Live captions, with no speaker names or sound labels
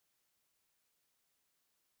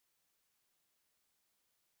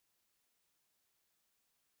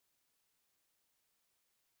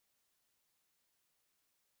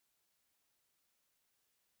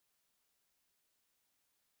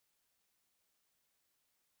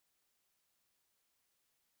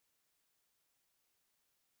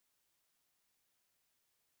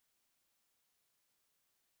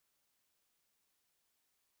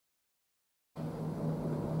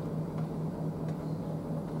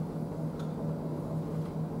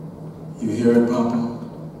You hear it, Papa?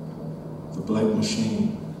 The black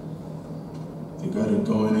machine. They got it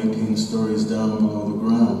going 18 stories down below the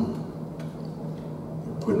ground.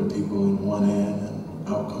 They're putting people in one end and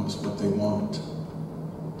out comes what they want.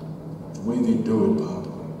 The way they do it,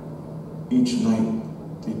 Papa. Each night,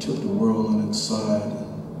 they tip the world on its side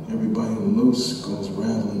and everybody loose goes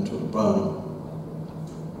rattling to the bottom.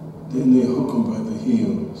 Then they hook them by the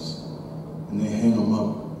heels and they hang them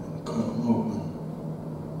up and cut them open.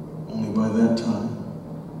 Only by that time,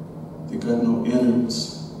 they got no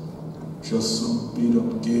innards, just some beat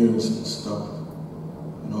up gears and stuff,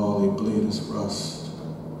 and all they bleed is rust.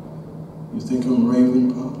 You think I'm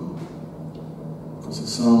raving, Papa? Because it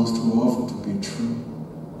sounds too awful to be true.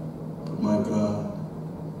 But my God,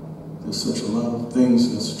 there's such a lot of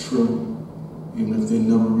things that's true, even if they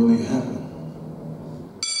never really happen.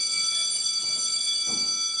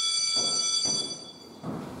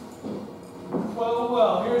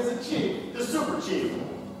 Well, here's the chief. The super chief.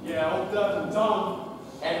 Yeah, old Deaf and Dumb.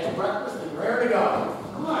 And it's breakfast and rare to go.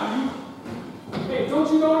 Come on, you. Hey, don't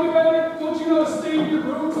you know any better? Don't you know to stay in your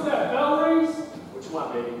room till that bell rings? What you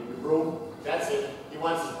want, baby? Your broom? That's it. He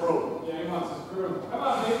wants his broom. Yeah, he wants his broom. Come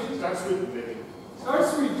on, baby. Start sweeping, baby. Start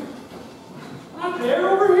sweeping. Not there,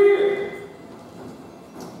 over here.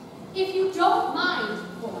 If you don't mind,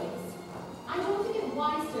 boys, I don't think it's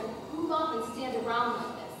wise to move up and stand around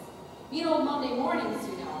like this. You know, Monday mornings,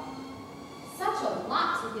 you know. Such a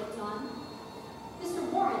lot to get done. Mr.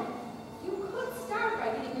 Warren, you could start by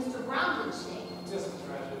getting Mr. Brown in shape. Just a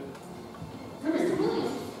tragedy. Mr.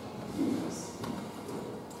 Williams,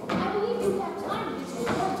 I believe you have time to get to the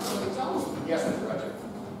work for don't you? Yes, Mr. Roger.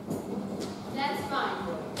 That's fine,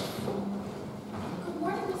 boys. Good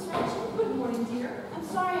morning, Miss Ratchet. Good morning, dear. I'm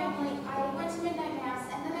sorry I'm late. I went to midnight mass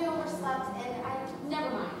and then I overslept and I... Never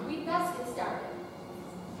mind. We'd best get started.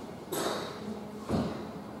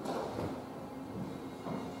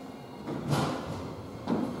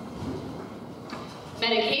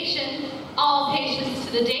 Medication. All patients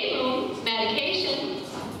to the day room. Medication.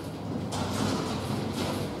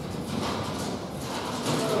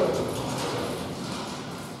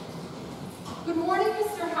 Good morning,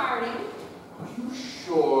 Mr. Harding. Are you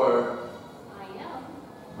sure? I am.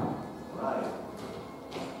 Right.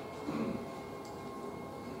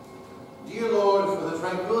 Dear Lord, for the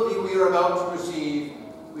tranquility we are about to receive,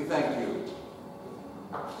 we thank you.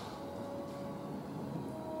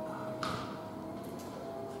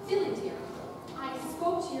 Billy, dear, I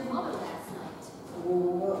spoke to your mother last night.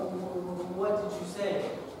 What did you say?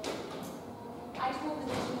 I told her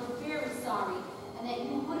that you were very sorry and that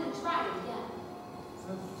you wouldn't try it again.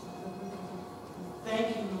 Thank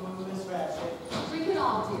you, Miss Ratchet. Drink it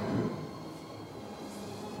all, dear.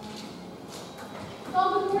 Well,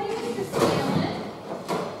 good morning, Mr. Scanlon.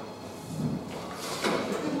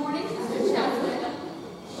 Good morning, Mr. Chapman.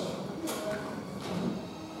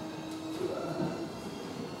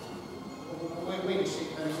 Wait a second.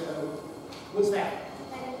 What's that?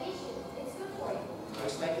 Medication. It's good for you.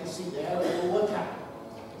 First I can see that. What kind?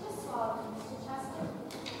 Just swallow it, Mr. Chester.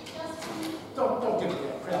 Just... Don't give me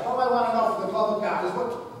that crap. All I want to know for the love of God is what...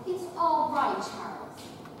 It's all right, Charles.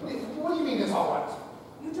 What do you mean it's all right?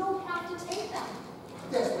 You don't have to take them.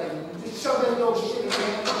 That's right. You just shove that old shit in your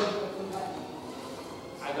hand.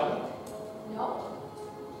 I don't. No.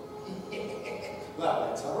 Well,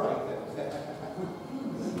 that's all right then.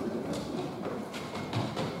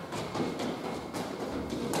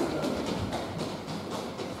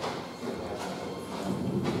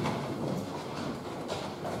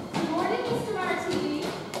 Good morning, Mr. Martini.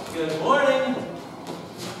 Good morning.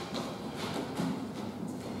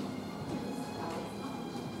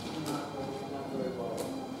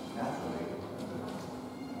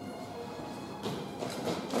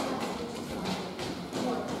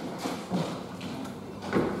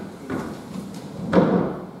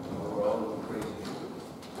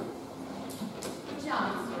 Good job,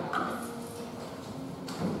 Mr. Ross.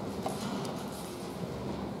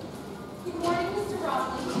 Good morning, Mr.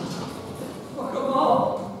 Rossley. Welcome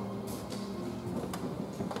home.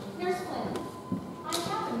 Here's Flynn. I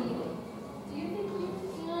have a meeting. Do you think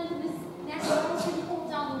you and Miss Nash can hold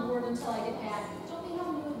down the ward until I get back? Don't we have a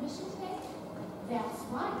new admission today? That's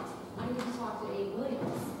right. I need to talk to Abe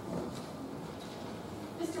Williams.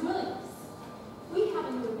 Mr. Williams, we have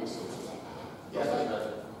a new admission today. Yes, Mr.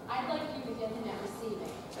 Roger. I'd like you to get him at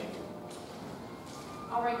receiving. Thank you.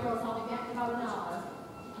 All right, girls, I'll be back in about an hour.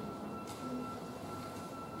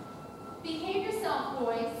 Behave yourself,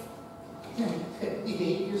 boys.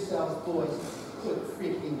 Behave yourselves, boys. Good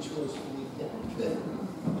freaking choice for me. Good.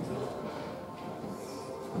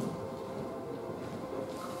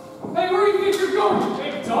 Hey, where do you think you're going, you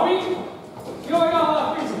big dummy?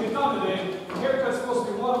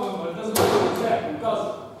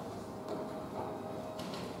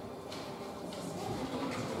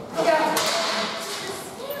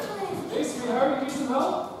 sweetheart, you need some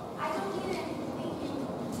help? I don't need anything, thank you.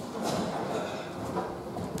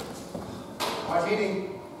 Martini.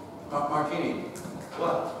 Martini.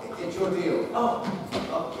 What? It's your deal.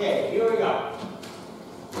 Oh, okay, here we go.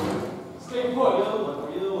 Stay put. One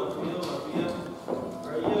for you, one for you, one for you.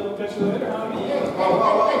 For you. Catch you later. How many?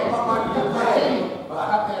 Martini,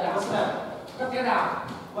 cut that out. What's that? Cut that out.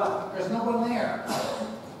 What? There's no one there.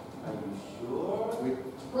 Are you sure?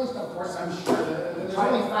 First, of course, I'm sure. There's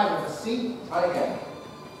only 5 of us, see? Try again.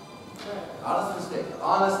 Honest mistake.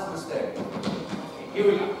 Honest mistake. Okay, here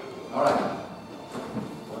we go. All right.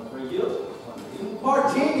 One for you, one for you.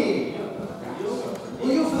 Martini! One for you, one for Will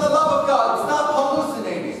me. you, for the love of God, stop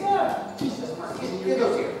hallucinating? Yeah. Jesus, Martini, Get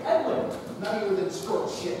those here. Edwin. none of you that stroke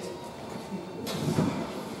shit.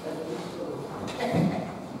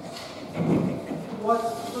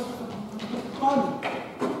 What's fun?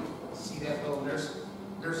 See that little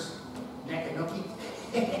nurse Nakanuki?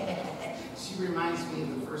 She reminds me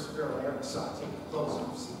of the first girl I ever saw take the clothes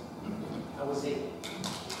off. See, I was 8.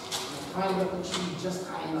 I climbed up a tree just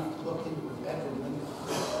high enough to look into her bedroom window.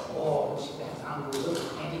 Oh, she got down to her little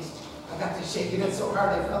panties. I got to shaking it so hard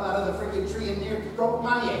I fell out of the freaking tree and near broke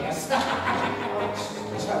my ass.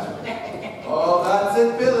 Oh, that's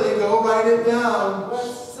it, Billy. Go write it down.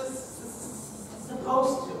 What's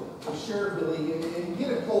supposed to? Sure, Billy, and get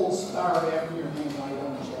a gold star after your name, why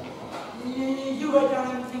don't you? You write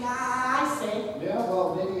down everything I say. Yeah,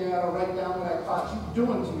 well, maybe you ought to write down what I caught you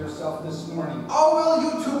doing to yourself this morning. Oh, will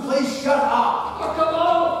you two please shut up? Oh, come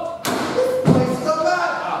on! This place is a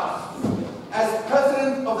madhouse. As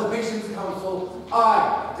president of the Patients' Council,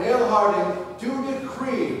 I, Dale Harding, do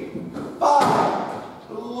decree 5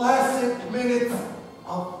 blessed minutes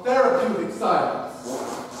of therapeutic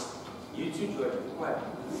silence. You too, George. What?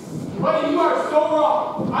 Buddy, you are so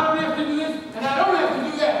wrong. I don't have to do this, and I don't have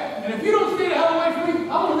to do that. And if you don't stay the hell away from me,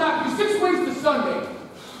 I'm gonna knock you 6 ways to Sunday.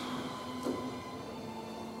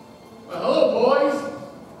 Well, hello, boys.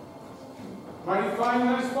 Mighty fine,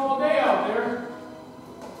 nice fall day out there.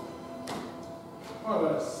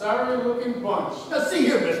 What a sorry-looking bunch. Now, see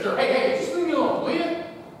here, mister. Hey, just leave me alone, will you?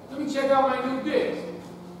 Let me check out my new digs.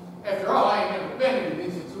 After all, I ain't never been in an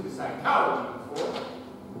institute of psychology before.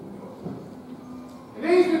 The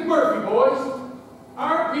name's McMurphy, boys.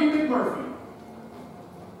 R.P. McMurphy.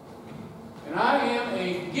 And I am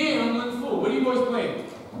a gambling fool. What are you boys playing?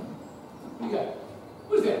 What do you got?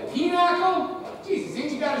 What is that, pinochle? Jesus,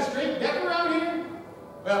 ain't you got a straight deck around here?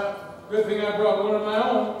 Well, good thing I brought one of my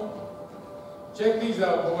own. Check these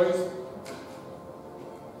out, boys.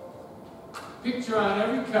 Picture on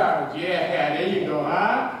every card. Yeah, there you go,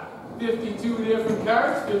 huh? 52 different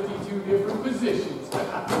cards, 52 different positions.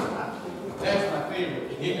 That's my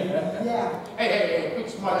favorite. Yeah. Hey, Quit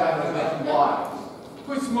smudging those up. Why?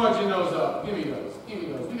 Quit smudging those up. Give me those. Give me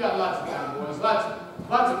those. We got lots of time, boys. Lots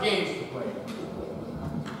of games to play.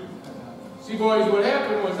 See, boys, what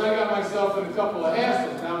happened was I got myself in a couple of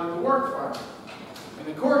hassles down at the work farm. And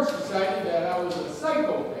the courts decided that I was a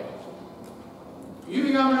psychopath. You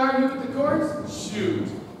think I'm going to argue with the courts? Shoot.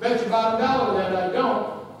 Bet you bottom dollar that I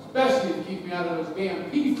don't. Especially to keep me out of those damn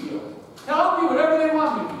pea fields. Hell, I'll be whatever they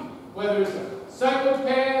want me to be. Whether it's a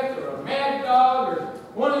psychopath or a mad dog or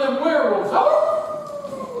one of them werewolves.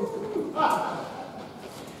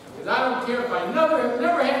 Because I don't care if I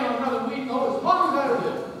never handle another week old as long as I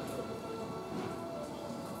live.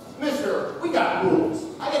 Mister, we got rules.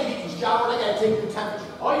 I gotta get you showered, I gotta take your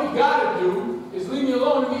temperature. All you gotta do is leave me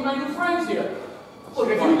alone and meet my new friends here. Look,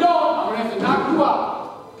 if you don't, I'm gonna have to knock you out.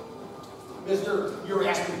 Mister, you're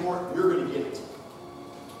asking for it, you're gonna get it.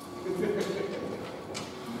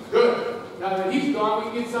 Good. Now that he's gone,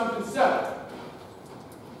 we can get something settled.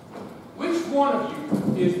 Which one of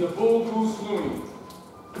you is the bull goose loony?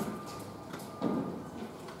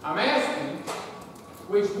 I'm asking,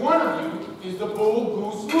 which one of you is the bull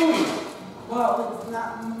goose loony? Well, it's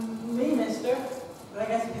not me, mister. But I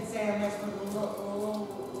guess you could say I'm next in the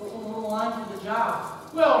little line for the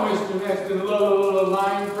job. Well, Mr. Next in the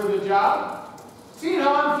line for the job. Seeing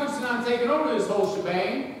how I'm fixing on taking over this whole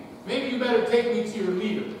shebang, maybe you better take me to your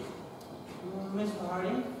leader. Mr.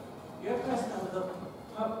 Harding, you're president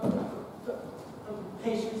of the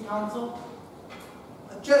Patients' Council.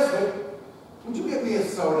 Jesuit, would you get me a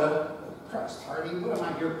soda? Christ, Harvey, what am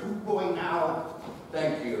I, your poop boy now?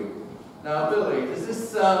 Thank you. Now, Billy, does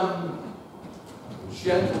this,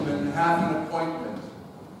 gentleman have an appointment?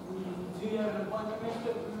 Do you have an appointment,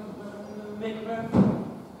 Mr. McMurphy?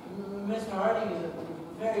 Mr. Harding is a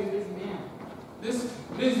very busy man. This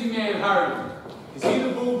busy man Harding, is he the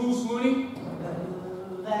bull goose loony?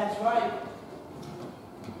 That's right.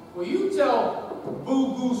 Well, you tell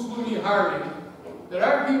Boo Goose Looney Harding that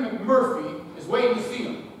R.P. McMurphy waiting to see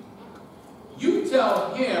him. You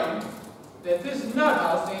tell him that this nut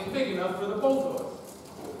house ain't big enough for the both of us.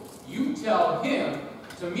 You tell him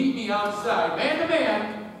to meet me outside, man to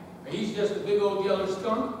man, or he's just a big old yellow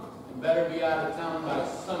skunk and better be out of town by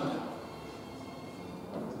sundown.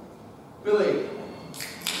 Billy,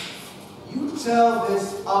 you tell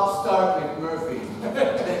this upstart McMurphy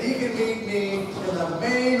that he can meet me in the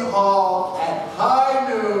main hall at high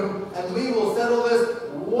noon, and we will settle this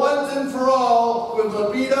once and for all with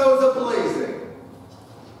libidos ablazing.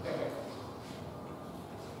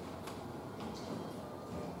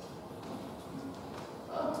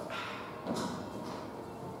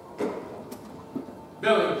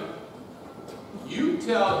 Billy, you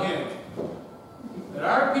tell him that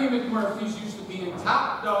R.P. McMurphy's used to be in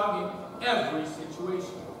top dog in every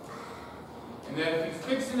situation. And that if he's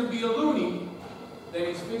fixing to be a loony, then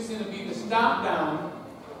he's fixing to be the stomp down,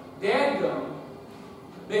 dadgum,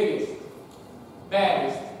 biggest,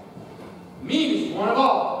 baddest, meanest one of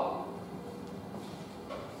all.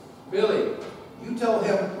 Billy, you tell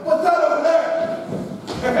him, what's that over there?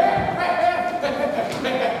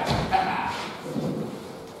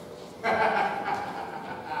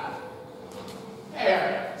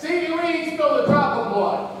 There. See, you ain't spilled a drop of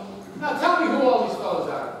blood. Now tell me who all these fellas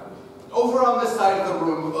are. Over on this side of the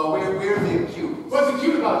room, we're the accused. What's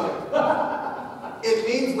acute about you? It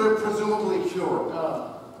means we're presumably cured.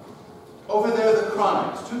 Over there, the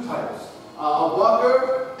chronics, 2 types. A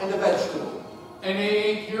walker and a vegetable. And they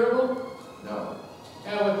ain't curable? No.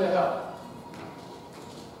 And what the hell?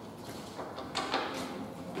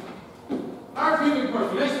 R.P.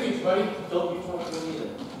 McMurphy, nice to meet you, buddy. Don't you talk to me either.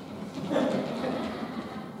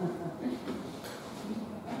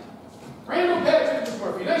 Randall Patrick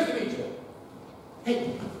McMurphy, nice to meet you. Hey,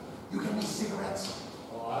 you got any cigarettes?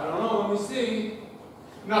 Oh, I don't know, let me see.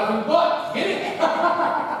 Nothing but, get it?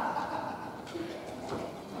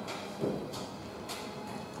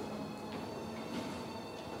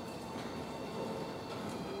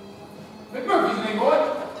 McMurphy's name, boy.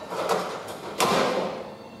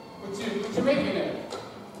 What you making there?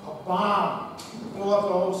 A bomb. Blow up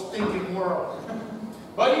the whole stinking world.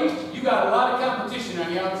 Buddy, you got a lot of competition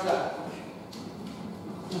on the outside.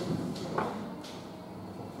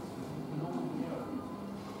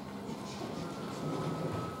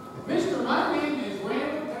 Mister, my name is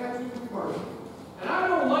Randall Patrick McMurphy, and I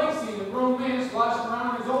don't like seeing a grown man sloshing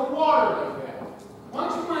around in his own water like that. Why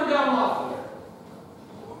don't you climb down off of there?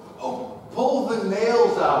 Oh, pull the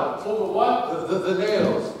nails out. Pull the what? The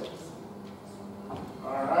nails.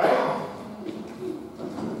 All right.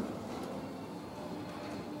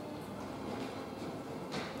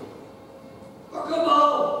 Look at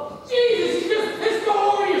Mo! Jesus, you just pissed all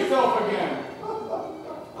over yourself again.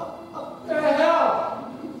 What the hell?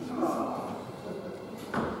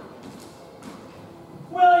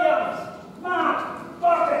 Williams! Mop!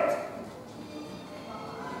 Bucket!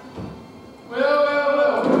 Well,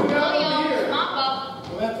 what do we got over Williams, here? mop up.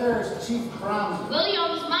 Well, that there is Chief Brown.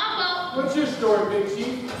 Williams, mop up. What's your story, Big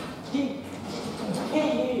Chief? He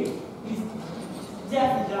can't hear you. He's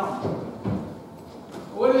deaf and dumb.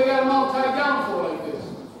 What do they got him all tied down for like this?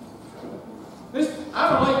 I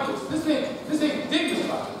don't like this. This ain't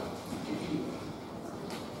dignified.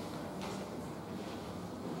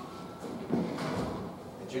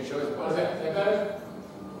 It's your choice. What is that? Is that better?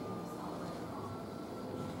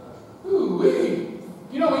 Ooh-wee.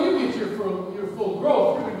 You know, when you get your full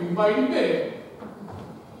growth, you're going to be mighty big.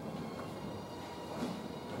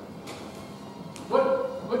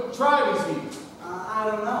 What tribe is he? I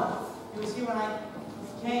don't know. He was here when I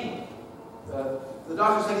came. The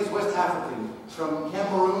doctor said he's West African, from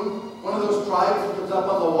Cameroon, one of those tribes that lives up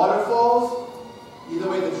on the waterfalls. Either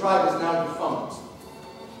way, the tribe is now defunct.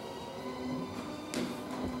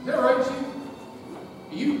 Is that right,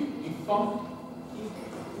 Chief? You funk?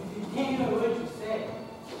 You can't hear what you say.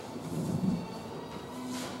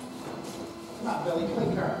 Come on, Billy,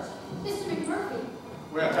 play cards. Mr. McMurphy,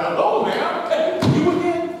 Well, hello, ma'am. You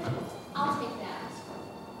again? I'll take that.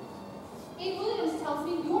 Abe Williams tells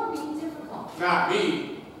me you're being difficult. Not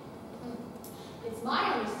me. It's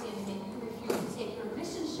my understanding that you refused to take your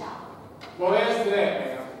admission shower. Well, as to that,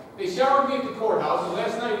 ma'am, they showered me at the courthouse and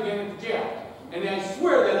last night again at the jail. And I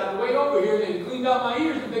swear that on the way over here, they cleaned out my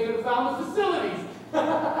ears and they could have found the facilities.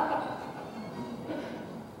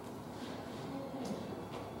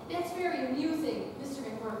 That's very amusing, Mr.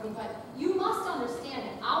 McMurphy, but you must understand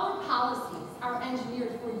that our policies are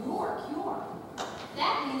engineered for your cure.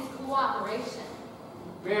 That means cooperation.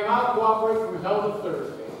 Ma'am, I'll cooperate from hell to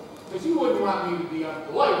Thursday. Because you wouldn't want me to be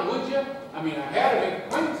unpolite, would you? I mean, I had to make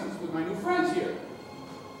acquaintances with my new friends here.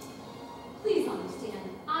 Please understand,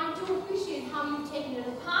 I do appreciate how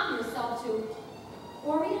to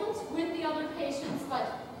orient with the other patients,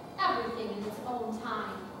 but everything in its own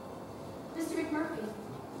time. Mr. McMurphy,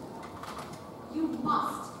 you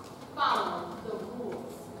must follow the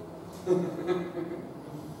rules.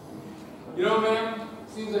 You know, ma'am,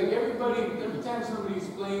 seems like every time somebody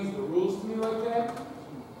explains the rules to me like that,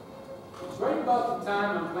 it's right about the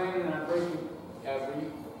time I'm planning on breaking every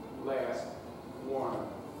last one.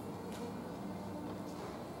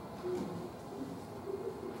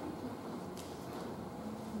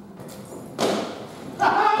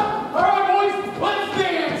 All right, boys, let's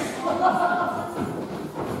dance! What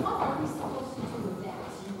are we supposed to do with that?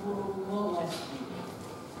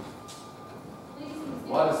 Ladies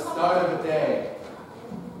and What a start of the day.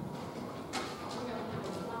 We're gonna have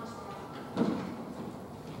to watch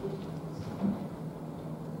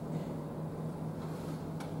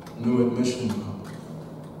that. New admission pump.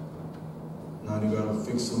 Now you gotta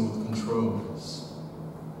fix them with controls.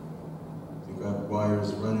 You got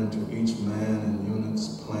wires running to each man and units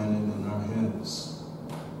planted in our heads.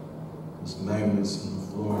 There's magnets in the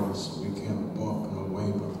floor so we can't walk in a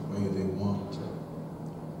way but the way they want.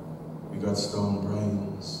 We got stone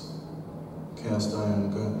brains, cast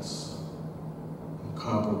iron guts, and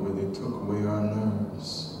copper where they took away our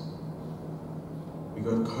nerves. We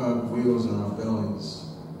got carved wheels in our bellies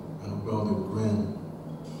and a welded grin.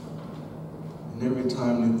 And every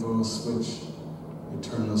time they throw a switch, they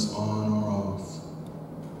turn us on or off.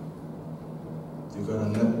 They got a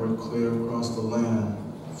network clear across the land,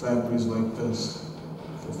 factories like this,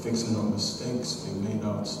 for fixing up mistakes they made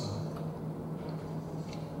outside.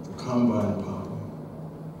 The combine power,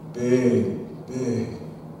 big, big,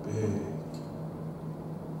 big.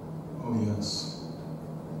 Oh yes,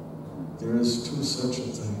 there is too such a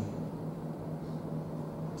thing.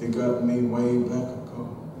 They got me way back ago,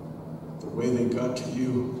 the way they got to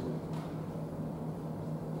you.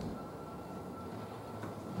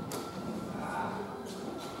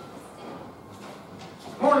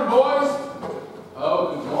 Morning, boys.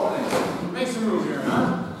 Oh, good morning. Make some room here,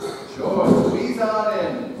 huh? Sure, squeeze on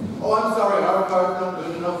in. Oh, I'm sorry, our car's not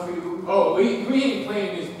good enough for you. Oh, we ain't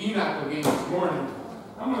playing this pinochle game this morning.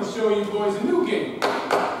 I'm going to show you boys a new game.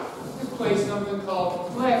 Let's play something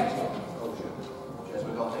called blackjack. Oh, sure. Yes,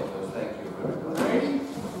 we don't take those. Thank you very much. Ready?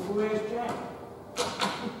 Who is Jack?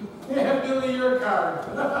 Yeah, Billy, your card.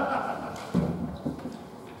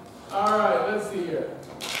 All right, let's see here.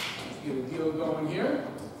 Let's get a deal going here.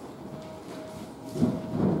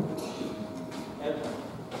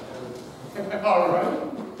 All right.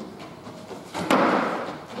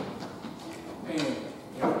 And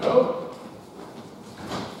here we go.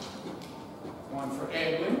 One for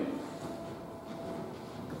Edwin.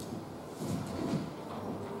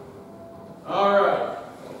 All right.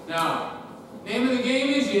 Now, name of the game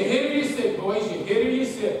is you hit or you sit, boys. You hit or you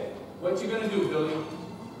sit. What you gonna do, Billy?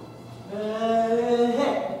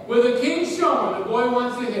 Hit. With a king showing, the boy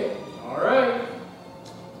wants to hit. All right.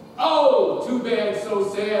 Oh, too bad,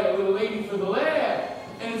 so sad. A little lady for the lad.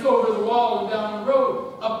 And it's over the wall and down the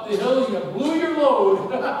road. Up the hill, you blew your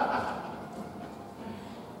load.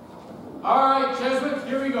 All right, Cheswick,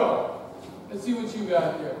 here we go. Let's see what you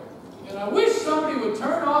got here. And I wish somebody would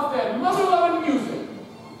turn off that mother-loving music.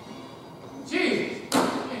 Jesus,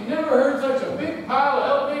 I never heard such a big pile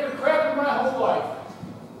of elevator crap in my whole life.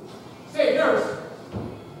 Say, nurse.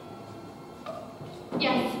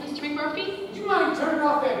 Yes, Mr. McMurphy? Would you mind turning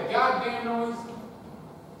off that goddamn noise?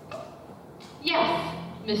 Yes,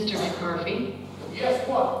 Mr. McMurphy. Yes,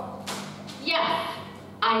 what? Yes,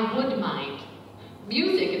 I would mind.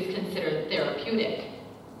 Music is considered therapeutic.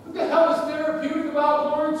 What the hell is therapeutic about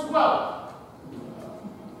Lawrence Welk?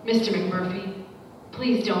 Mr. McMurphy,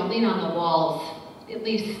 please don't lean on the walls. It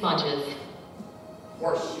leaves smudges.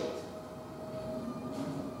 Horseshit.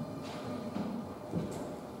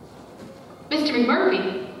 Mr.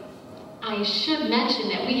 McMurphy, I should mention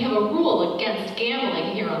that we have a rule against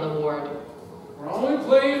gambling here on the ward. We're only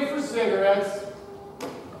playing for cigarettes.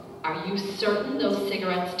 Are you certain those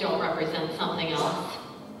cigarettes don't represent something else?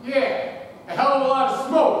 Yeah, a hell of a lot of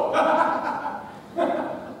smoke.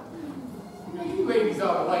 You ladies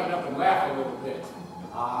ought to lighten up and laugh a little bit.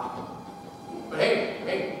 But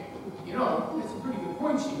hey, you know, that's a pretty good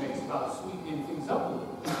point she makes about sweetening things up a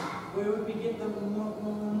little. Where would we get the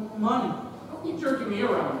money? Don't be jerking me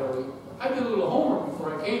around, Billy. I did a little homework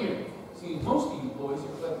before I came here. See, most of you boys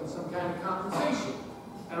are collecting some kind of compensation.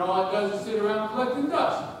 And all it does is sit around collecting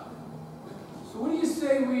dust. So what do you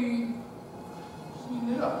say we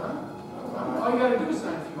sweeten it up, huh? All you gotta do is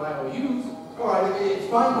sign a few IOUs. All right, it's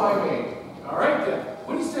fine by me. All right then.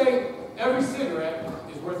 What do you say every cigarette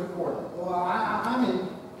is worth a quarter? Well, I'm in.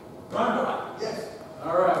 Run. Yes.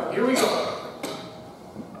 All right, here we go.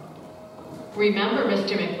 Remember,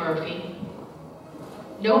 Mr. McMurphy,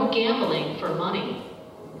 no gambling for money.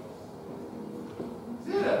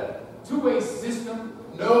 Is it a two-way system?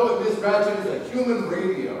 No, but Miss Ratchet is a human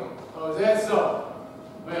radio. Oh, is that so?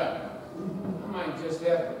 Well, I might just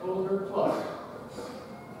have to pull her plug.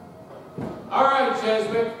 All right,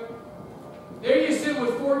 Cheswick. There you sit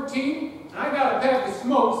with 14, and I got a pack of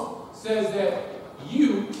smokes says that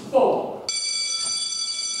you fold.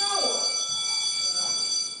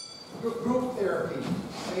 Group therapy.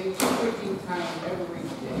 They taking time every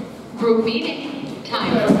day. Group meeting.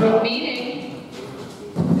 Time for group meeting.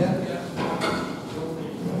 Yeah.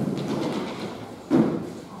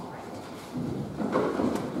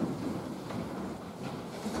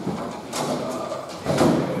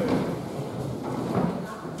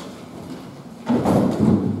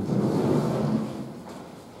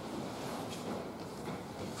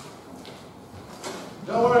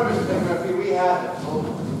 Don't worry, Mr. McMurphy, we have it.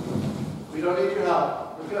 We don't need your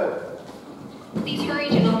help. We're good. Please hurry,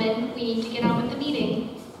 gentlemen. We need to get on with the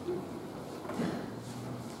meeting.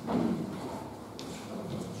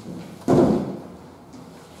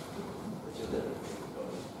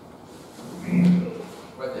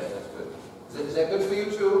 Right there, that's good. Is that good for you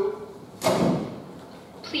too?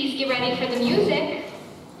 Please get ready for the music.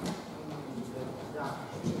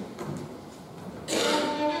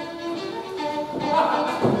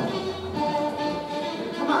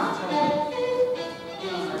 Come on, Charlie.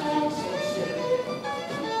 You know, I can't say shit again.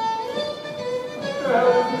 What the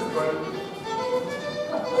hell is this, buddy?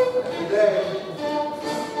 Every day.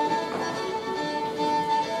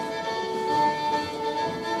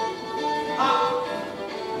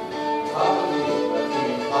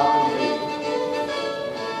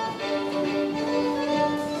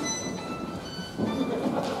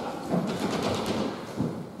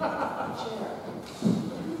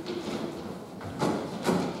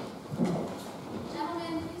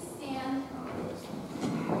 Gentlemen, please stand.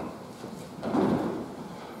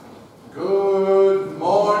 Good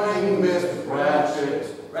morning, Miss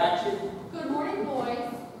Ratchet. Ratchet, Good morning, boys.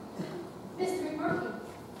 Mr. McMurphy,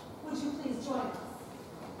 would you please join us?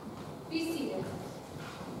 Be seated.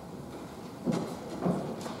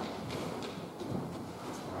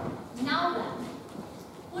 Now then,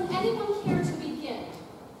 would anyone care to begin?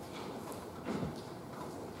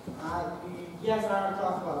 yes, I already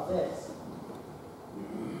talked about this.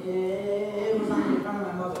 It was on in front of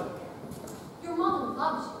my mother. Your mother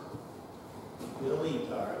loves you. Billy,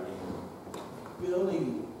 darling. Billy,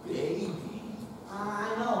 baby.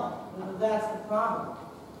 I know, but that's the problem.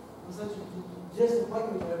 I'm such a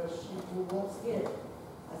disappointment with her, but she won't skip.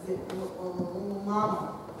 I said,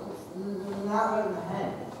 Mama, not right in the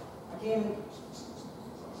head. I can't even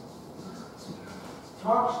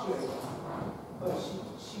talk straight. But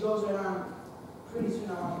she goes around, pretty soon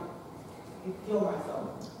I'll kill myself.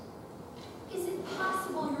 Is it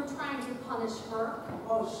possible you're trying to punish her?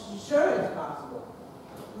 Oh, sure it's possible.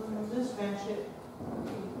 Miss Ratchet,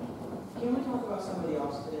 can we talk about somebody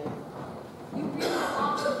else today? You really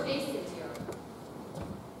ought to face it, dear.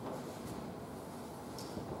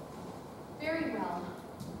 Very well.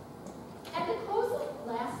 At the close of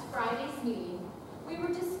last Friday's meeting, we were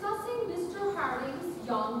discussing Mr. Harding's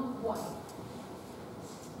young wife.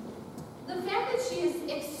 The fact that she is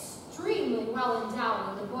extremely well endowed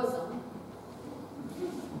in the bosom.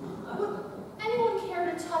 Would anyone care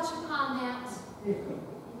to touch upon that?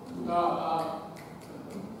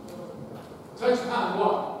 Touch upon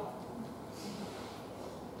what?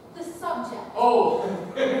 The subject. Oh,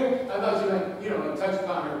 I thought you meant, like touch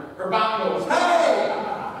upon her bongos. Hey!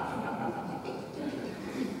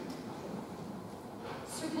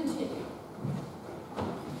 To continue.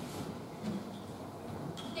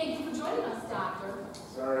 Thank you for joining us, Doctor.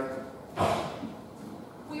 Sorry.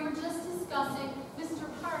 We were just discussing Mr.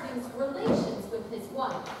 Harding's relations with his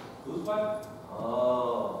wife. Whose wife?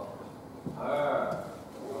 Oh, her.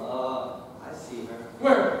 I see her.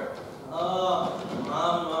 Where? Oh,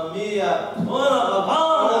 mamma mia. Una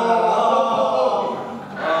papona.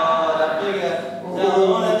 Oh, that figure. The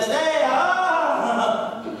one today.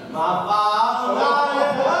 My father.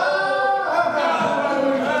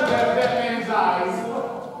 That man's eyes.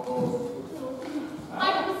 I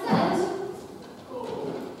present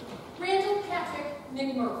Randall Patrick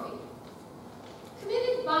McMurphy,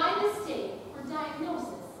 committed by the state for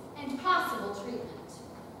diagnosis and possible treatment.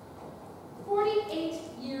 48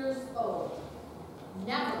 years old,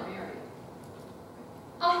 never married.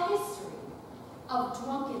 A history of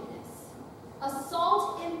drunkenness,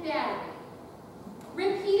 assault and battery,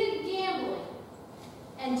 repeated gambling,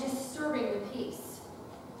 and disturbing the peace.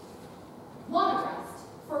 One arrest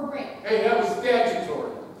for rape. Hey, that was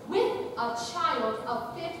statutory. With a child.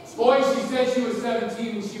 Boy, she said she was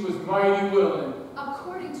 17 and she was mighty willing.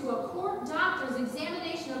 According to a court doctor's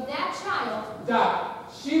examination of that child.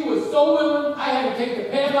 Doc, she was so willing, I had to take the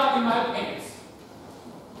padlock in my pants.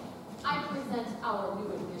 I present our new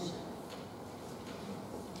admission.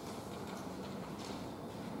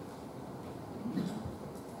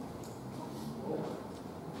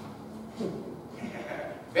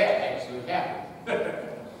 That actually happened.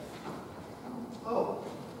 Oh.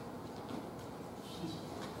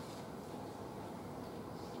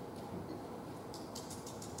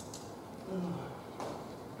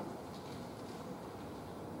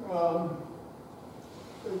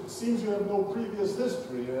 It seems you have no previous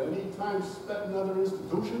history. Any time spent in other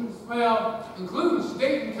institutions? Well, including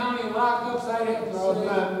state and county lockups, I'd have to say.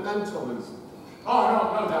 Mental institutions. Oh,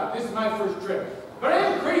 no, Doc. This is my first trip. But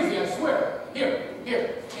I ain't crazy, I swear. Here.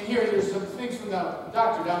 And here, there's some things from the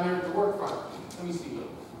doctor down there at the work farm. Let me see.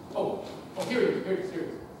 Oh, here it is.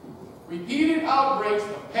 Repeated outbreaks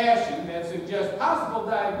of passion that suggest possible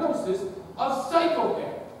diagnosis of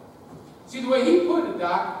psychopath. See, the way he put it,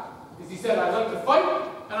 Doc, is he said, I like to fight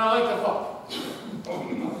and I like to fuck.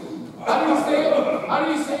 How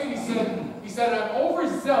did he say it? He said, I'm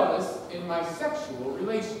overzealous in my sexual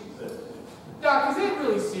relations. Doc, is that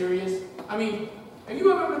really serious? I mean, have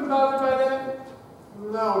you ever been bothered by that?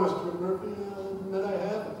 No, Mr. Murphy, admit I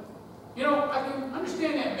haven't. You know, I can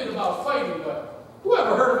understand that bit about fighting, but who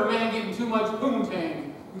ever heard of a man getting too much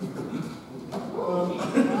poontang?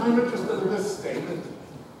 I'm interested in this statement.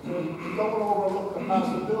 Don't overlook the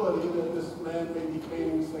possibility that this man may be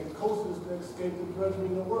feigning psychosis to escape the drudgery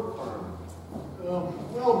in the work farm. Well,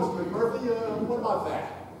 Mr. Murphy, what about that?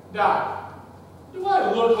 Doc, do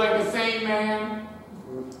I look like a sane man?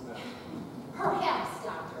 Perhaps,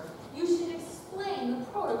 Doctor, you should explain the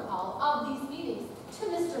protocol of these meetings to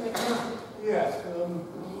Mr. McMurray. Yes,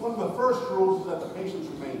 one of the first rules is that the patients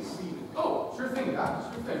remain seated. Oh, sure thing,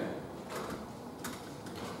 Doc, sure thing.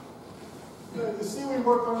 You see, we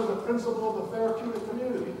work under the principle of the therapeutic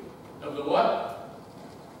community. Of the what?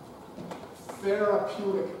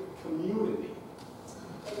 Therapeutic community.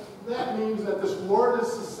 That means that this word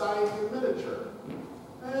is society in miniature.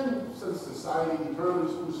 And since society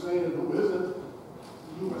determines who's sane and who isn't,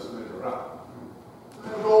 you must measure up.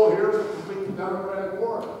 Our goal here is to complete the democratic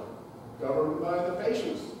work, governed by the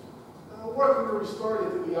patients, working to restore you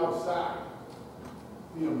to the outside.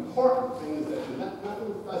 The important thing is that you let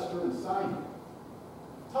nothing fester inside you.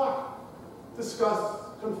 Talk, discuss,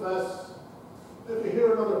 confess. If you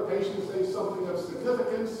hear another patient say something of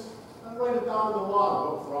significance, write it down in the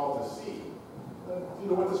logbook for all to see. Do you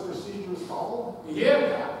know what this procedure is called?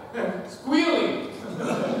 Yeah, Doc. Squealing.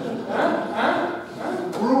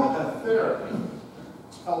 Group therapy.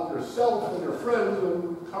 Help yourself and your friends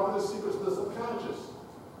uncover the secrets of the subconscious.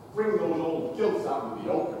 Bring those old guilts out into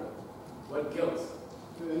the open. What guilts?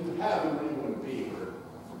 You have them or you wouldn't be here.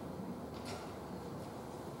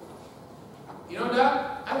 You know, Doc,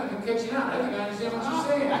 I think I'm catching on. I think I understand what you're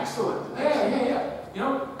saying. Excellent. Yeah. You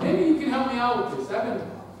know, maybe you can help me out with this.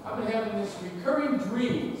 I've been having this recurring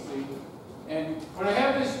dream, see? And when I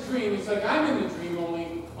have this dream, it's like I'm in the dream,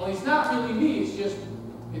 only it's not really me. It's just,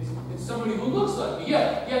 it's somebody who looks like me.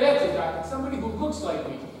 Yeah, that's it, Doc. It's somebody who looks like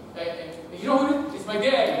me. And you know who it is? It's my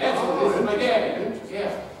daddy. That's what it is. It's my daddy.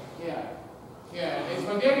 Yeah. It's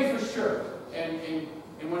my daddy for sure.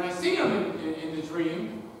 And when I see him in the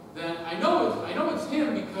dream, then I know it's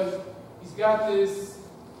him because he's got this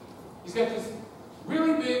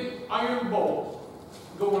really big iron bolt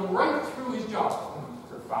going right through his jaw.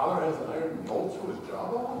 Your father has an iron bolt through his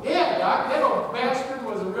jawbone? Yeah, Doc, that old bastard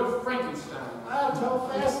was a real Frankenstein. That's how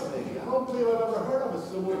fascinating. I don't believe I've ever heard of a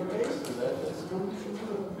similar case to that. That's come to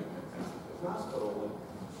the hospital.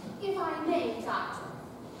 If I may, Doctor,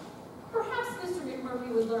 perhaps Mr.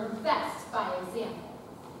 McMurray would learn best by example.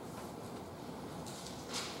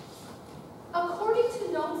 According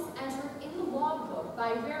to notes entered in the logbook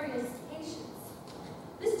by various patients,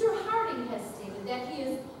 Mr. Harding has stated that he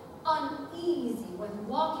is uneasy when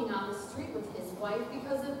walking on the street with his wife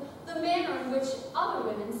because of the manner in which other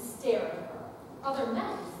women stare at her, other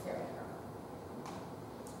men stare at her.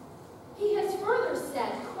 He has further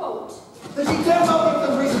said, quote, that she tells our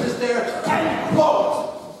victims reason to stare, and quote.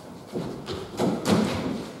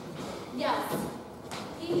 Yes,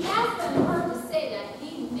 he has been heard to say that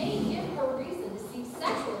he may give her reason to seek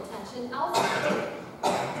sexual attention elsewhere.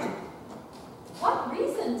 What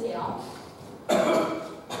reason, Dale?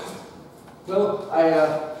 Well, I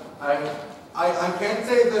can't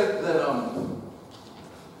say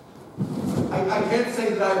I can't say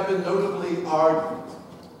that I've been notably ardent.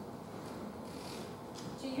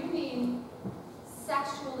 Do you mean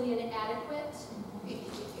sexually inadequate?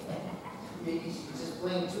 Maybe she's just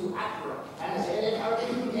playing too hot for her. Has it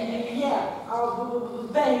Harding? Yeah, I'll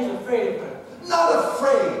bet he's afraid of her. Not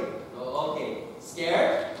afraid. Oh, okay.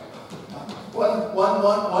 Scared?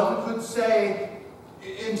 One could say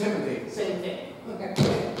intimidated. Same thing.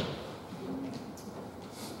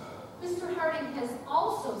 Mr. Harding has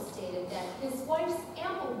also stated that his wife's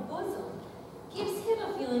ample bosom gives him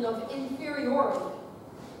a feeling of inferiority.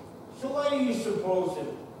 So why do you suppose that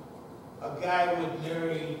a guy would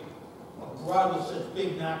marry a broad with such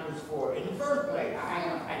big knockers for in the first place? I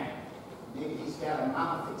know. Maybe he's got a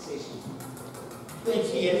mama fixation. Thinks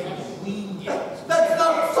he has a queen yet. That's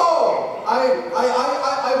not so! I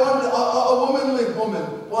want a womanly woman.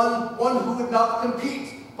 One who would not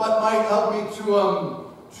compete, but might help me to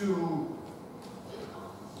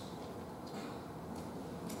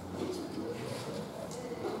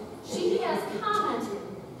She has commented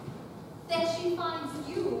that she finds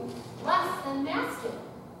you less than masculine.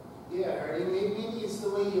 Yeah, Harding, maybe it's the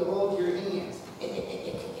way you hold your hands.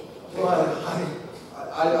 Well,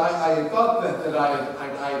 I thought that I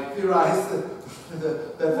theorized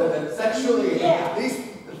that sexually, Yeah. at least.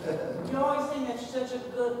 You always think that she's such a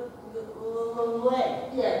good leg.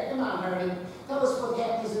 Yeah, come on, Harding. Tell us what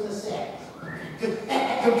happens in the sack.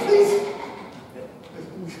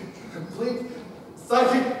 Complete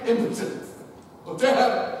psychic impotence. Oh,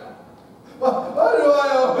 damn! Why do I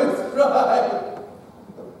always cry?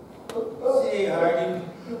 Say, Harding,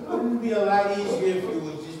 wouldn't it be a lot easier if you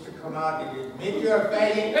would just to come out and admit you're a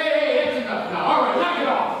fatty? Hey, that's enough now. All right, knock it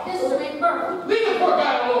off. Mr. McMurphy, Leave the poor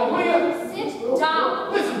guy alone, will you? sit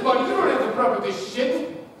down. Listen, buddy, you don't have to put up with this shit.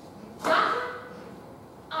 Doctor,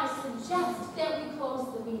 I suggest that we close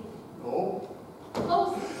the meeting. No?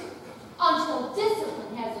 Close it until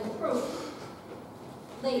discipline has improved.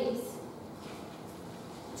 Ladies,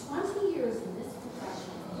 20 years in this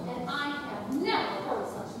profession, and I have never heard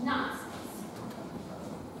such nonsense.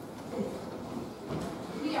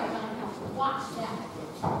 We are going to have to watch that.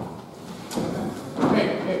 Hey,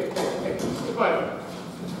 buddy.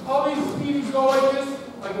 All these meetings go like this?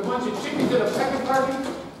 Like a bunch of chickens at a pecking party?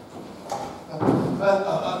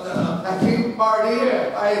 Packing party?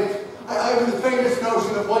 Yeah. I have the faintest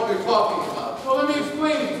notion of what you're talking about. Well, let me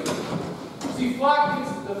explain it to you. See, the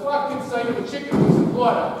flock gets sight of a chicken with some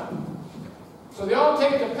blood on it. So they all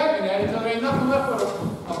take to pecking at it until there ain't nothing left but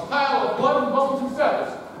a pile of blood and bones and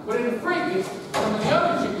feathers. But in a fracas, when the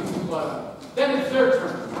other chickens get blood on it, then it's their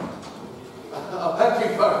turn. A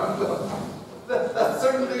packing party? That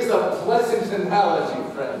certainly is a pleasant analogy,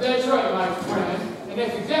 friend. That's right, my friend. And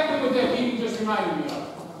that's exactly what that meeting just reminded me of.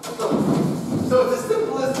 So it's as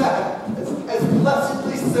simple as that. As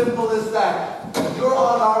blessedly simple as that. You're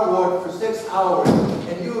on our ward for 6 hours,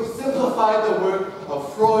 and you have simplified the work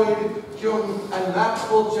of Freud, Jung, and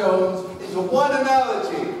Maxwell Jones into one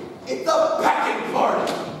analogy. It's a packing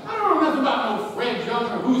party. I don't know nothing about no Fred Young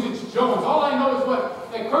or Who's It's Jones. All I know is what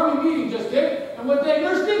that Kirby meeting just did, and what that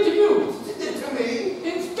nurse did to you. It did to me.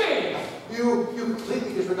 In spades. You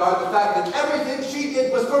completely disregard the fact that everything she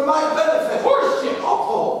did was for my benefit. Horseshit.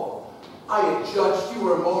 Oh, I had judged you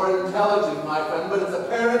were more intelligent, my friend, but it's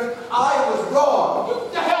apparent I was wrong.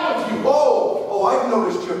 What the hell with you? Oh, I've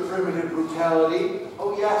noticed your primitive brutality.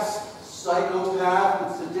 Oh, yes,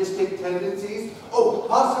 psychopath with sadistic tendencies. Oh,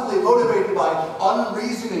 possibly motivated by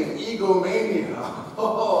unreasoning egomania.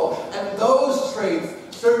 Oh, and those traits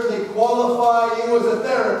certainly qualify you as a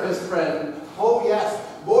therapist, friend. Oh, yes,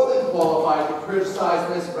 more than qualified to criticize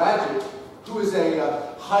Miss Ratchet, who is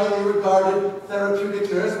a highly regarded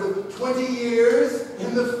therapeutic nurse with 20 years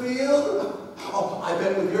in the field. Oh, I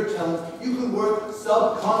bet with your talent, you could work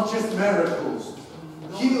subconscious miracles.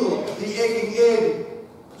 Heal the aching id,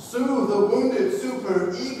 soothe the wounded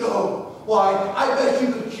super ego. Why, I bet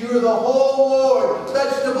you could cure the whole ward,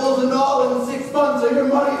 vegetables and all, in 6 months of your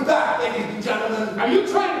money back, ladies and gentlemen. Are you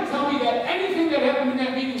trying to tell me that anything that happened in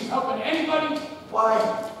that meeting is helping anybody? Why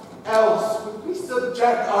else would we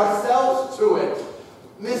subject ourselves to it?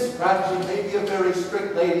 Miss Ratchet may be a very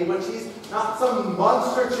strict lady, but she's not some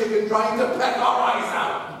monster chicken trying to peck our eyes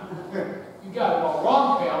out. You got it all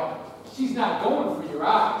wrong, pal. She's not going for your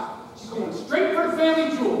eyes. She's going straight for the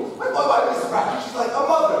family jewels. Why Miss Ratchet? She's like a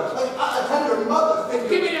mother, like a tender mother figure.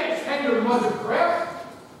 Give me that tender mother crap.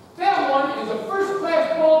 That one is a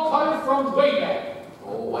first-class ball cutter from way back.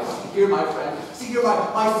 Oh, I see here, my friend. See here,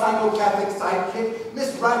 my psychopathic sidekick.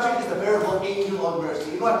 Miss Ratchet is a veritable angel of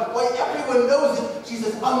mercy. You know why everyone knows it. She's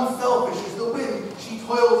as unselfish as the wind. She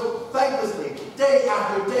toils thanklessly, day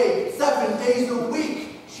after day, 7 days a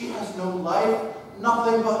week. She has no life,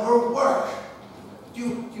 nothing but her work. Do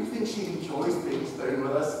you think she enjoys being staying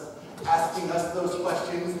with us? asking us those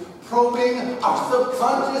questions, probing our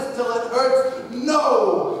subconscious till it hurts.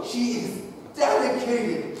 No, she is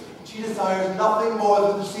dedicated. She desires nothing more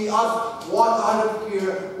than to see us walk out of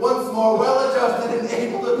here once more well-adjusted and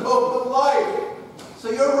able to cope with life. So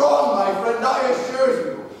you're wrong, my friend, I assure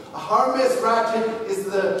you. Our Miss Ratchet is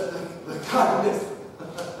the kindest,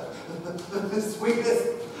 the sweetest,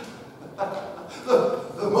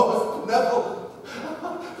 the most benevolent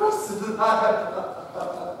person I have.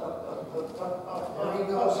 There he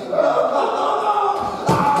goes again.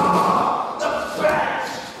 The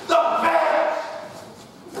best! The best!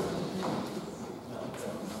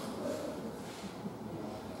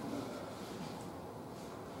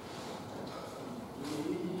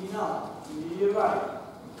 You know, you're right.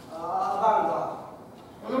 About it all.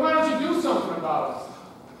 Well, then why don't you do something about it?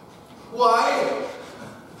 Why?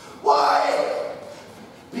 Why?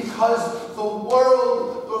 Because the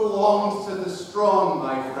world belongs to the strong,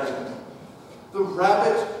 my friend. The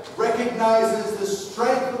rabbit recognizes the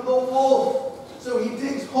strength of the wolf, so he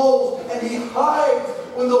digs holes and he hides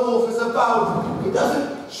when the wolf is about. He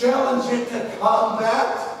doesn't challenge it to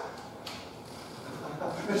combat.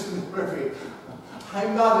 Mr. Murphy,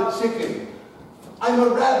 I'm not a chicken. I'm a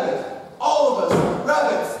rabbit. All of us,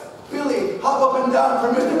 rabbits. Billy, hop up and down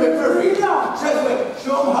for Mr. McMurphy. Cheswick,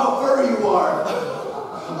 show him how furry you are.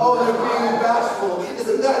 Oh, they're being bashful.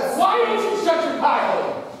 Isn't that... Why don't you shut your pie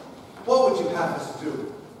hole? What would you have us do?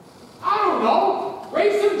 I don't know.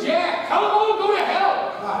 Raise some jack. Tell them all to go to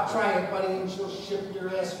hell. Ah, try it, buddy, and she'll ship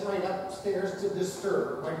your ass right upstairs to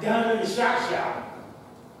disturb. We're down in the shock shop.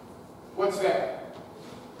 What's that?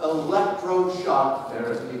 Electroshock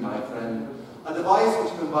therapy, my friend. A device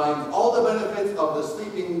which combines all the benefits of the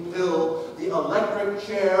sleeping pill, the electric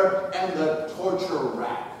chair, and the torture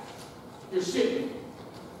rack. You're shitting.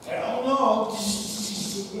 Hell no.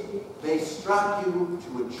 They strap you to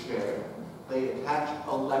a chair. They attach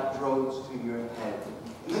electrodes to your head.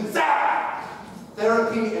 And then zap!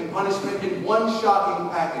 Therapy and punishment in one shocking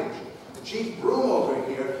package. The chief broom over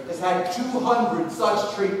here has had 200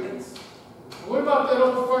 such treatments. What about that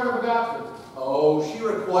old fart of a doctor? Oh, she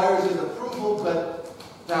requires his approval, but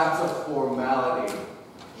that's a formality.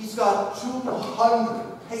 He's got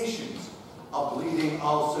 200 patients, a bleeding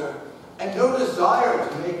ulcer, and no desire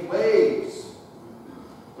to make waves.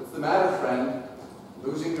 What's the matter, friend?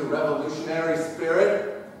 Losing your revolutionary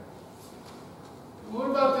spirit? What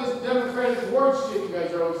about this Democratic ward shit you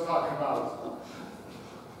guys are always talking about?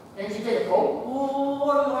 Can't you take a poll? Oh,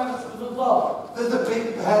 what do I have to vote? The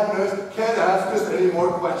big bad nurse can't ask us any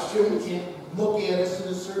more questions. Can't look at us in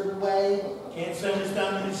a certain way. Can't send us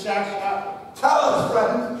down to the shock shop. Tell us,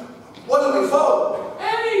 friend, what do we vote?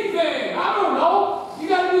 Anything! I don't know. You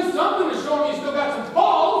gotta do something to show me you still got some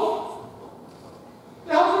balls.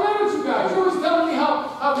 The hell's the matter with you guys? You're always telling me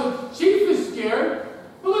how the chief is scared.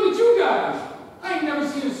 But look at you guys. I ain't never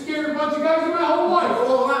seen a scared bunch of guys in my whole life.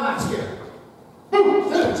 Oh, I'm not scared.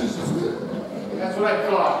 Jesus. That's what I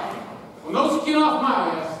thought. Well, no skin off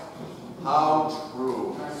my ass. How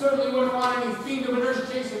true. I certainly wouldn't want any fiend of a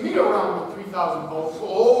nurse chasing me around with 3,000 volts.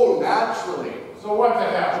 Oh, naturally. So what the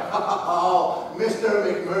hell? Oh, Mr.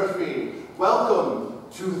 McMurphy, welcome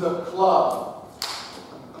to the club.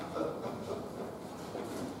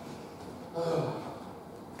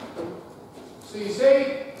 So you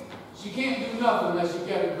say she can't do nothing unless you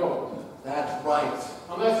get her going. That's right.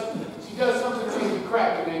 Unless she does something to make you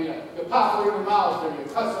crack and then you pop her in the mouth or you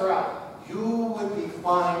cuss her out. You would be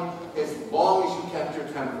fine as long as you kept your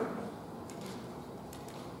temper.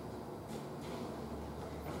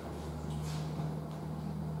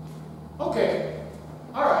 Okay.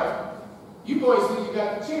 All right. You boys think you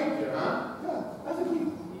got the champ here, huh? Yeah, I think we...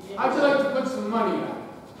 How'd you like to put some money on it?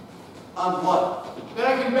 On what? That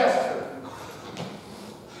I can best her.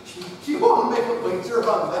 You want to make a wager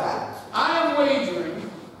on that? I am wagering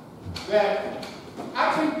that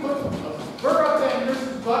I can put a burr up that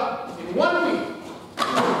nurse's butt in 1 week.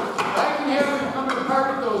 I can have her come and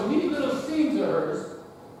carpet those neat little seams of hers,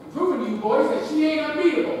 and proving to you boys that she ain't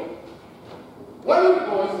unbeatable. 1 week,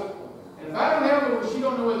 boys. And if I don't have her where she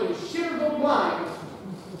don't know whether to shit or go blind,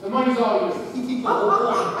 the money's all yours.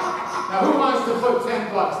 Now who wants to put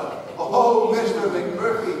 10 bucks up? Oh, Mr.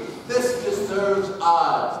 McMurphy, this deserves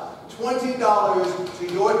odds. $20 to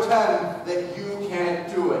your 10 that you can't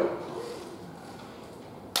do it.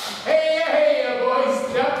 Hey, boys,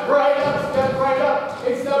 step right up.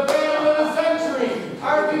 It's the battle of the century.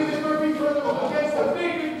 Harvey McMurphy against the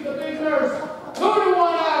big nurse. 2-to-1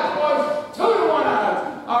 odds, boys. 2-to-1 odds.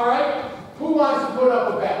 All right. Who wants to put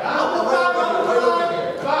up a bet?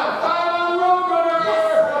 Five on the road runner.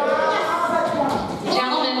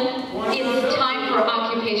 Gentlemen, it's time for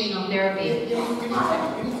occupational therapy.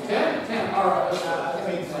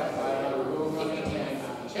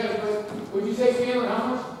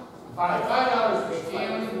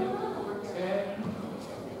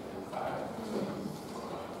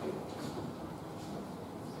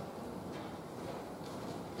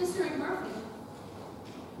 Mr. McMurphy,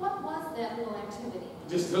 what was that little activity?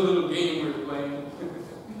 Just a little game we were playing.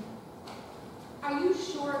 Are you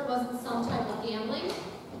sure it wasn't some type of gambling?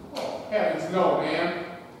 Oh, heavens no, ma'am.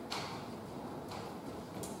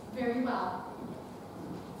 Very well.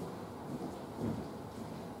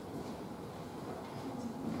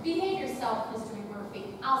 Behave yourself, Mr. McMurphy.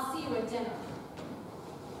 I'll see you at dinner.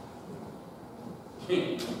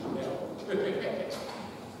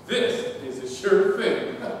 This is a sure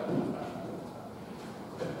thing.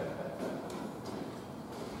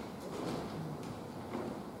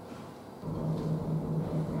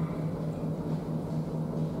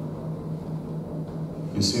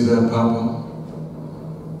 You see that, Papa?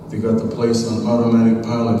 They got the place on automatic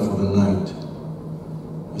pilot for the night.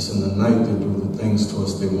 It's in the night they do the things to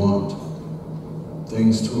us they want.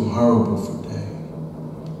 Things too horrible for day.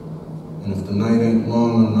 And if the night ain't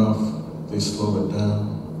long enough, they slow it down.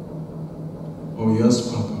 Oh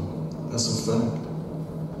yes, Papa, that's a fact.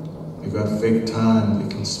 They got fake time they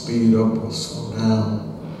can speed up or slow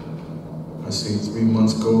down. I see 3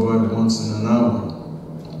 months go by once in an hour.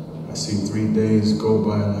 I see 3 days go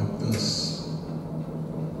by like this.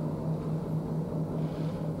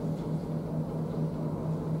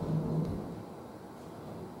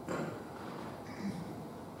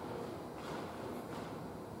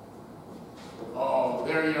 Oh,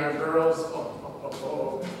 there you are, girls.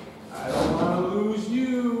 I don't want to lose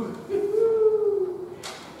you.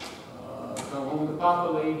 Come home to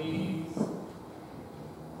Papa, ladies. Oh,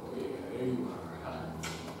 yeah, there you are.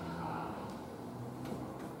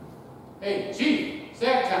 Hey, Chief,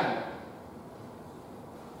 snack time.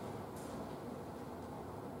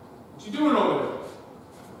 What you doing over there?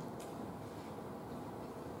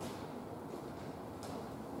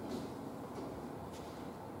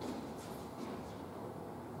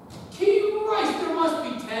 Christ, there must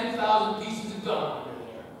be 10,000 pieces of gum under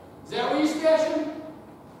there. Is that where you stash them?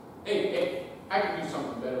 Hey, I can do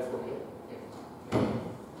something better for you. Here.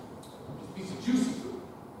 Just a piece of juicy fruit.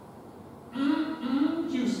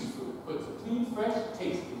 Juicy fruit. Puts a clean, fresh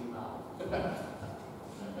taste in your mouth.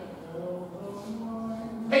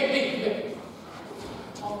 Hey.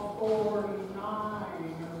 A 49er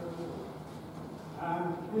and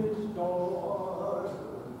his daughter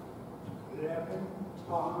living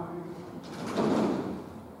time.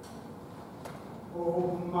 Oh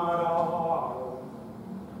my darling,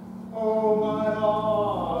 oh my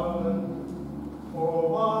darling, oh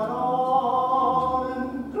my darling,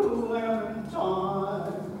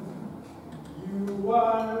 Clementine, you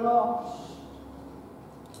are lost.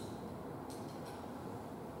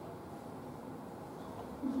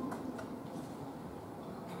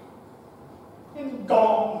 And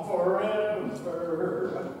gone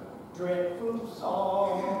forever, dreadful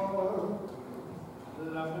sorrow,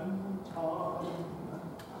 Clementine,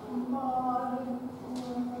 my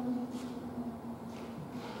friend.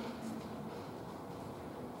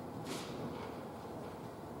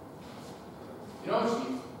 You know,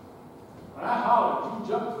 Chief, when I hollered, you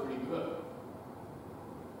jumped pretty good.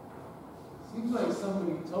 Seems like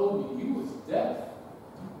somebody told me you was deaf.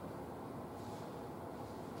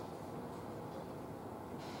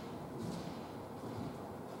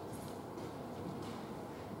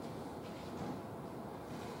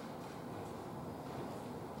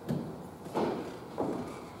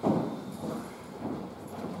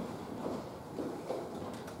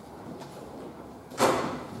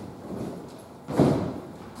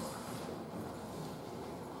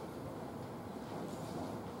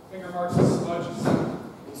 Finger marks and smudges.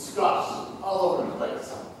 And scuffs all over the place.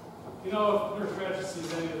 You know, if Nurse Ratchet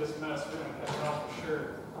sees any of this mess, we're gonna cut it off for sure.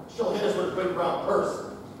 She'll hit us with a big brown purse.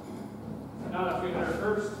 Not if we hit her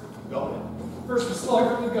first. Go ahead. First we'll slug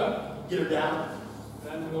her in the gut. Get her down.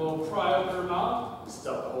 Then we'll pry open her mouth.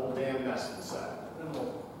 Stuff the whole damn mess inside. Then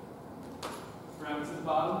we'll ram it to the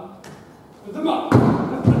bottom with the mouth.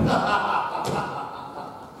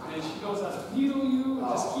 And she goes out to needle you and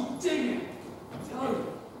just keep digging. I'm telling you.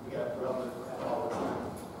 We got to rub it all the time.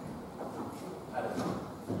 I don't know.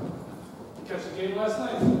 You catch the game last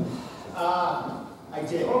night? I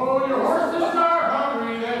did. Oh, your horses are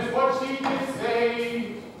hungry, that's what she did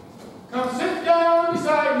say. Come sit down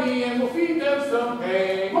beside me and we'll feed them some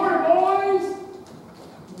hay. Morning, boys!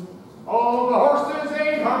 Oh, the horses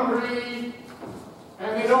ain't hungry,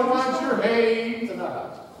 and they don't want your hay.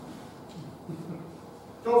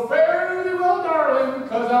 So fare thee well, darling,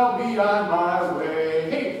 cause I'll be on my way.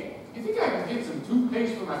 Hey, you think I can get some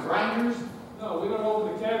toothpaste for my grinders? No, we don't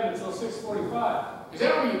open the cabinet until 6:45. Is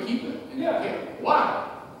that where you keep it? Yeah. Why?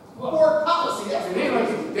 Well, Board policy, that's It ain't like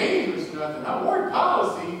it's dangerous or nothing. Now, ward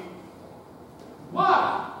policy?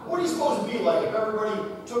 Why? What are you supposed to be like if everybody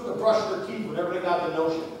took brush their teeth whenever they got the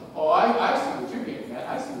notion. Oh, I see what you're getting at.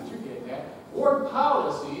 I see what you're getting at. Ward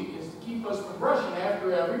policy is to keep us from brushing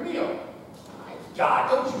after every meal. My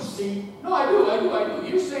God, don't you see? No, I do.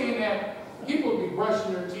 You're saying that people be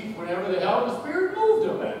brushing their teeth whenever the hell the Spirit moved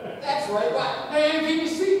them. That's right. What? And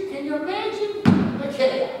can you imagine the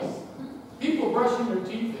chaos? People brushing their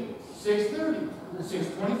teeth at 6:30,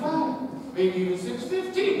 6:25, maybe even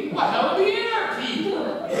 6:15. What hell of the anarchy?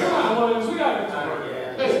 Come on, Williams, we gotta get to work.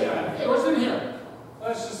 Hey, what's in here?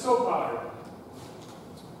 That's just soap powder.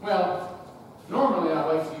 Well, normally I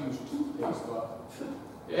like to use toothpaste, but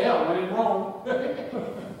yeah, when in Rome. That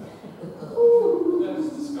is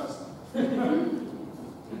disgusting.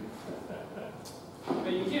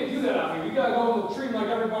 Hey, you can't do that out here. You gotta go to the tree like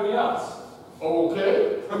everybody else. Okay.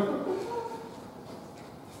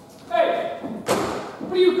 Hey,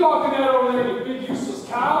 what are you gawking at over there, you big useless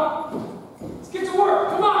cow? Let's get to work.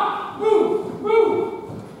 Come on, move, move.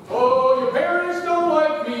 Oh, your parents don't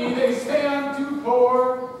like me. They say I'm too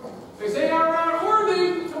poor. They say I'm not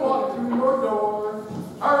worthy to walk through your door.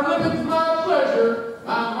 Our limit's my pleasure.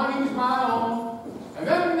 My money's my own. And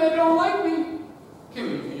then they don't like me. Can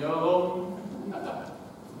leave me alone.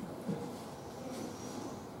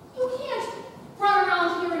 You can't run around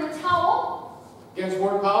here in a towel. Against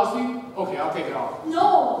ward policy? Okay, I'll take it off.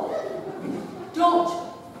 No. Don't.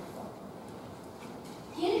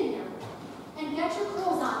 Get in there and get your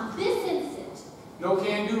clothes on this instant. No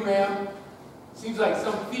can do, ma'am. Seems like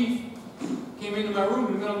some thief came into my room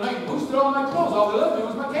in the middle of the night and boosted all my clothes. All they left me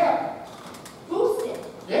was my cap. Boosted?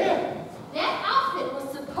 Yeah. That outfit was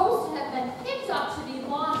supposed to have been picked up to be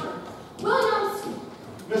laundered. Williams!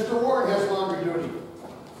 Mr. Ward has laundry duty.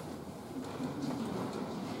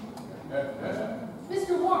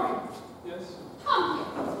 Mr. Warren, Yes? come here.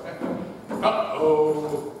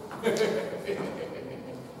 Uh-oh.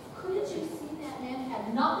 Couldn't you see that man had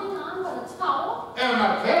nothing on but a towel? And my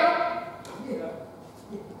cap. Yeah.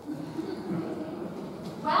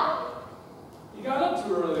 Well, You got up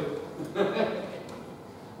too early.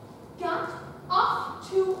 got up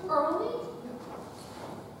too early?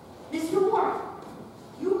 Mr. Warren,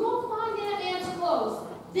 you go find that man's clothes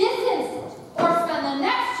this instant, or spend the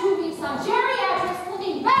next 2 weeks on geriatrics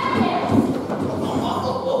looking back at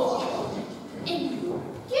And you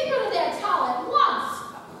get rid of that towel at once.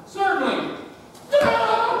 Certainly.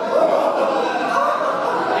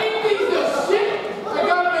 Ain't these the shit? I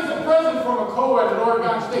got them as a present from a co-ed at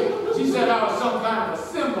Oregon State. She said I was some kind of a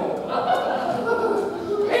symbol.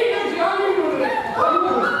 Hey, Nancy, how are you doing today? How you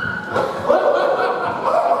doing?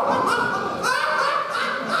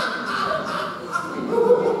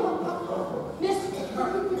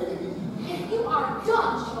 If you are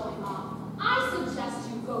done showing off, I suggest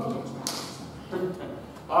you go get dressed.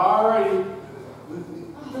 All righty.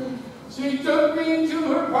 She took me to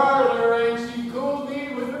her parlor and she cooled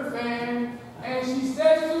me with her fan. And she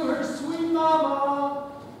said to her sweet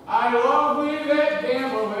mama, I love me that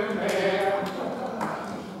gambling man.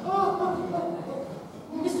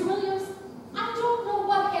 Mr. Williams, I don't know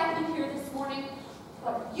what happened here this morning,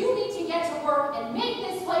 but you need to get to work and make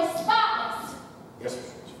this place spotless. Yes, sir.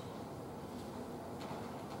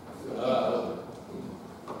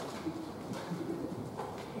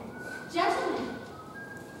 Gentlemen,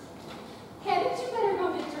 hadn't you better go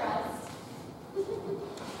get dressed?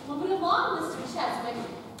 Move it along, Mr. Cheswick.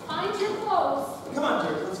 Find your clothes. Come on,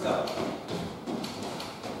 Dirk, let's go.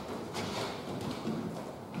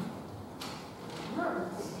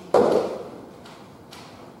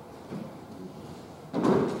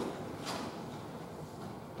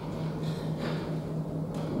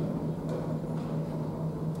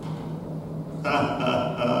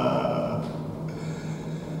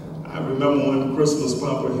 I remember one Christmas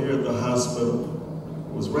Papa here at the hospital.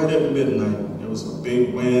 It was right at midnight. There was a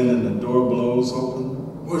big wind and the door blows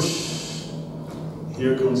open. Whoosh!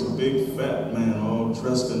 Here comes a big fat man all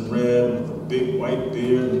dressed in red with a big white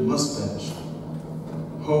beard and mustache.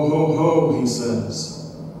 Ho, ho, ho, he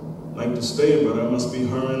says. Like to stay, but I must be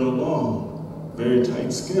hurrying along. Very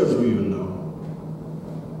tight schedule, you know.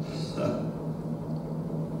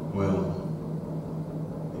 Well,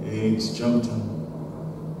 the aides jumped him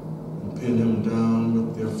and pinned him down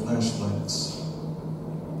with their flashlights,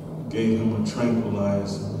 gave him a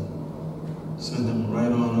tranquilizer, and sent him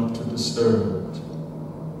right on up to Disturbed.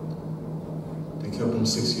 They kept him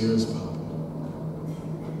 6 years, Papa.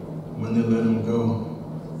 When they let him go,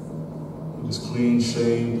 he was clean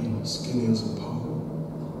shaved and skinny as a pole.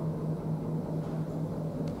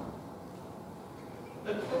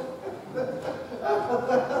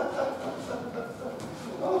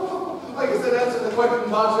 I guess that answers the question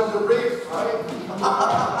about the race, right?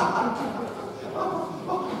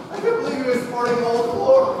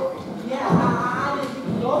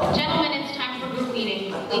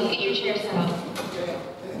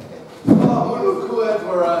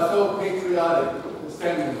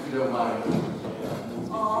 you don't mind.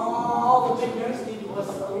 All the big nurse needed was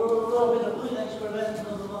a little bit of blue that should prevent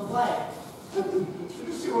the flag. Did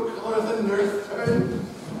you see what color the nurse turned?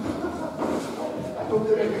 I hope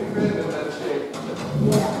they make a grin in that shape.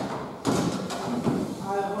 Yeah.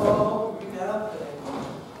 I hope you got up today.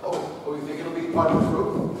 Oh, you think it'll be part of the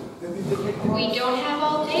group? We don't have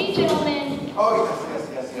all day, gentlemen. Oh,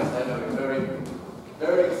 yes, I know. You're very,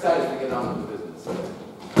 very excited to get on with the business.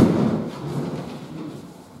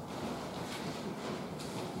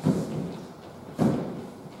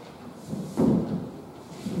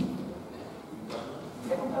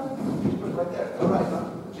 Right there. All right, huh?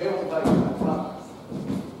 Jay won't like you. I promise.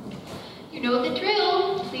 You know the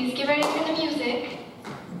drill. Please get ready for the music.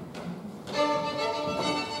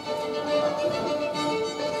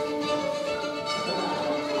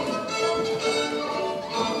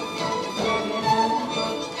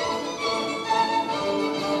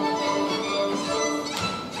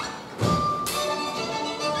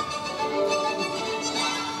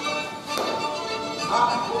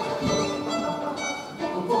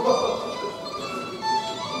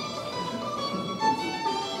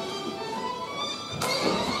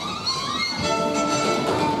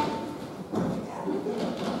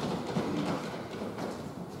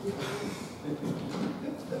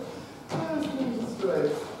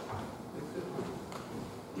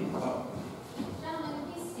 Gentlemen,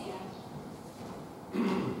 please stand.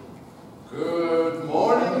 Good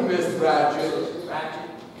morning, Miss Ratchet.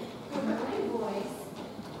 Good morning, boys.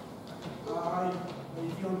 Are you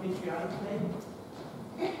feeling patriotic today?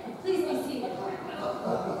 Please be seated.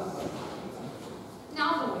 Now,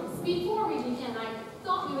 boys, before we begin, I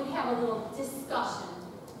thought we would have a little discussion.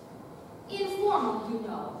 Informal, you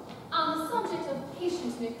know, on the subject of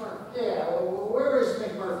patient McMurphy. Yeah, where is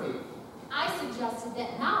McMurphy? I suggested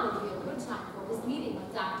that now would be a good time for his meeting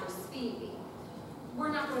with Dr. Spivey.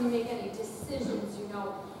 We're not going to make any decisions, you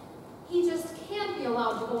know. He just can't be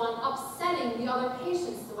allowed to go on upsetting the other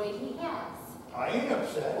patients the way he has. I ain't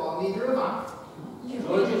upset. Well, neither am I.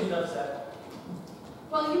 George isn't upset.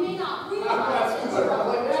 Well, you may not realize That's it.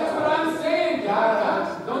 what I'm saying,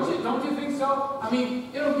 guys. Don't you think so? I mean,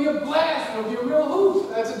 it'll be a blast. It'll be a real hoot.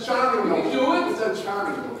 That's a charming We can do it. It's a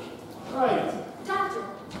charming notion. Right. Doctor,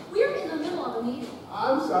 we're in the middle of a meeting.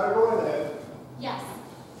 I'm sorry, go ahead. Yes,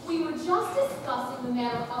 we were just discussing the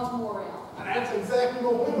matter of morale. And that's exactly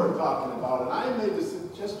what we were talking about, and I made the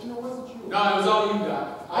suggestion, or was it you? No, it was all you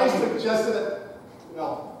got. I suggested that,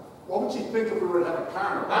 what would you think if we were to have a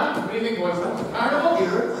carnival? Huh? What do you think, boys? Carnival?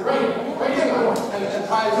 Peter, Right here. and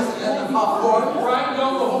prizes and popcorn. Riding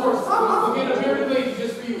down the horse. We'll get a bearded lady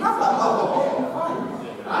just for you. Huh?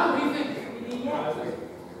 What do you think?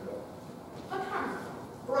 A carnival.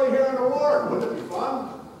 Right here in the ward, wouldn't it be fun?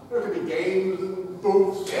 There could be games and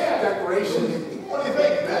booths, Yeah. decorations. What do you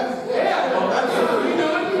think, man? Yeah, well, that's what we do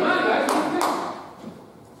it. Come on, guys. What do you think?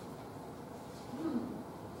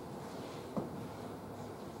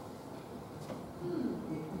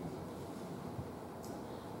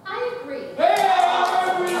 I agree.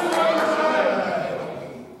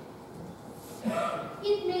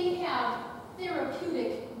 It may have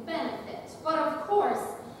therapeutic benefit, but of course,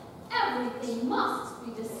 everything must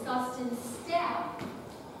be discussed in staff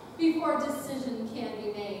before a decision can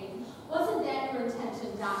be made. Wasn't that your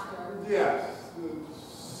intention, Doctor? Yes,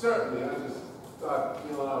 certainly. I just thought,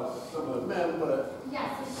 some of the men, but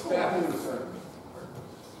Yes, of staffing course. was certain.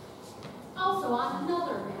 Also, on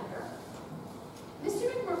another matter, Mr.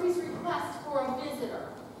 McMurphy's request for a visitor,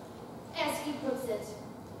 as he puts it,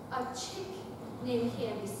 a chick named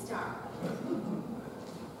Candy Star.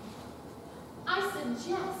 I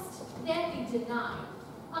suggest that be denied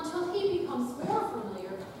until he becomes more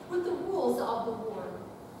familiar with the rules of the ward.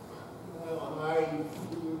 Well,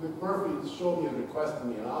 McMurphy showed me a request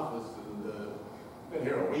in the office, and been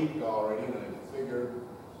here a week already, and I figured,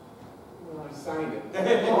 I signed it.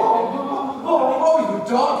 Oh, you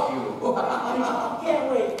dog, you. I can't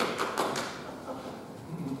wait.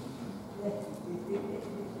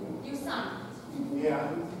 You signed Yeah,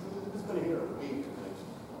 he's been here a week, and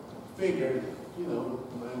I figured,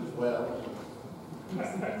 might as well.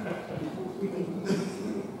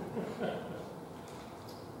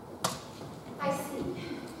 I see.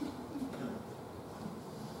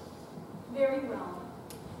 Very well.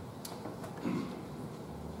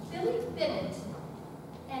 Billy Bennett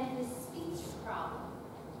and his speech problem.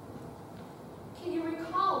 Can you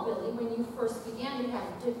recall, Billy, when you first began to have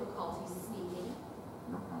difficulties speaking?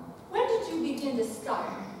 When did you begin to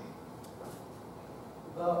stutter?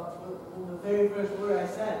 The very first word I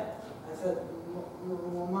said,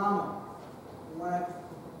 Mama. When I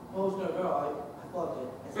proposed to a girl, I flubbed it.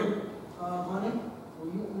 I said, honey,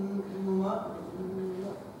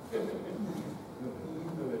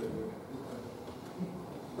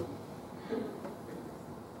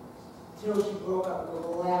 Till she broke up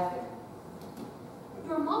laughing.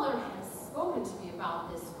 Your mother has spoken to me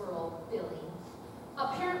about this girl, Billy.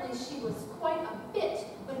 Apparently she was quite a bit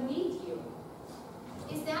beneath you.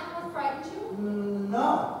 Is that what frightened you?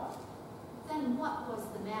 No. Then what was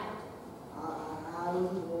the matter? I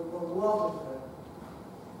was in love with her.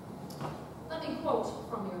 Let me quote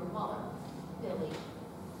from your mother, Billy.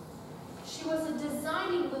 She was a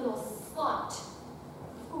designing little slut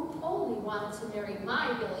who only wanted to marry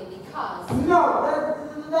my Billy because... No,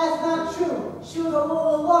 that's not true. She was a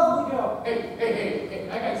lovely girl. Hey,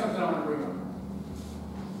 I got something I want to bring up.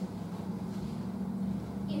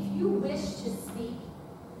 If you wish to speak,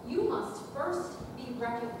 you must first be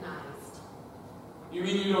recognized. You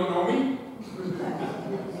mean you don't know me?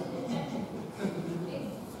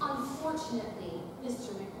 Unfortunately,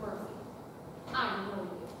 Mr. McMurphy, I know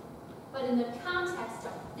you. But in the context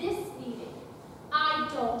of this meeting, I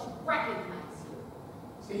don't recognize you.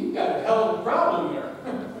 See, you got a hell of a problem here.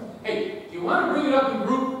 Hey, do you want to bring it up in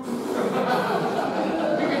group? We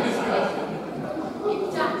can discuss it.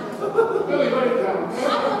 Doctor, Billy, write it down. I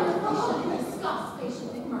want the permission to discuss patient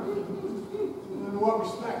McMurphy. In what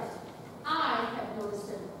respect? I have noticed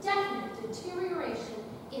a definite deterioration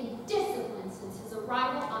in discipline since his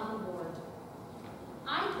arrival on the ward.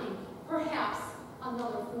 I think perhaps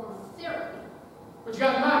another form of therapy. What you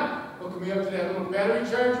got in mind? Hooking me up to that little battery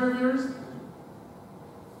charger of yours?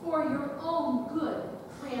 For your own good,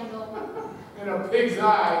 Crandall. In a pig's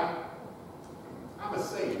eye. I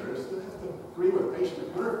must say, nurse, I have to agree with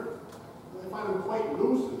patient McMurphy. I find him quite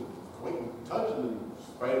loose and quite in touch, and in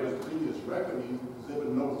spite of his previous record, he's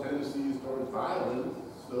exhibited no tendencies towards violence,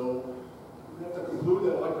 so we have to conclude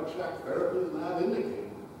that electroshock therapy is not indicated.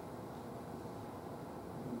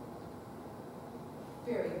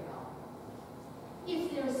 Very well.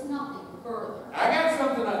 If there's nothing further. I got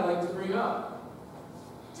something I'd like to bring up.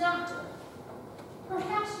 Doctor,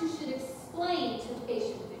 perhaps you should explain to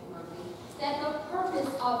patient McMurphy that the purpose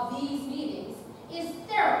of these meetings is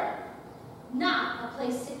therapy, not a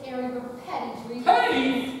place to air your petty grievances.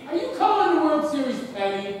 Petty? Are you calling the World Series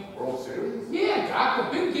petty? World Series? Yeah,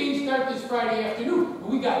 Doc, the big games start this Friday afternoon. And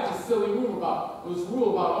we got this silly rule about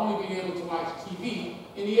only being able to watch TV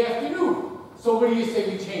in the afternoon. So what do you say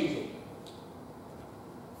we change it?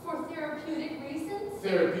 For therapeutic reasons?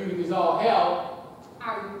 Therapeutic is all hell.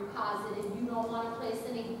 Are you positive you don't want to place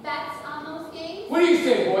any bets on those games? What do you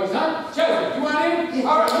say, boys, huh? Chelsea, you want in?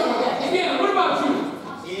 All right, Stan, what about you?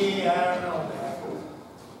 Yeah, I don't know, man.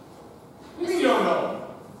 What do you don't know?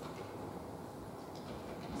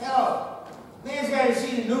 Hell, man's got to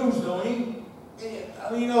see the news, don't he?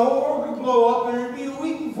 I mean, the whole world could blow up and it'd be a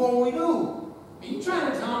week before we knew. Are you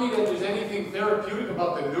trying to tell me that there's anything therapeutic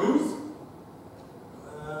about the news?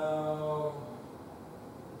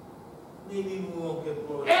 Maybe we won't get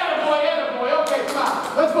blown up. Attaboy, okay, come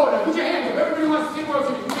on. Let's go now. Put your hands up. Everybody wants to see World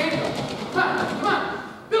Series. Put your hands up. Come on.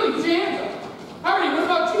 Billy, put your hands up. Howdy, what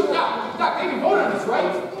about you? Doc, they can vote on this,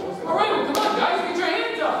 right? All right, well, come on, guys. Get your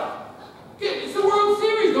hands up. It's the World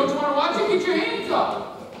Series. Don't you want to watch it? Get your hands up.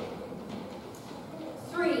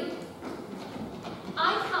 3.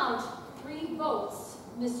 I count 3 votes,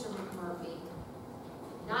 Mr. McMurphy.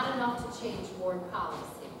 Not enough to change ward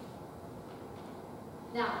policy.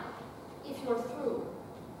 Now, if you're through,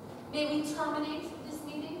 may we terminate this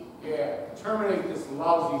meeting? Yeah, terminate this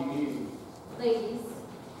lousy meeting. Ladies.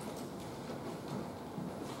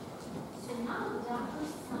 So now the doctor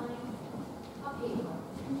signed a paper,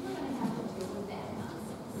 and we're going to have to deal with that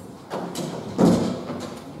nonsense.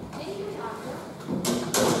 Thank you, doctor.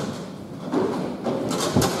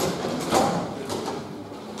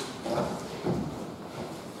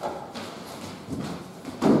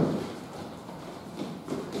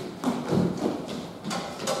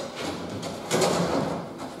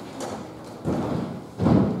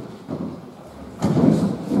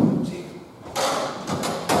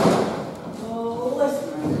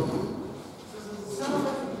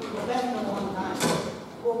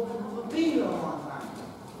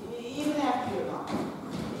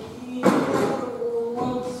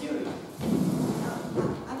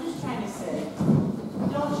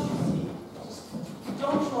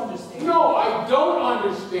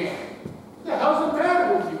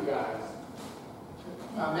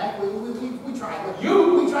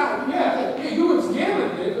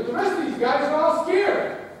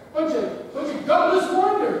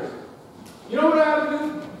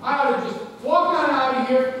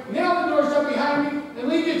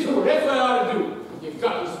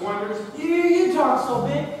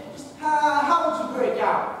 How would you break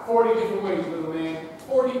out. 40 different ways, little man.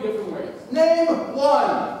 40 different ways. Name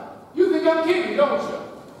one. You think I'm kidding, don't you?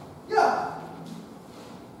 Yeah.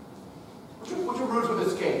 What's your route with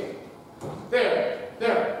this cake? There.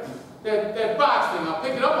 That box thing. I'll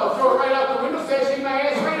pick it up, I'll throw it right out the window, sashing my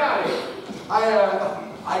ass right out of here.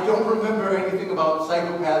 I don't remember anything about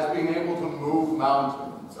psychopaths being able to move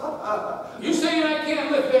mountains. You saying I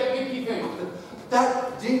can't lift that dinky thing?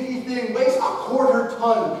 That dinky thing weighs 1/4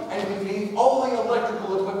 ton and contains all the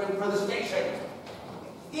electrical equipment for the station.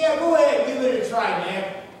 Yeah, go ahead, give it a try, man.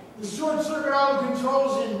 The short circuit all the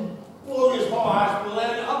controls and blow this whole hospital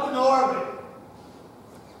and up in orbit.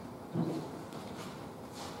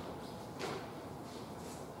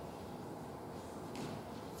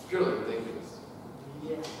 It's purely ridiculous.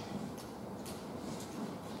 Yeah.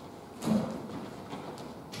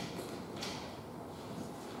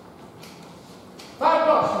 $5,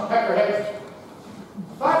 you peckerheads.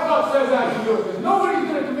 $5 says I can do it, because nobody's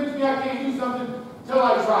going to convince me I can't do something till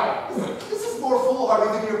I try it. This is more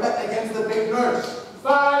foolhardy than your bet against the big nurse.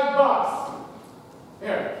 $5.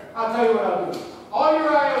 Here, I'll tell you what I'll do. All your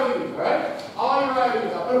IOUs, all right? All your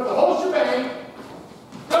IOUs. I'll put up the whole shebang.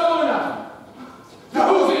 Double or nothing.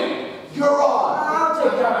 Now who's in? You're on. I'll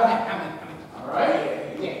take that back. All right?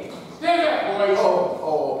 Stand back, boys.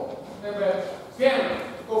 Stand back. Stand back.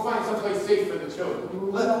 Go find someplace safe for the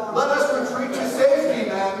children. Let us retreat to safety,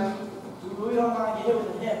 man. We don't want to get hit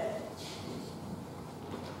with a hip.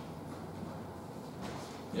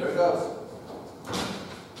 Here it goes.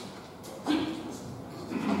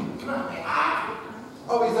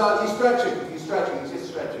 Oh, he's stretching. He's stretching. He's just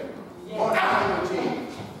stretching. Yeah. More time routine.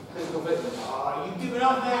 Physical fitness. You giving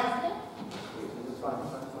up, Mac? It's fine.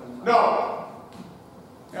 No.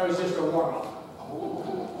 That was just a warm-up.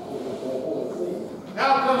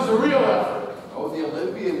 Now comes the real effort. Oh, the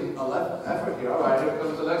Olympian effort here. All right, here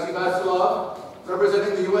comes Alexei Vasilov,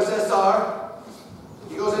 representing the USSR.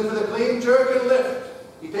 He goes in for the clean, jerk, and lift.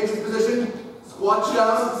 He takes his position, squats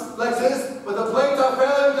down, flexes, but the plates are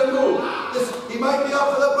failing to move. He might be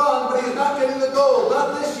up for the bronze, but he's not getting the gold.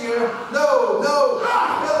 Not this year. No.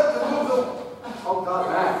 Failing to move the... Oh, God,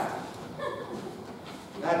 Matt.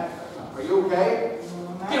 Matt, are you okay?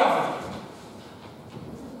 Get off of me.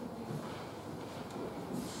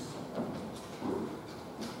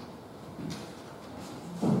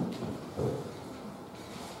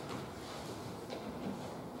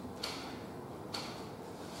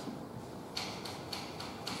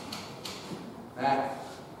 Matt,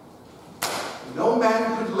 no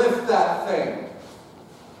man could lift that thing.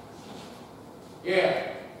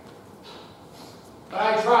 Yeah. But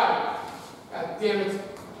I tried. God damn it.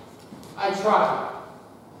 I tried.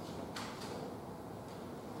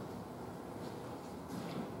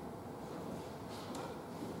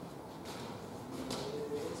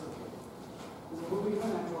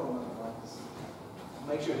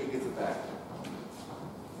 Make sure he gets it back.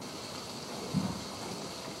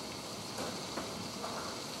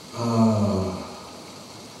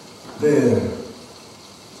 There.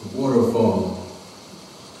 The waterfall.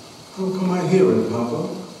 How come I hear it, Papa?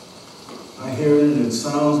 I hear it and it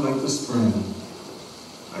sounds like the spring.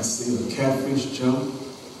 I see the catfish jump.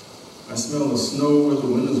 I smell the snow where the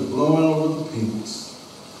wind is blowing over the peaks.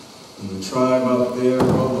 And the tribe out there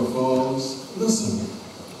above the falls, listen.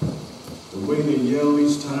 The way they yell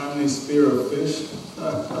each time they spear a fish.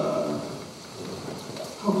 How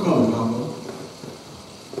come, Papa?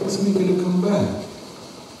 What's making it come back?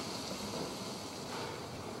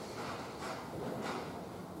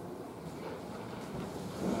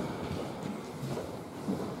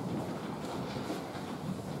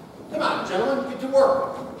 Come on, gentlemen, get to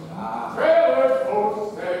work. Trailer for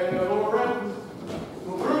sale or rent.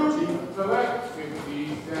 Blue Jeep Select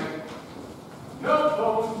 50 cents. No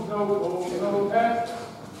phones, no gold, no pets.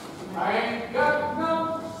 I ain't got no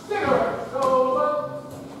cigarettes, so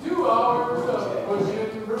but 2 hours of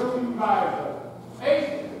pushing room by the 8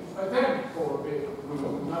 a 10 for big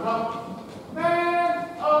room. I'm a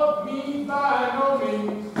man of means by no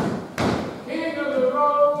means. King of the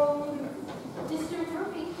road. Mr.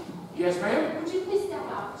 Murphy, Yes, ma'am? would you please step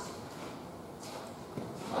out?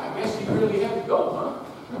 I guess you really had to go, huh?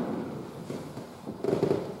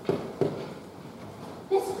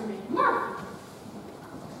 Mr. McMurphy,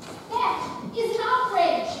 that is an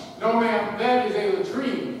outrage. No, ma'am, that is a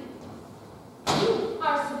latrine. You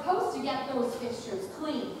are supposed to get those fixtures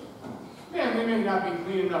clean. Ma'am, they may not be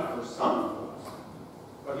clean enough for some folks.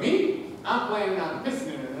 But me, I'm planning on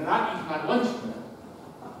pissing in it and not eating my lunch in it.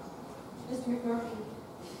 Mr. McMurphy,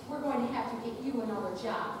 we're going to have to get you another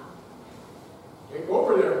job. Take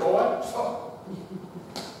over there, boy.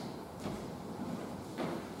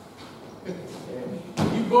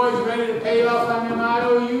 You boys ready to pay off on them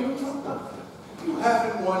IOUs? You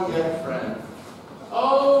haven't won yet, friend.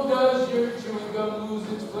 Oh, does your chewing gum lose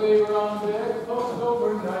its flavor on bedpost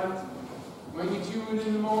overnight? When you chew it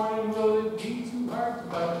in the morning, will it be too hard to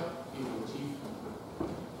bite? It will cheat.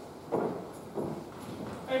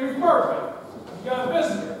 Hey, McMurphy, you got a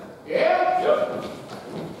visitor. Yeah? Yep.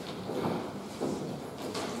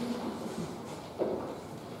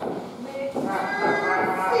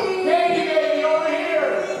 Candy baby, over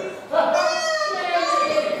here!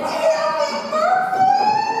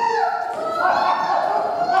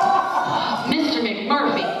 Mr.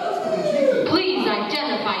 McMurphy, please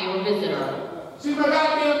identify your visitor. She's my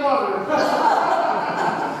goddamn mother.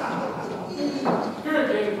 Come here,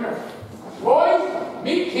 Candy, come here. Boys,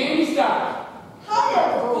 meet Candy Star. Hiya,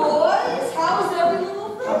 boys. How's every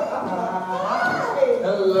little thing? Hi.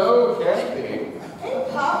 Hello, Candy. Hey,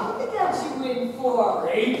 Pop, what they got you in for?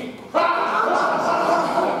 Great.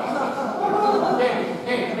 Candy,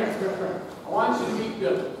 come here. I want you to meet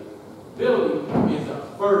Billy. Billy is a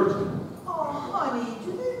virgin. Oh, honey, do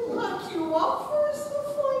they lock you up for stuff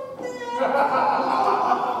like that?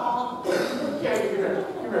 Candy,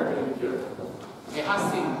 come here, baby. Hey,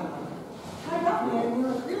 how's it? Tied up,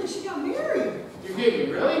 man. Really, she got married. You kidding,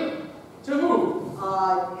 really? To who?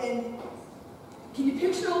 And can you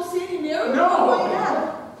picture old Sandy married? No. Oh, my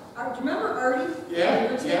God. Do you remember Artie?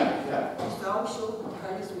 Yeah. Star show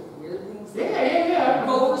parties with weird things. Yeah.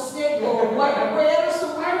 Go for steak or white bread or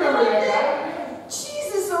something. I remember that guy.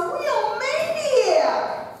 Jesus, a real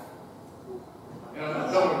maniac. No,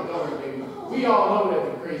 don't worry, baby. We all know that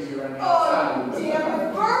they're crazy right now. Oh, damn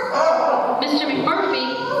it, Bert. Mr. McMurphy.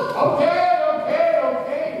 Okay.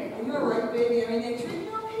 Are you all right, baby? Everything treating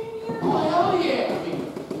you okay here? Oh, hell yeah. I mean,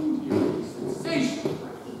 you're a sensation.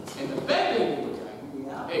 And the bed they do,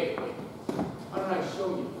 Yeah. hey, why don't I show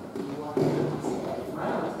you?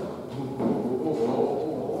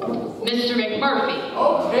 Mr. McMurphy.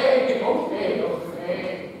 Okay.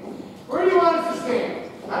 Where do you want us to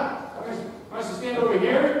stand? Huh? Want us to stand over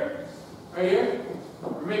here? Right here?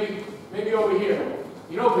 Or maybe over here?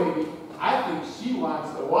 You know, baby, I think she wants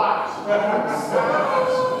to watch.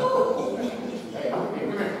 Hey, come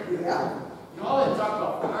here. Yeah. You know all that talk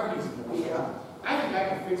about parties? Yeah. I think I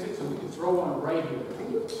can fix it so we can throw one right here.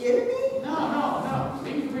 Are you kidding me? No.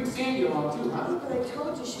 Maybe you can bring Sandy along too, huh? But I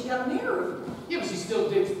told you she got married. Yeah, but she still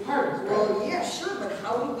digs parties, right? Well, yeah, sure, but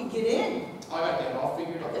how did we get in? I got that all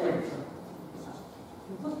figured out. Come here.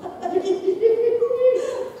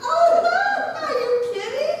 Oh, are you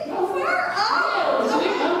kidding?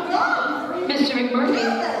 Where Mr. McMurphy,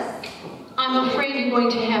 Yes. I'm afraid you're going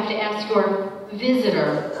to have to ask your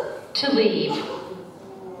visitor to leave.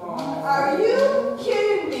 Are you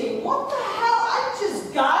kidding me? What the hell? I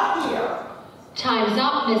just got here. Time's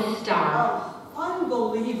up, Miss Starr. Oh,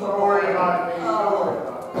 unbelievable. Don't worry about it, baby. Don't worry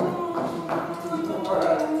about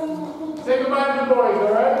it. Say goodbye to the boys,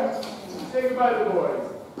 all right? Say goodbye to the boys.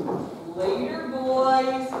 Later,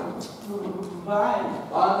 boys. Bye.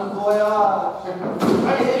 Bon voyage.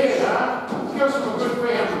 How you did, huh? She comes from a good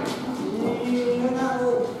family. You're not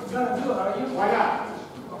gonna do it, are you? Why not?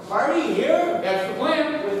 Party here? That's the plan.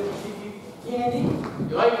 Candy?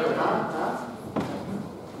 You like her, huh?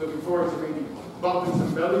 Looking forward to maybe bumping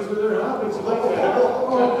some bellies with her, huh? Makes you like that.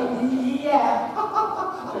 Yeah.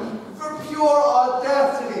 For pure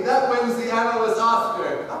audacity, that wins the analyst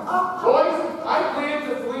Oscar. Boys, I plan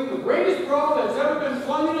to fling the greatest brawl that's ever been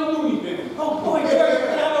flung in a loony bin. Oh boy, you're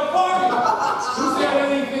gonna have a party! Who said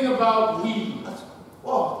anything about we?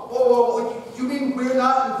 Whoa, you mean we're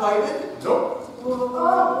not invited? Nope.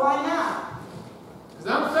 Oh, why not? Because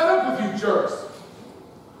I'm fed up with you jerks.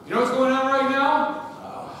 You know what's going on right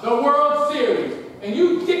now? The World Series. And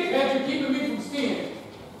you dickheads are keeping me from seeing it.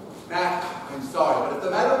 Matt, I'm sorry, but if the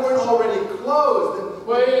matter weren't already closed, then...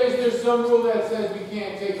 But is there some rule that says we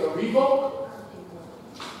can't take a revoke?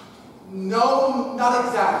 No, not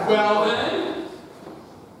exactly. Well then.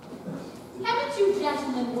 Haven't you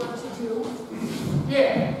gentlemen work to do?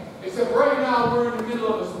 Yeah. Except right now we're in the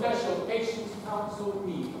middle of a special Patients Council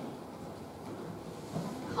meeting.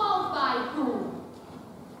 Called by whom?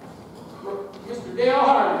 Mr. Dale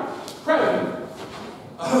Hardy, President.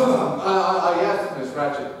 Yes, Miss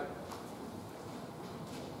Ratchet.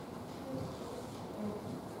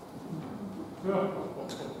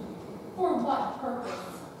 For what purpose?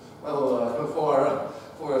 Well,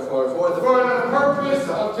 for the purpose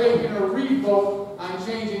of taking a revote on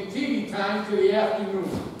changing TV time to the afternoon.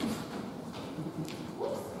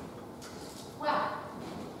 Well,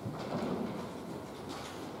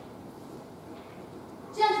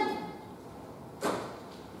 gentlemen,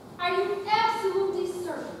 are you absolutely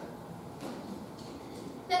certain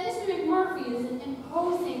isn't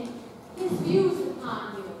imposing his views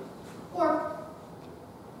upon you. Or,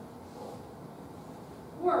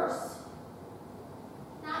 worse,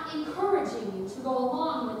 not encouraging you to go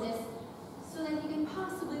along with this so that you can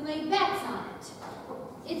possibly lay bets on it.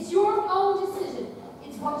 It's your own decision.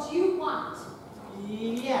 It's what you want.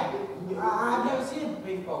 Yeah, I've never seen a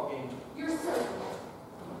baseball game. You're certain.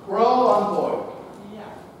 We're all on board.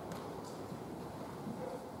 Yeah.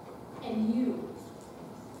 And you're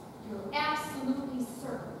absolutely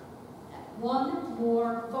certain that one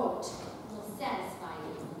more vote will satisfy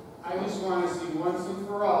you. I just want to see once and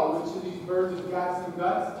for all which of these birds has got some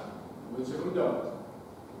guts and which of them don't.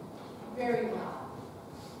 Very well.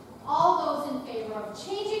 All those in favor of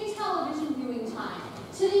changing television viewing time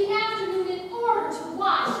to the afternoon in order to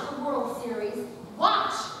watch the World Series,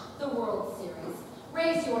 watch the World Series.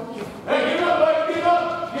 Raise your hand. Hey, get him up, buddy, get him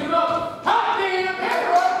up, get him up. Hot damn,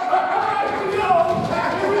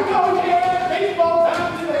 here we go, yeah, baseball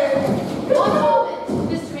time today. One moment,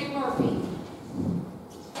 Mr. McMurphy.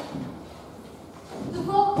 The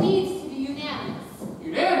vote needs to be unanimous.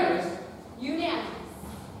 Unanimous? Unanimous.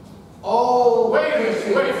 All Wait a minute,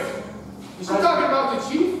 patients. wait. Is she talking about the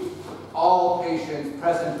chief? All patients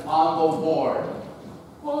present on the board.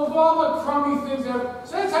 Well, of all the crummy things ever,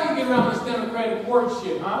 so that's how you get around this Democratic ward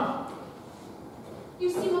shit, huh? You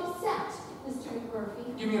seem upset, Mr.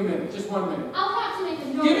 McMurphy. Give me a minute, just 1 minute. I'll have to make a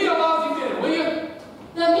note. Give me a lousy minute, will you?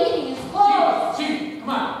 The meeting is closed. Chief, come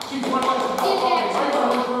on. Chief, you want to watch the Get back. Right, you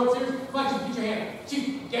want to watch the World Series? Come on, Chief, get your hand up. Chief,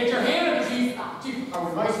 get your hand up, Chief. Chief, are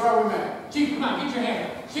we vice or are we mad? Chief, come on, get your hand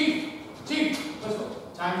up. Chief, let's go.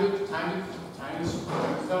 Time to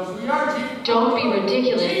tell us who you are, Chief. Don't be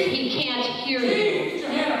ridiculous. Chief. He can't hear Chief, you. get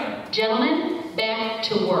your hand up. Gentlemen, back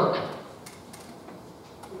to work.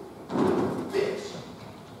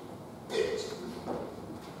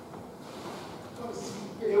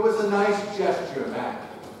 It was a nice gesture, Mac.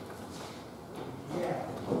 Yeah.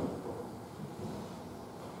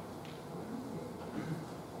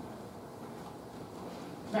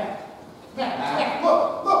 Matt,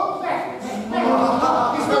 look, Matt.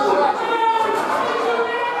 He's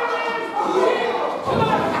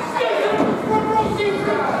Front row seat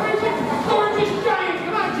for gorgeous giant.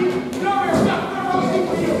 Come on, Chief. Get over here. Got front row seat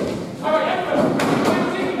for you. All right, everybody.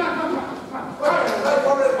 Come on. All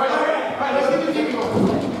right, let's get the TV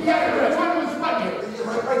going. Yeah, let's find one spot here. Okay.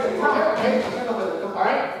 All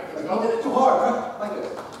right, here we go. too hard, right? Like this.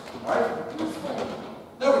 All right?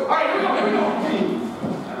 There we go. All right, here we go.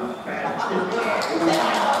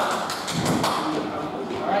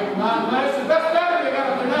 All right, come on, Glenn. It's the best batter they got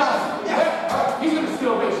up there now. Yeah. He's going to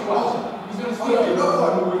steal base. Watch. He's going to steal base.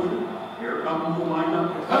 Here comes the lineup.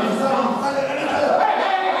 What's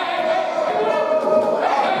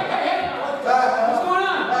going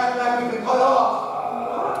on? Back, we've been cut off.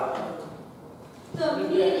 The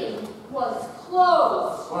meeting was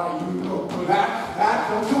closed. Why, you go. Back,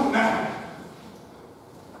 don't do it now.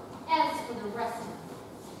 As for the rest of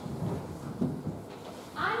you,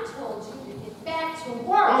 I told you to get back to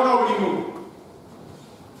work. Oh, nobody move.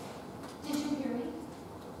 Did you hear me?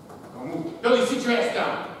 Don't move. Billy, sit your ass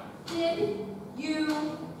down. Did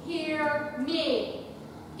you hear me?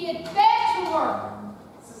 Get back to work.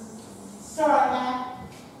 Sorry, Matt.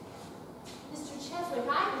 Mr. Cheswick,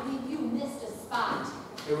 I believe you missed a spot.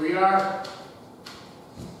 Here we are.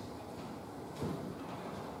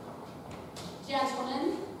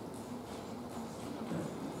 Gentlemen.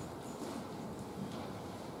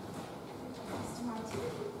 Mr.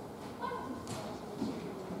 Martinez.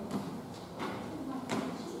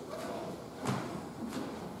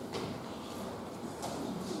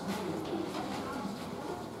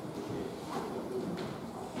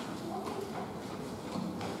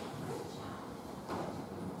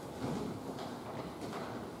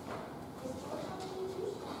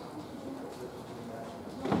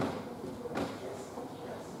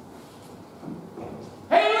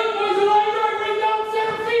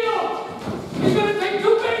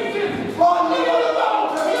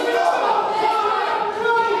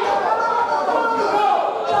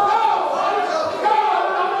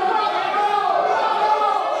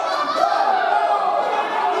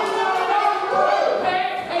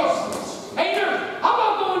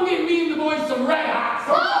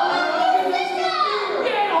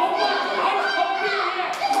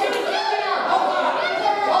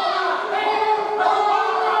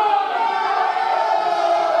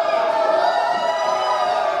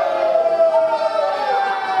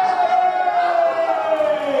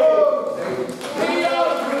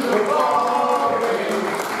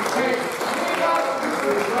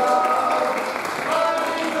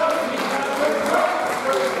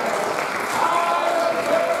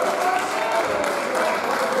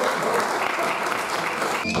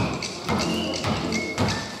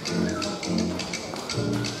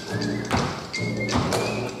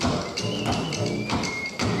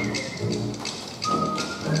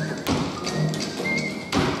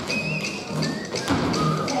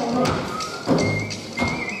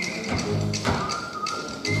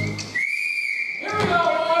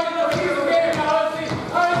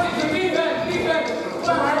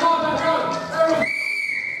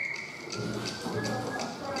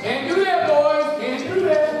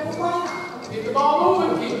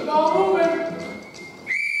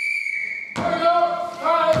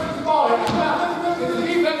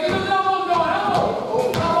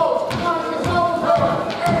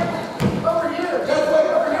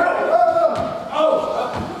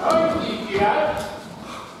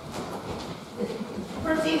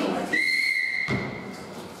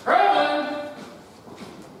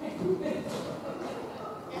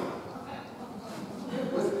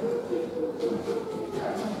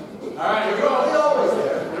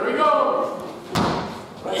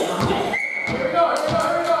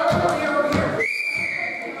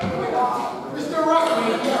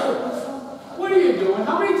 doing?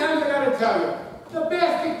 How many times I gotta tell you? The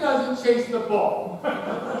basket doesn't chase the ball. You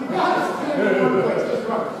gotta stand in one place. Just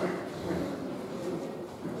run.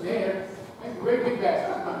 There. Great big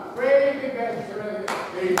basket. Come on. Great big basket.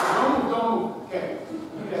 There you go. Don't move, don't move. Okay.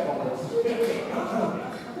 Give me that ball.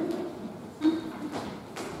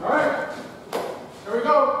 All right. Here we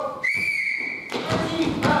go.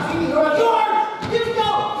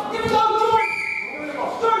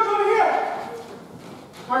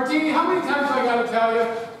 Martini, how many times do I gotta tell you?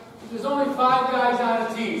 There's only 5 guys on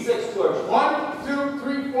a team. 6, George. 1, 2,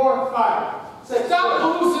 3, 4, 5. 6. Stop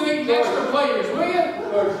hallucinating extra players, will you?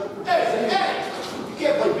 George. Hey, you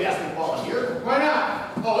can't play basketball in here. Why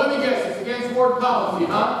not? Oh, let me guess, it's against board policy,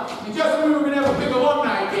 huh? And just when we were gonna have a big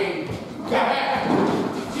alumni game.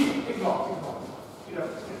 Gee, take the ball. Get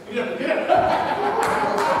up, get up.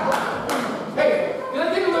 Hey, can I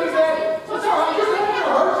take a look at that? That's all right, you're not gonna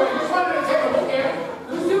hurt you. I just wanted to take a look at it.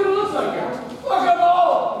 Let me see what it looks like here. Look at the ball!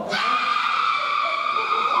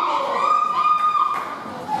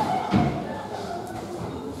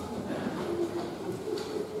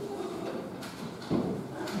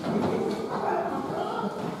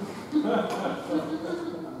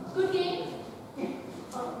 Good game?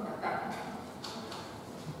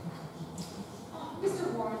 Mr.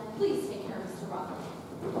 Warren, please take care of Mr. Rucker.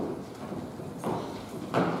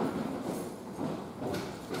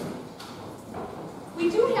 We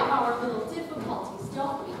do have our little difficulties,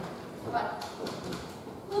 don't we? But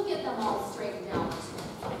we'll get them all straightened out.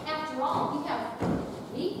 After all, we have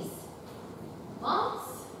weeks, months,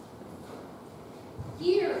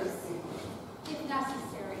 years, if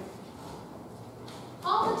necessary.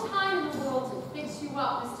 All the time in the world to fix you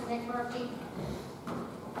up, Mr. McMurphy.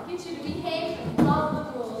 Get you to behave and follow the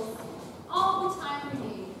rules. All the time we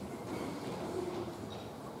need.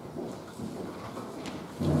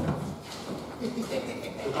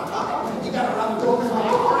 You got to run the ropes.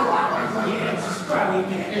 Yeah, it's a scrappy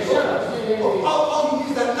man. Hey, shut up. Oh, you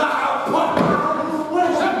use that knockout punch.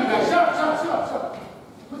 Shut up, you guys. Shut up.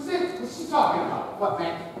 What's this? What's she talking about? What,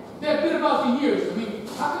 man? That bit about the years. I mean,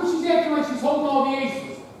 how come she's acting like she's holding all the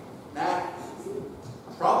aces? Matt,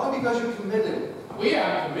 probably because you're committed. Well,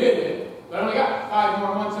 yeah, I'm committed, but I only got 5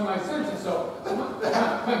 more months in my sentence, so come on, give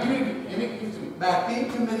it to me. Matt, being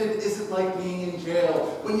committed isn't like being in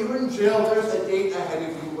jail. When you're in jail, there's a date ahead of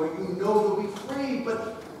you where you know you'll be free,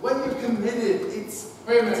 but when you're committed, it's...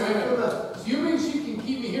 Wait a minute. So you mean she can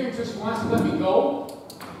keep me here until she wants to let me go?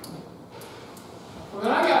 Well,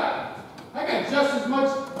 then I got just as much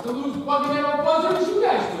to lose bugging that old buzzer as you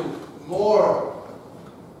guys do. More.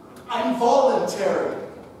 I'm voluntary.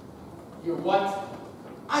 You're what?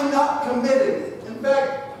 I'm not committed. In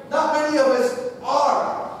fact, not many of us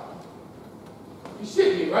are. You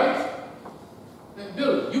shitting me, right? Then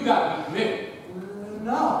Billy, you gotta be committed.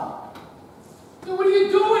 No. Then what are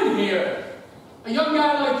you doing here? A young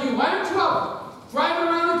guy like you, why aren't you out driving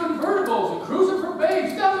around in convertibles and cruising for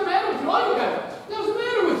babes? It doesn't matter with you, all you guys. It doesn't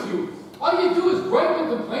matter with you. All you do is gripe and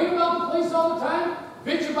complain about the place all the time,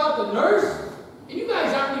 bitch about the nurse, and you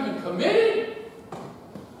guys aren't even committed?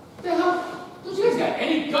 What the hell? Don't you guys got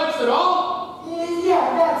any guts at all?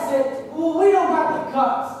 Yeah, that's it. Well, we don't got the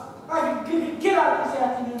guts. All right, get out this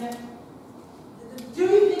afternoon then. Do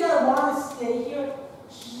you think I want to stay here?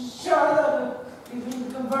 Charlotte, the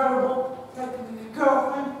convertible,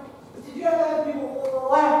 girlfriend? Did you ever have people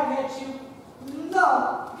laughing at you? No,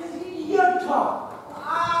 because you're tough.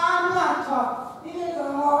 I'm not tough. Neither is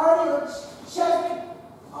Hardy or Cheswick.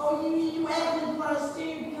 Oh, you acted for a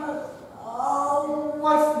stay because, oh,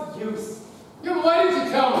 what's the use? Yeah, but why didn't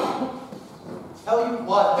you tell me? Tell you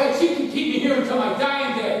what? That she can keep me here until my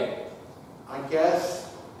dying day. I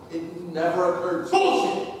guess it never occurred to me.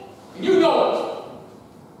 Bullshit! And you know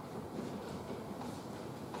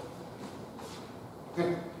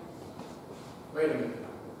it. Wait a minute.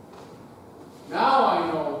 Now I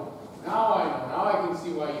know. Now I can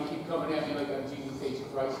see why you keep coming at me like I'm Jesus H.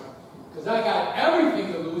 Christ. Because I got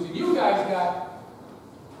everything to lose and you guys got...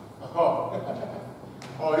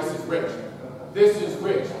 Oh, this is rich. This is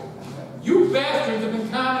rich. You bastards have been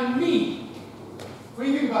conning me. What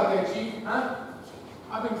do you think about that, Chief? Huh?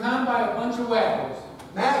 I've been conned by a bunch of wackos.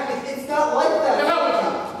 Matt, it's not like that. The hell with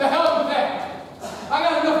you. The hell with that. I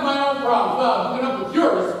got enough of my own problems without hooking up with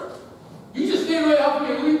yours. You just stay right up me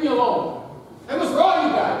and leave me alone. And what's wrong,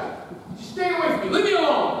 you guys? Just stay away from me. Leave me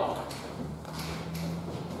alone.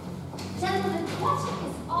 Gentlemen, what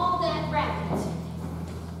is all that racket?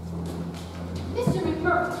 Mr.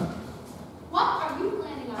 McMurphy, what are you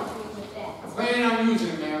planning on doing with that? Planning on using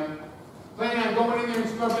it, ma'am. Planning on going in there and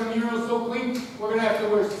scrubbing the urinal so clean, we're going to have to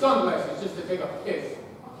wear sunglasses just to take a piss.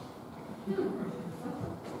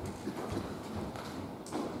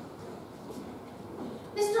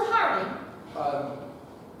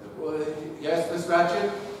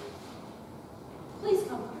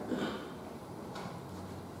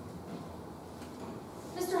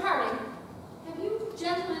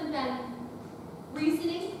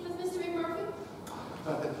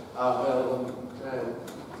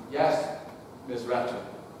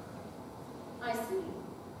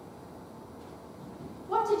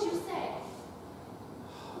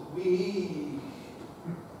 We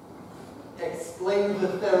explain the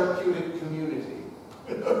therapeutic community.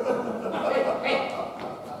 Hey.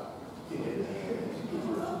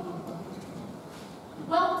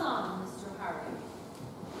 Well done, Mr. Harding.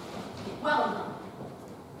 Well done.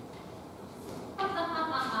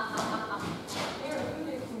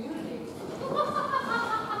 Therapeutic community.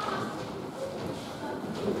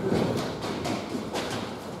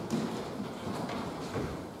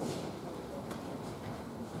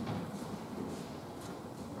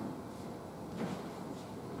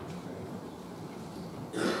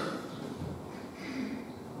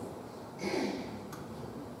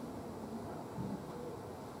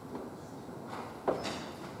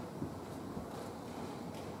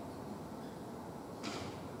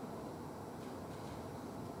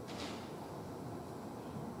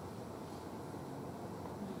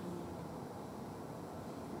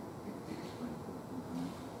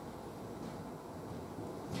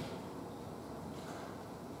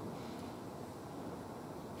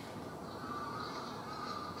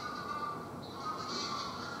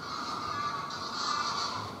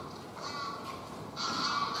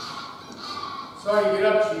 Sorry to get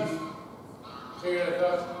up, Chief. Figured I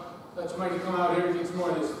thought you might come out here to get some more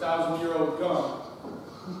of this 1,000-year-old gum.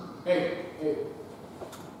 Hey.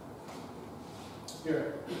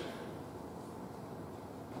 Here.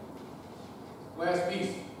 Last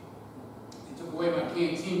piece. They took away my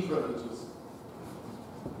canteen privileges.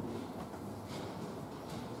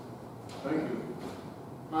 Thank you.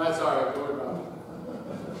 No, that's all right. Don't worry about it.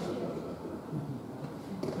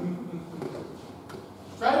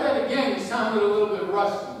 Try that again. You sounded a little bit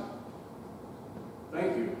rusty.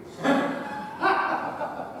 Thank you.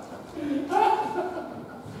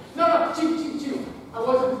 No, Chief. I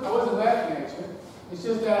wasn't laughing at you. It's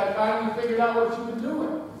just that I finally figured out what you've been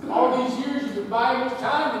doing. All these years you've been buying your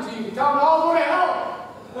time until you can tell me all the way to hell.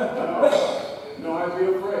 No, I'd be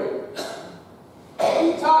afraid. What are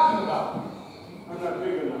you talking about? I'm not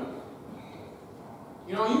big enough.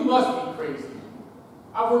 You know, you must be crazy.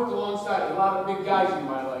 I've worked alongside a lot of big guys in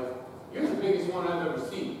my life. You're the biggest one I've ever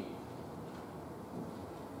seen.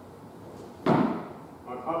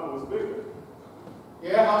 My papa was bigger.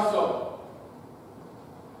 Yeah, how so?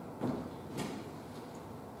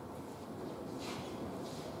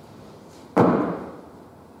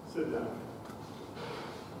 Sit down.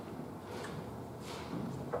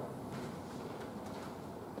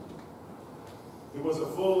 He was a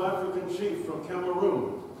full African chief from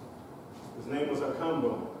Cameroon. His name was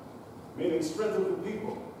Akambo, meaning strength of the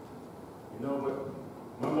people. You know, but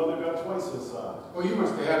my mother got twice his size. Well, you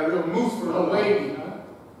must have had a real moose for a lady, huh?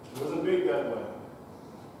 She wasn't big that way.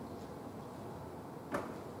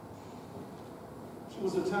 She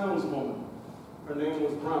was a townswoman. Her name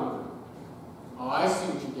was Brahma. Oh, I see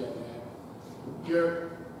what you're getting at.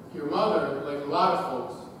 Your mother, like a lot of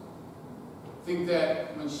folks, think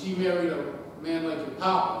that when she married a man like your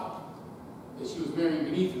papa, that she was marrying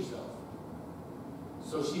beneath herself.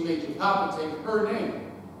 So she made your papa take her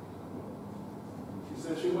name. She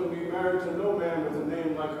said she wouldn't be married to no man with a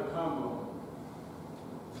name like Akambo.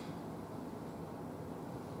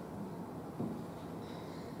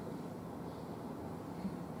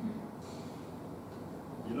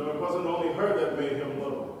 You know, it wasn't only her that made him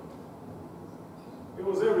little. It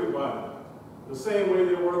was everybody. The same way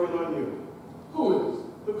they're working on you. Who is?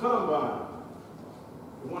 The Combine.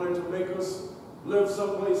 They wanted to make us live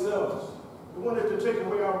someplace else. They wanted to take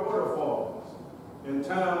away our waterfalls. In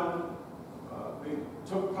town, they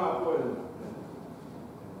took Papa and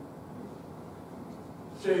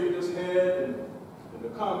shaved his head, and the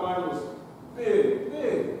Combine was big.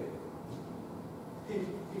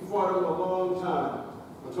 He fought him a long time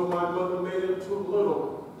until my mother made him too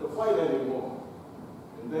little to fight anymore.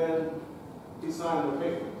 And then he signed the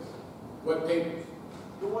papers. What papers?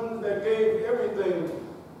 The ones that gave everything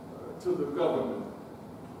to the government.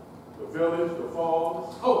 The village, the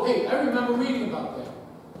falls. Oh, hey, I remember reading about that.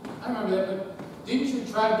 I remember that, but didn't your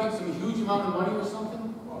tribe get some huge amount of money or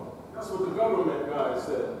something? Well, that's what the government guy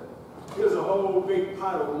said. Here's a whole big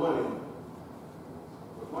pot of money.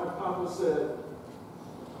 But my papa said,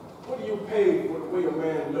 what do you pay for the way a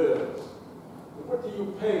man lives? And what do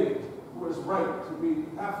you pay for his right to be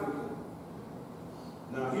African?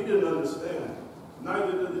 Now, he didn't understand.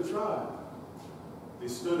 Neither did the tribe. They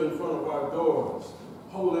stood in front of our doors,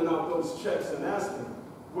 holding out those checks and asking,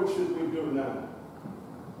 what should we do now?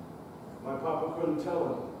 My papa couldn't tell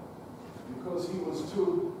him because he was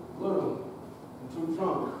too little and too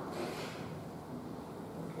drunk.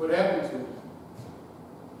 What happened to him?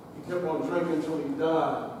 He kept on drinking until he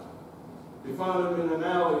died. They found him in an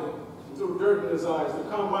alley and threw dirt in his eyes. The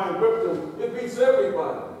Combine whipped him. It beats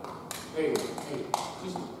everybody. Hey,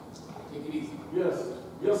 just take it easy. Yes,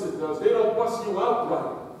 yes it does. They don't bust you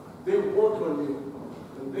outright. They work on you.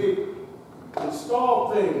 And they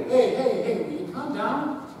install things. Hey, will you calm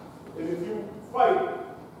down? And if you fight,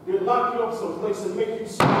 they lock you up someplace and make you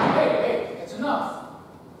sick. Hey, that's enough.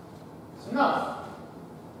 It's enough.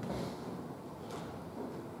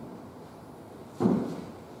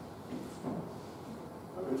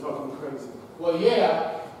 I've been talking crazy. Well,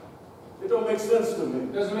 yeah. It don't make sense to me.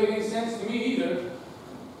 It doesn't make any sense to me either.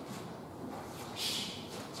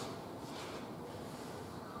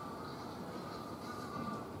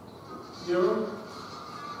 Hear him?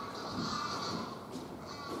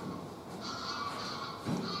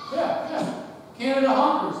 Yeah. Canada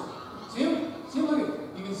honkers. See him? Look at it.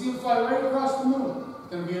 You can see him fly right across the moon. It's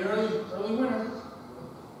going to be an early winter.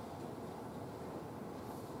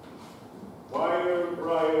 Wire,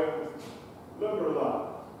 Briar, Limberlock.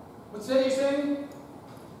 What's that you're saying?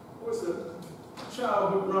 What's a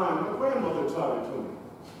childhood rhyme? My grandmother taught it to me.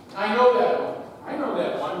 I know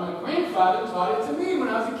that one. My grandfather taught it to me when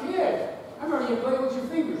I was a kid. I remember you play with your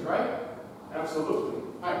fingers, right? Absolutely.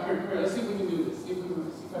 All right, here. Let's see if we can do this. See if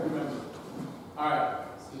I remember. All right.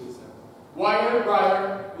 Let's see this. Wire,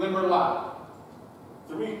 briar, limberlock.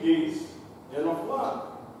 3 geese in a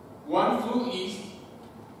flock. One flew east.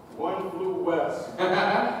 One flew west.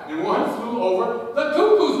 And one flew over the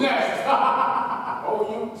cuckoo's nest.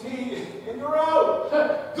 O-U-T, and you're out.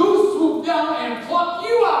 Goose swooped down and plucked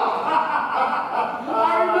you out. I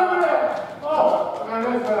remember that. Oh, man,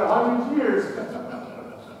 that's been 100 years.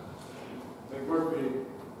 Hey, Murphy,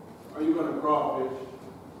 are you going to crawfish?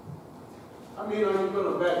 I mean, are you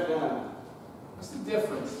going to back down? What's the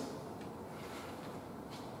difference?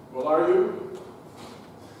 Well, are you?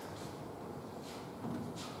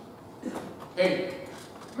 Hey,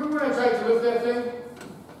 remember when I tried to lift that thing?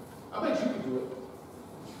 I bet you could do it.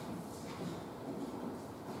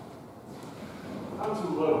 I'm too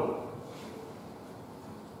little.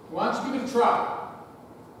 Why don't you give it a try?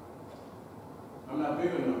 I'm not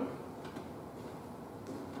big enough.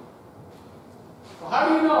 Well, how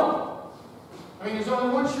do you know? I mean, there's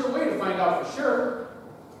only one sure way to find out for sure.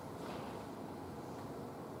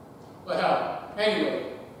 But hell, anyway,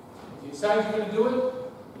 if you decide you're going to do it,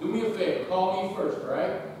 do me a favor, call me first, all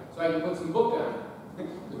right? So I can put some book on it.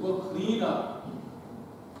 We'll clean up.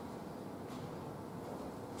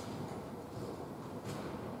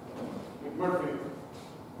 Murphy,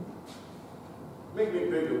 make me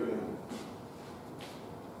bigger again.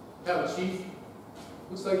 Hell, Chief,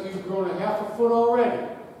 looks like you've grown a half a foot already.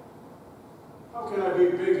 How can I be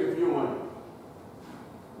big if you ain't?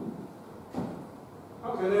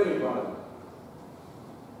 How can anybody?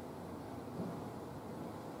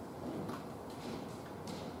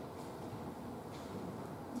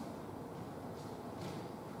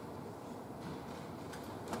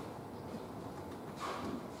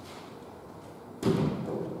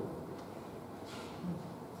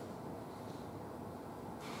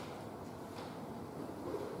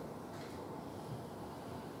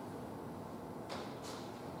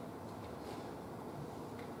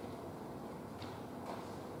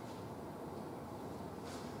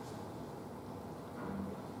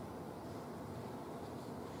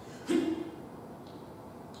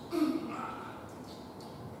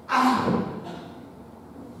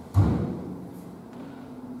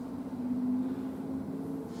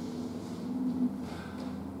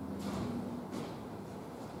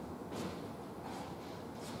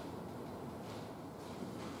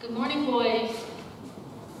 Good morning, boys.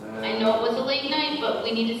 I know it was a late night, but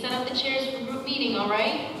we need to set up the chairs for group meeting, all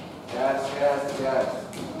right? Yes.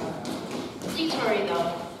 Please hurry,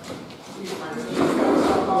 though.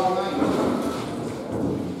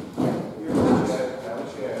 Have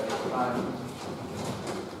a chair. Fine.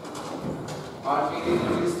 Auntie, did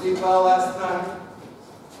you sleep well last night?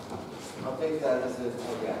 I'll take that as a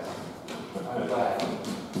yes. I'm glad.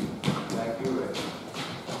 Thank you, Rick.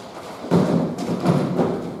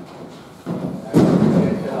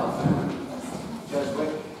 Judge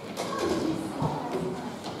Wick.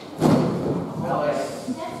 Well, yes.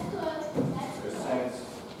 That's good. Thanks.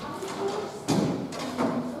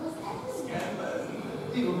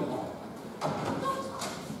 Leave him alone.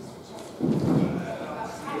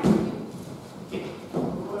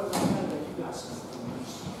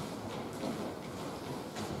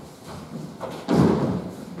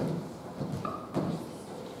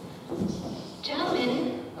 Gentlemen,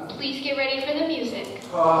 please get ready for the music.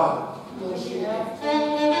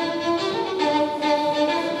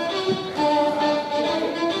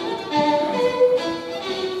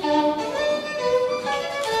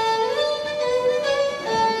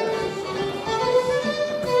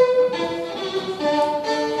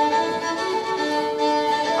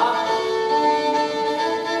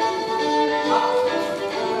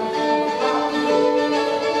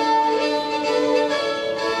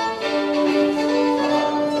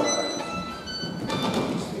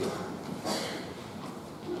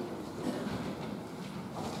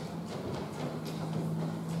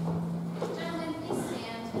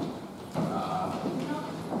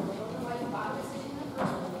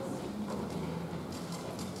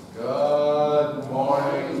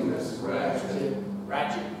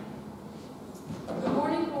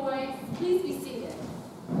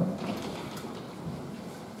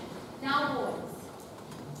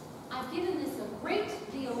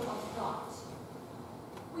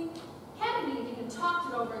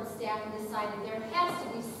 I decided there has to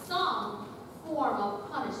be some form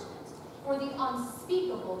of punishment for the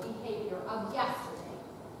unspeakable behavior of yesterday.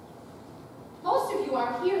 Most of you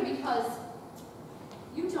are here because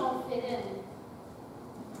you don't fit in.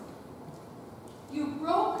 You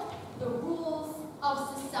broke the rules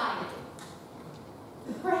of society.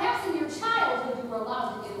 Perhaps in your childhood you were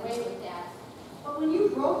allowed to get away with that, but when you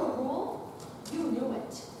broke a rule, you knew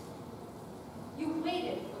it. You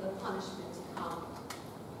waited for the punishment to come,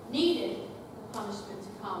 needed the punishment to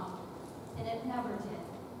come, and it never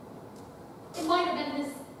did. It might have been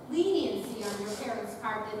this leniency on your parents'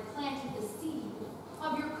 part that planted the seed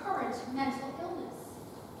of your current mental illness.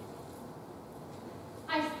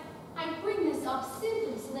 I bring this up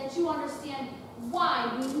simply so that you understand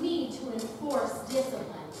why we need to enforce discipline.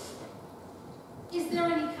 Is there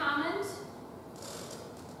any comment?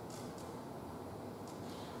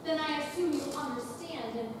 Then I assume you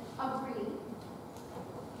understand and agree.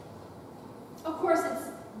 Of course, it's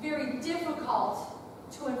very difficult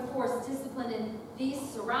to enforce discipline in these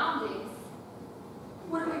surroundings.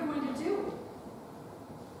 What are we going to do?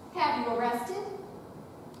 Have you arrested?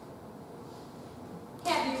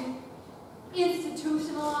 Have you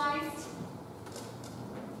institutionalized?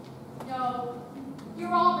 No,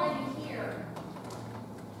 you're already here.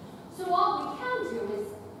 So all we can do is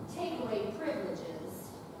take away privileges.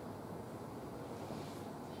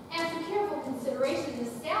 After careful consideration, the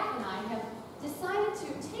staff and I have decided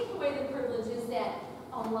to take away the privileges that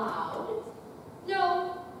allowed,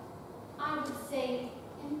 no, I would say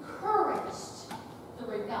encouraged the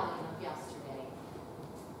rebellion of yesterday.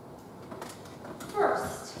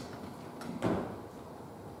 First,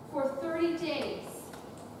 for 30 days,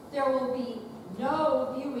 there will be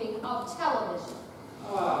no viewing of television.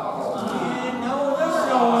 Man, no, there's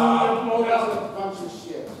no That's a bunch of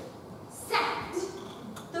shit. Second,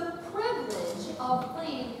 the privilege of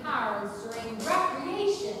playing cards during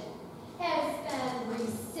recreation has been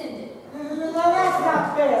rescinded. No, that's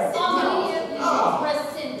not fair. Immediately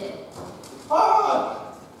rescinded.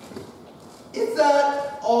 Is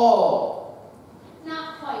that all?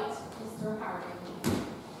 Not quite, Mr. Harding.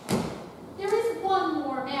 There is one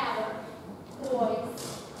more matter, boys.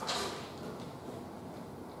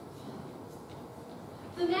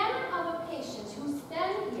 The matter of a patient who's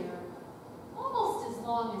been here almost as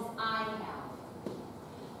long as I have.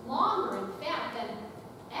 Longer, in fact, than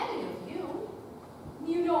any of you.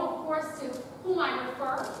 You know, of course, to whom I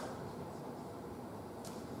refer.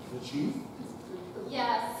 The chief?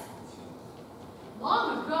 Yes.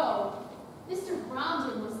 Long ago, Mr.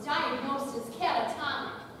 Browden was diagnosed as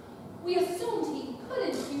catatonic. We assumed he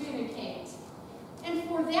couldn't communicate. And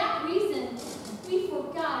for that reason, we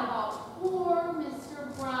forgot about poor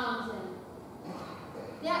Mr. Browden.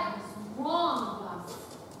 That was wrong of us.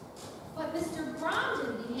 But Mr.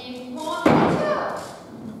 Browden behaved wrong too.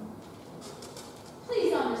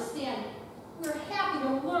 Please understand, we're happy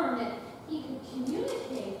to learn that he could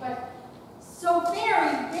communicate, but so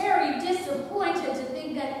very, very disappointed to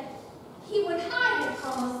think that he would hide it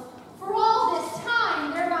from us for all this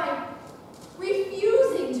time, thereby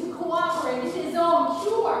refusing to cooperate with his own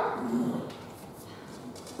cure.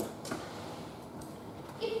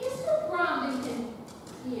 If Mr. Browning can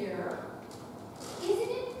hear,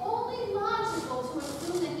 isn't it only logical to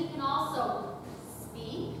assume that he can also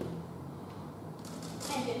speak?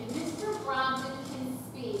 And if Mr. Browning can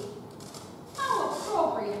speak, how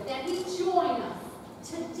appropriate that he join us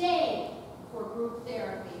today for group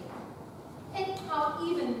therapy. And how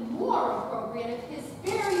even more appropriate if his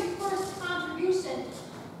very first contribution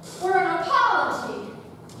were an apology.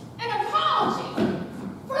 An apology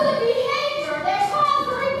for the behavior that caused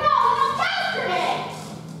the rebellion of yesterday.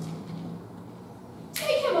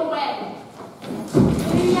 Take him away.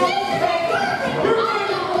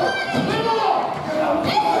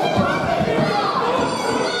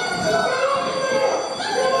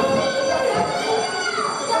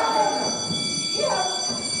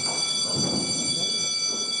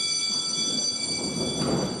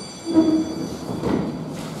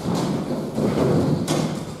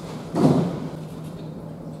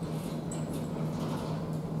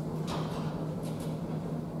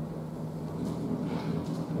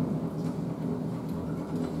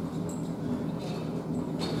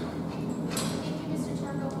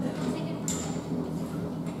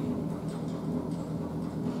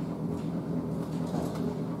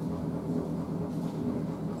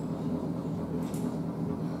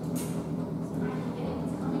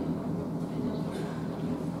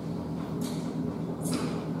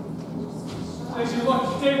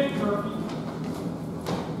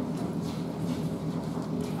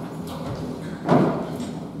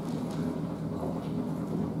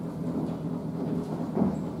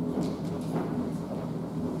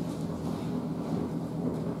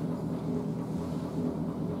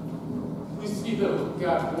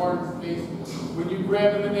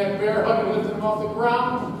 grabbed him in that bear hug and lifted him off the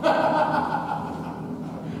ground?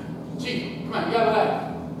 Chief, come on, you gotta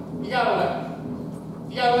laugh. You gotta laugh.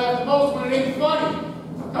 You gotta laugh the most when it ain't funny.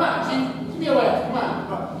 Come on, Chief, give me a laugh, come on.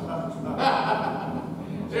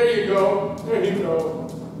 There you go, there you go.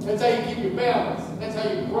 That's how you keep your balance. That's how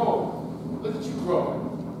you grow. Look at you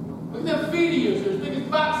growing. Look at them feet of yours, they're as big as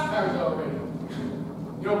boxcars already.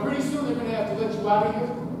 You know, pretty soon they're gonna have to let you out of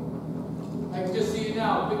here. I can just see you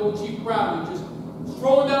now, big old Chief Brown, just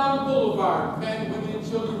strolling down the boulevard, men, women, and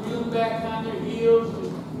children reeling back on their heels,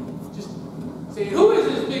 just saying, who is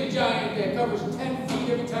this big giant that covers 10 feet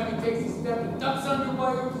every time he takes a step and ducks under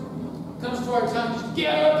wires? Comes to our town, just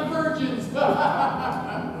gather up the virgins.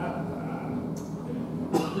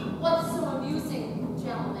 What's so amusing,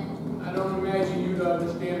 gentlemen? I don't imagine you'd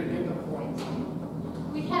understand or get the point.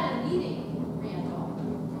 We had a meeting, Randall.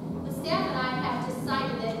 The staff and I have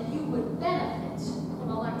decided that you would benefit from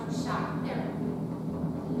electroshock therapy.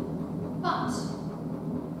 But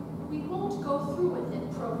we won't go through with it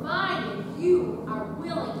provided you are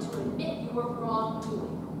willing to admit your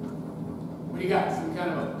wrongdoing. What do you got? Some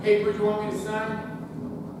kind of a paper you want me to sign?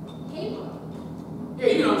 Paper? Yeah,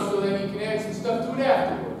 you know, so that you can add some stuff to it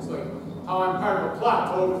afterwards, like how I'm part of a plot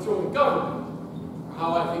to overthrow the government, or how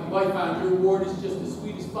I think life on your ward is just the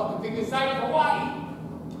sweetest fucking thing this side of Hawaii.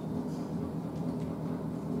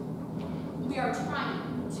 We are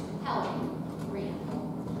trying to help Randall.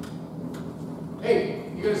 Hey,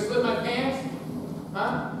 you gonna slit my pants?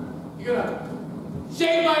 Huh? You gonna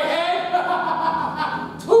shave my head?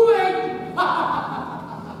 Too late!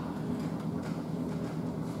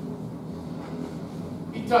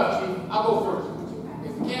 Be tough, Chief. I'll go first.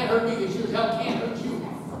 If it can't hurt me, they sure as hell can't hurt you.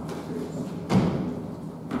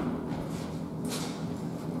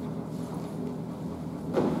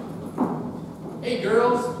 Hey,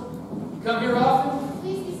 girls. You come here often?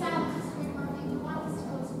 Please be silent, Mr. Murphy. We want this to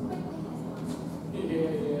go as quickly as possible.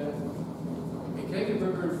 Yeah. Hey, can I get a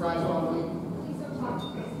burger and fries all week? Please don't talk to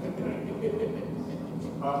us.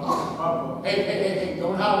 Hey,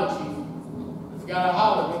 don't holler, Chief. If you gotta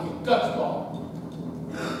holler, make it guts ball.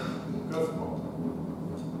 Guts ball.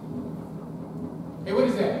 Hey, what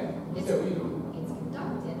is that? What's that? What are you doing? It's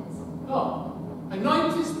conductance. Oh,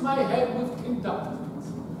 anointest my head with conductance.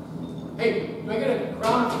 Hey, do I get a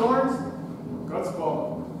crown of thorns? Guts ball.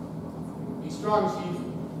 Be strong, Chief.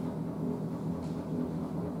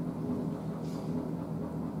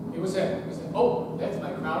 Hey, what's that? What's that? Oh, that's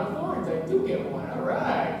my crown of thorns. I do get one. All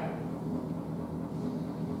right.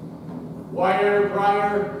 Wire,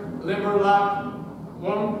 briar, limberlock,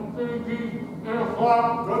 one pinky, and a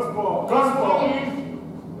flock. Guts ball. Guts ball.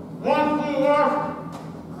 One flew off.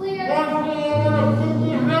 Clear. One flew over the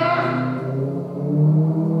cuckoo's nest.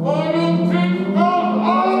 All you people, oh!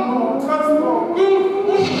 Guts ball.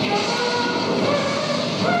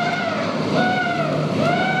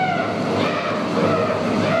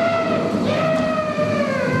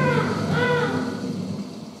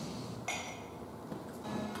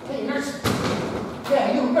 Hey, nurse. Yeah,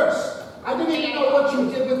 you nurse. I didn't even know what you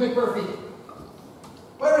did with McMurphy.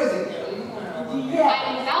 Where is it?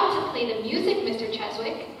 I'm about to play the music, Mr.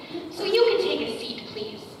 Cheswick, so you can take a seat,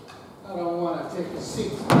 please. I don't want to take a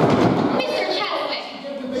seat. Mr. Cheswick!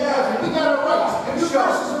 Yeah, we got it right. And you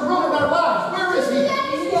nurses are ruining our lives. Where is he?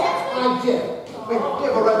 I did. We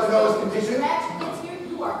have a right to know his condition.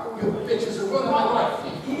 You bitches are ruining my life.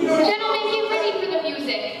 Gentlemen, get ready for the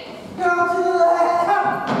music. Girl to the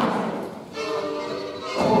left.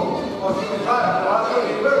 Oh, you can try it. I'll tell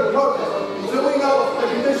you, we're protest. Until we know the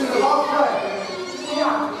condition of our friend.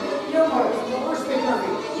 Yeah, you're right. Where's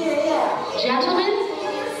McMurphy? Yeah. Gentlemen,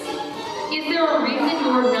 is there a reason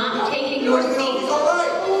you're not taking your seats? It's all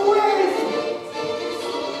right. Where is he?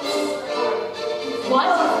 What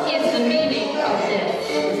is the meaning of this?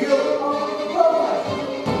 If you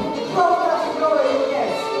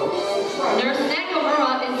Nurse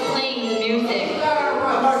Nakamura is playing the music.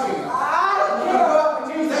 Marcy.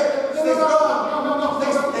 Stay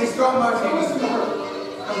strong. Stay strong, Marcy.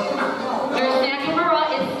 Nurse Nakamura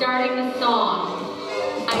is starting the song.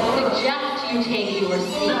 I suggest you take your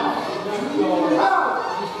seat.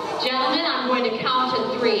 Gentlemen, I'm going to count to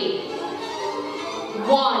 3.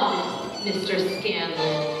 1, Mr.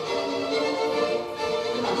 Scanlon.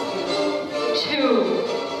 2,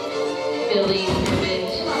 Billy Privet.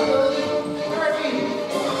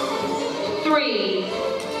 3,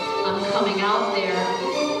 I'm coming out there.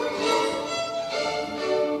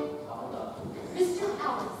 Mr.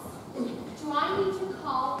 Ellis, do I need to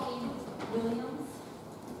call Agent Williams?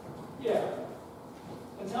 Yeah.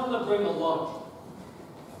 And tell them to bring a lunch.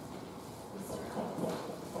 Mr. Ellis,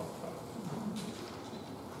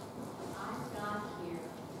 I've got here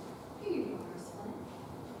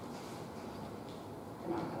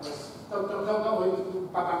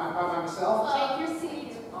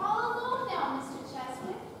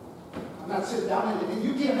sit down and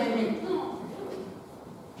you can't make me.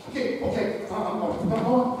 Okay, I'm going. Come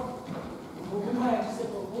on, just sit.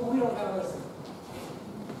 We don't gotta listen.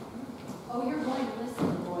 Oh, you're going to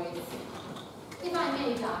listen, boys. If I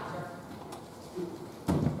may, Doctor.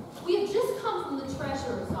 We have just come from the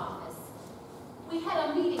treasurer's office. We had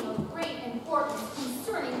a meeting of great importance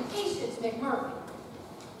concerning patient McMurphy.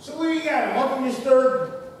 So what do you got? What can you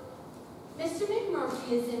stir? Mr.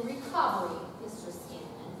 McMurphy is in recovery, Mr.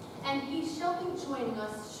 Scanlon, and he shall be joining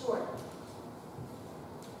us shortly.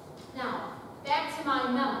 Now, back to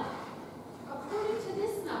my memo. According to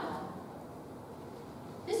this memo,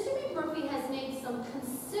 Mr. McMurphy has made some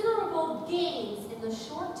considerable gains in the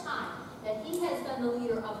short time that he has been the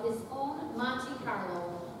leader of his own Monte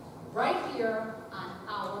Carlo right here on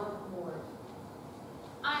our board.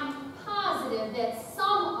 I'm positive that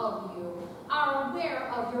some of you are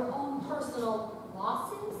aware of your own personal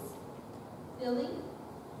losses. Billy?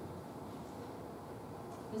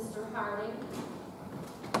 Mr. Harding?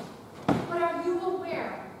 But are you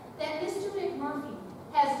aware that Mr. McMurphy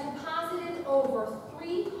has deposited over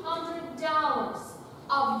 $300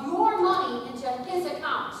 of your money into his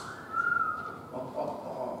account?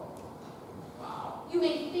 Wow. You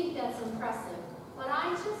may think that's impressive, but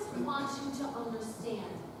I just want you to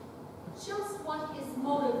understand just what his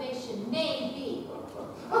motivation may be.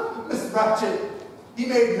 Miss Ratchet, he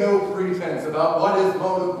made no pretense about what his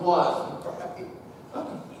motive was.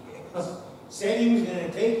 Said he was going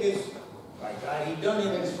to take this. By God, he done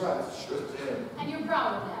it. That's right, sure did. And you're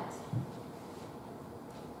proud of that.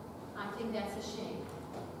 I think that's a shame.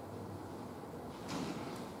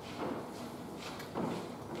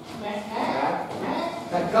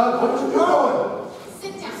 Thank God, what you doing?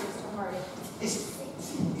 Sit down, Mr. Harding.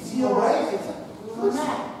 Is he all right?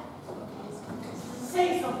 Matt,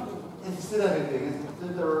 say something. If he said anything,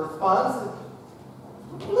 is there a response?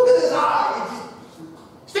 Look at his eye!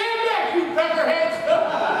 Stand back, you peckerheads!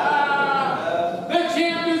 The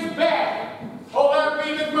champ is back! Old R.B.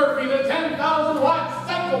 McMurphy, the 10,000-watt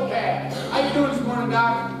psychopath! How you doing this morning,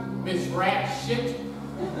 Doc? Miss Rat Shit?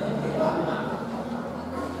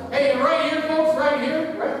 Hey, and right here, folks, right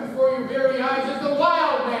here, right before your very eyes, is the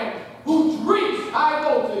wild man who drinks high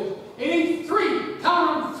voltage and eats count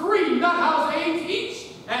them, 3 nut house eggs each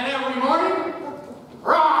and every morning.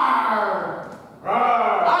 Roar!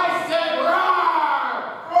 Roar! I said roar!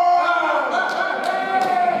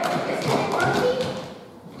 Murphy,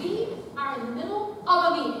 we are in the middle of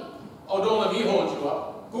a meeting. Oh, don't let me hold you up.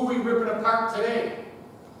 Who are we ripping apart today?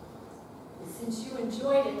 Since you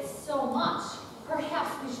enjoyed it so much,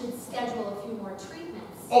 perhaps we should schedule a few more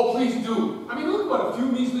treatments. Oh, please do. I mean, look what a few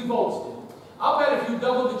measly volts did. I'll bet if you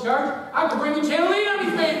doubled the charge, I could bring the Channel 8 on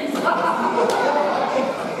these babies.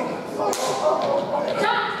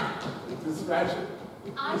 Doc! Distraction.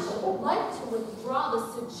 I should like to withdraw the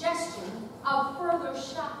suggestion of further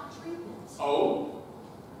shock treatment. Oh?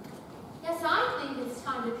 Yes, I think it's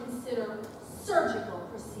time to consider surgical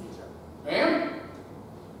procedure. Ma'am?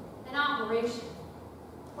 An operation.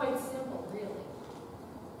 Quite simple, really.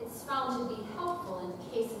 It's found to be helpful in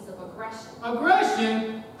cases of aggression.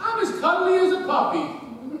 Aggression? I'm as cuddly as a puppy.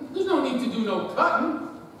 There's no need to do no cutting.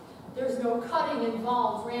 There's no cutting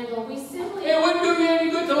involved, Randall. We simply... It wouldn't do you any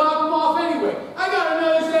good to lock them off anyway. I got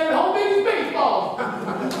another set at home, big as baseball.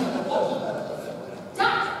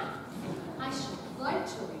 Doctor, I should like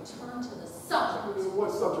to return to the subject.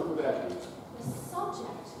 What subject would that be? The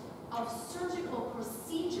subject of surgical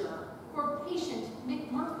procedure for patient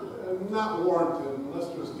McMurphy. Not warranted unless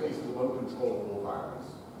there's cases of uncontrollable violence.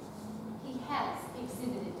 He has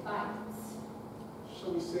exhibited violence.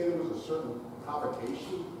 Shall we say there was a certain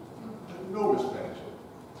provocation? No, Miss Ratchet.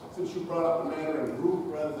 Since you brought up the matter in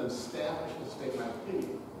group rather than staff, I should state my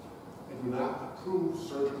opinion. I do not approve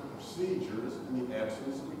surgical procedures in the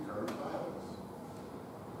absence of recurrent violence.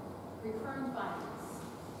 Recurrent violence.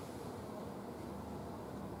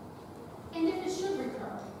 And if it should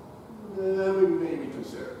recur? Then we may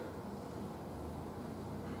reconsider.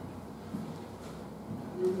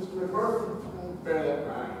 You, Mr. McMurphy, bear that in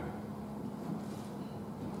mind.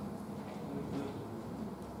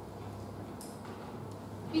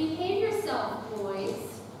 Behave yourself, boys.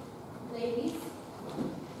 Ladies.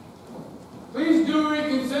 Please do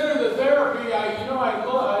reconsider the therapy. I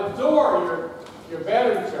adore your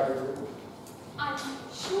battery charger. I'm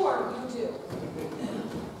sure you do.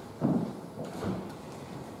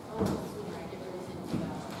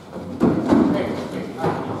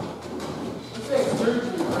 What's that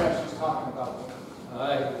surgery crash she's talking about?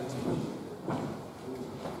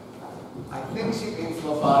 I think she means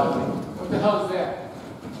lobotomy. What the hell is that?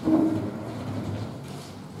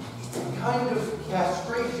 It's a kind of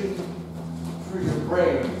castration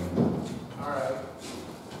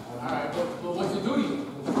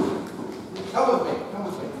Come with me. Come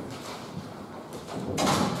with me.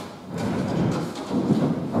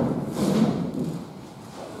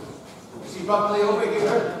 You see Buckley over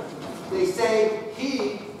here? They say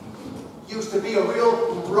he used to be a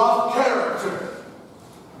real rough character.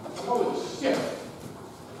 Holy shit.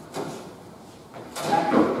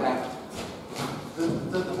 Back.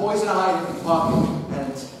 The boys and I have been talking,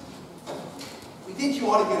 and we think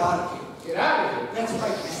you ought to get out of here. Get out of here. That's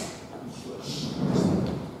right, man.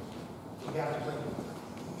 You gotta play.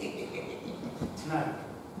 Tonight,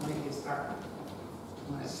 when it gets dark,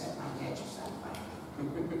 I'm gonna set my gadgets on fire.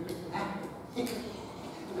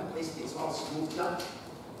 When the place gets all smoothed up,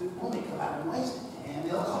 we'll make a lot of noise, and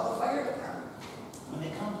they'll call the fire department. When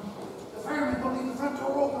they come, the firemen will leave the front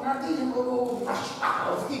door open, our thing will go rush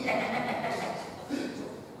out.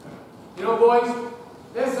 You know, boys,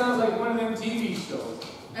 that sounds like one of them TV shows.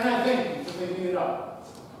 And I thank you for thinking it up.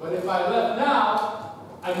 But if I left now,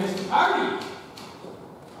 I missed the party.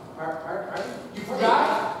 Party? You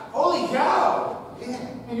forgot? Holy cow! Yeah.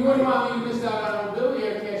 And you wouldn't want me to miss out on old Billy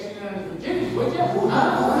here cashing in on his virginity, would you?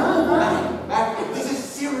 Mac, this is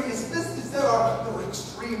serious business. There are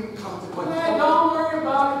extreme consequences. Man, don't worry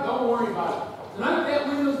about it. Don't worry about it. Tonight that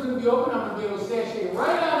window's going to be open. I'm going to be able to sashay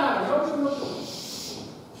right on out. No.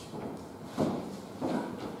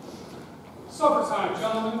 Supper time,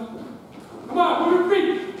 gentlemen. Come on, move your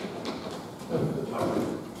feet.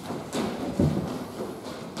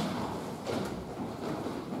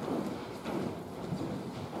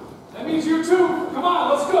 That means you too. Come on,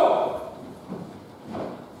 let's go.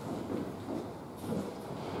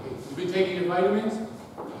 You been taking your vitamins?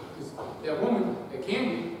 Because that woman, that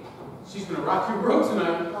Candy, she's going to rock your world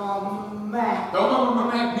tonight. Mac. Don't mama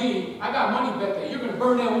Mac me. I got money bet that you're going to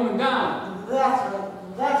burn that woman down. That's right.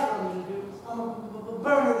 That's what I'm going to do. I'm going to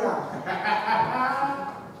burn her down.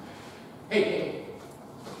 Hey,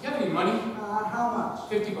 you got any money? How much?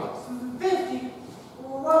 $50. 50?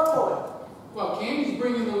 What for? Well, Candy's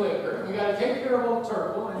bringing the liquor. We got to take care of old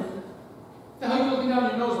Turtle. And the hell you looking down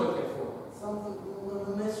your nose like that for? Something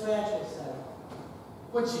Miss Ratchet said.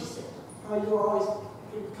 What'd she say? How you were always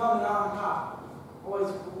coming on top.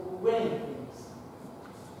 Always winning things.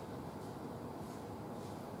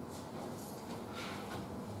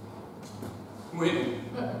 Winning.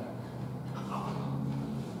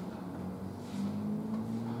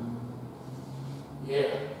 Yeah.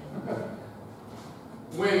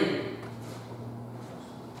 Winning.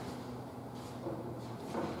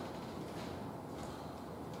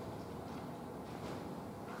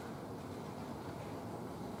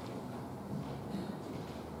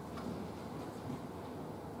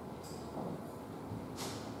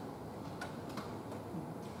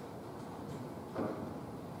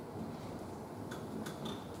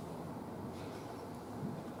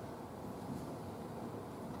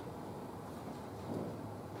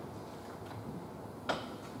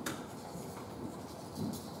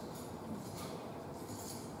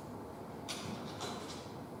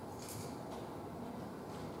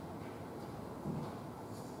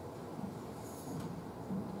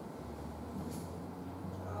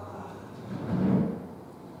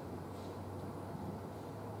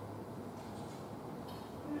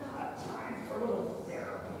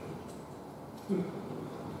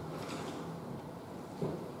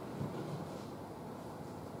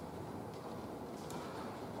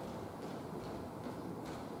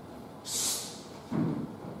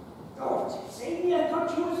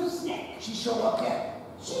 She showed up yet?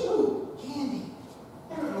 She who? Candy.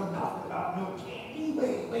 I don't know nothing about no Candy.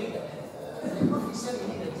 Wait a minute. Murphy said he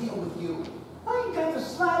made a deal with you. I ain't got the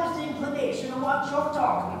slightest inclination of what you're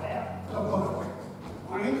talking about. Don't go nowhere.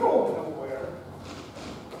 I ain't going nowhere.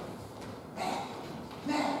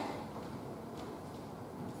 Matt.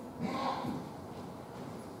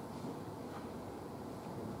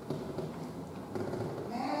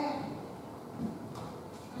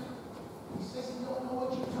 He says he don't know what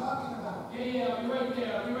you're talking about. Yeah, I'll be right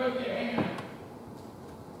there. I'll be right there. Hang on.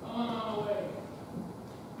 Come on the way.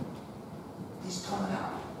 He's coming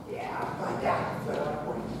out. Yeah, Like that. Wait.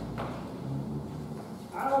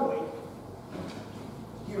 I'll wait.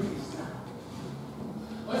 Here he is now.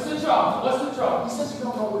 What's the trouble? What's the trouble? He says you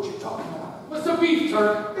don't know what you're talking about. What's the beef,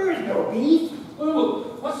 Turk? There is no beef. Ooh,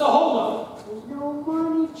 what's the holdup? There's no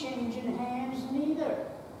money changing hands neither.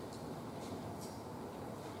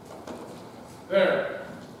 There.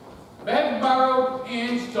 Bed borrowed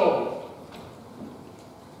and stolen.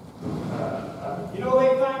 You know,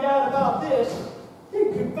 they find out about this, they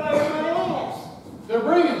could fire my ass. They're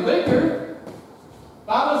bringing liquor.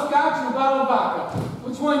 Bottle of scotch and a bottle of vodka.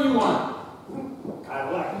 Which one you want? Kind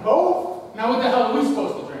of like both. Now what the hell are we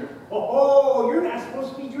supposed to drink? Oh, you're not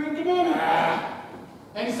supposed to be drinking anything.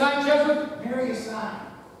 Any sign, Cheswick? Nary a sign.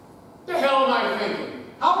 The hell am I thinking?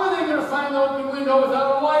 How are they going to find the open window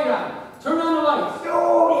without a light on? Turn on the lights.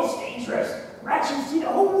 No, it's dangerous. Rats can see the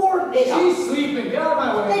whole ward. She's sleeping. Get out of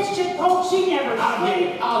my way. That shit poke, she never I'll get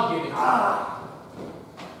sleeps. it. I'll get it. Ah.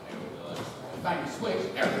 There we go. Let's find your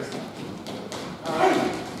switch. There it is. All Hey,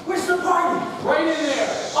 right. where's the party? Right in there.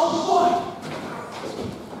 Oh,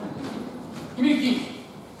 Give me the keys.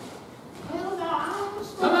 Well, now, I was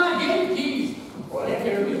Come on, give me the keys. Well, that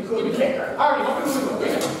could be a Give good me kicker. All right, open the window. Wait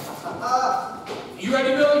a minute. You ready,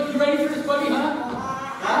 Billy? You ready for this, buddy,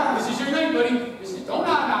 huh? This is your night, buddy. This is, don't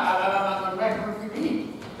knock back on your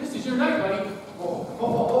feet. This is your night, buddy.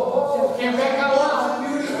 Can't back out loud.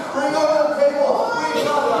 Beauty, bring over the table. We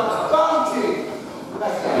got a bounty. What the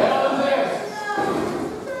hell is this?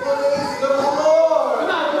 Praise the Lord.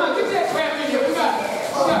 Come on, get that crap in here. We got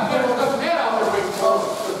better stuff than that out there waiting for us.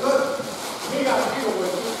 Good. We got to deal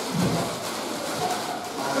with it.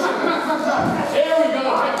 Come on. There we go.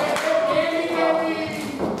 Candy.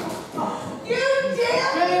 You damn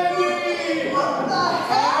Candy. What the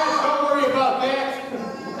hell? Don't worry about that.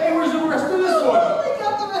 Hey, where's the rest of this one? We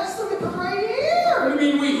got the rest of it right here. What do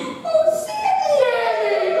you mean we? Oh, Sandy!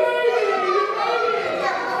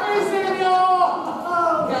 Hey, Sandy! Oh,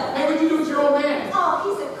 God. Hey, what'd you do with your old man? Oh,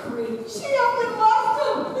 he's a creep. She up and left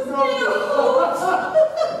him. Isn't he a hoot?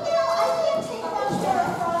 You know, I can't take much better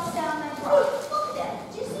frost down my throat. Look at that.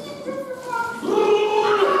 Did you see it through for frost?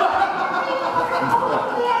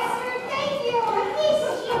 Yes, sir. Thank you. I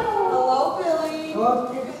missed you. Hello, Billy. Oh,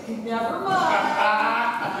 never mind.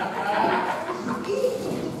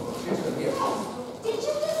 Did you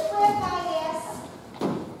just grab my ass?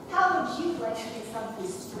 How would you like to get something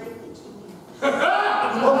straight between you?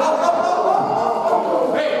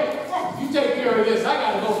 Hey, you take care of this. I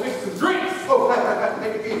gotta go fix some drinks. Oh,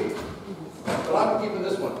 take it easy. But I'm keeping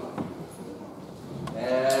this one.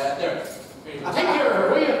 There. Take care of her,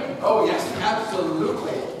 will you? Oh, yes,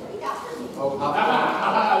 absolutely.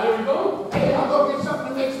 Oh, There we go. Hey, I'll go get something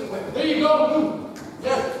to mix it with. There you go.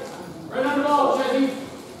 yes. Right on the ball, Chesney.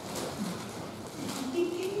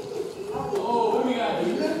 Oh, what do we got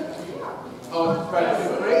here? Oh,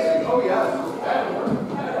 that's crazy. Oh, yes. That'll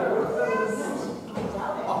work.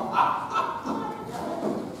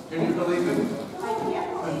 Can you believe it? I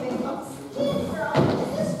can't believe it. Kid girl, is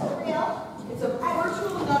this for real? It's a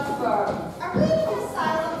virtual nut farm. Are we in an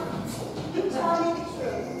asylum? Tell me the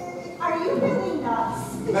truth. Are you really nuts?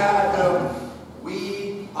 Madam,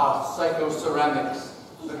 we are psychoceramics,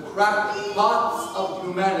 the crackpots of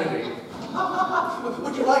humanity.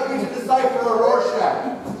 Would you like me to decipher a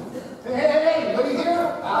Rorschach? Hey, what do you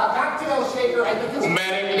hear? Cocktail shaker. I think it's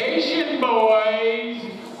Medication, boys.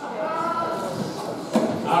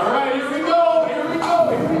 All right, here we go.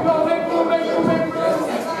 Make room.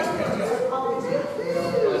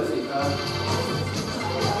 Let's see,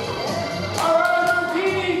 All right,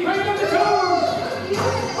 Martini, bring up the tune.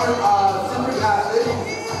 citric acid,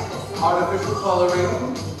 artificial coloring,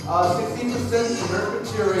 16% inert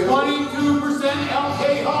material. 22%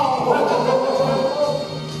 alcohol.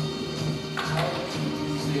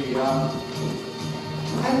 See,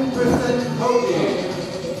 10% codeine.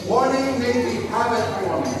 Warning may be habit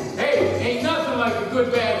forming. Hey, ain't nothing like a good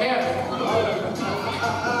bad habit.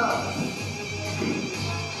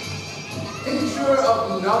 Tincture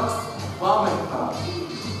of Nux vomica.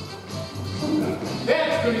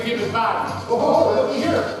 That's gonna give it body. Oh, look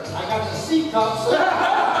here. I got the C cups.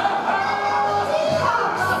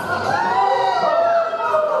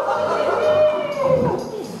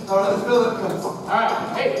 All right, let's fill it. All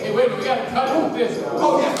right, hey, wait, we gotta cut it with this.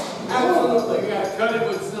 Oh, yes, absolutely. We gotta cut it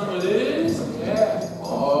with some of this. Yeah.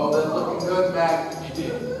 Oh, that's looking good, Mac. You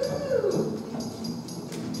did.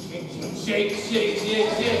 Shake.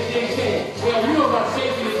 Yeah, you know about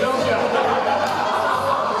shaking it, don't you? All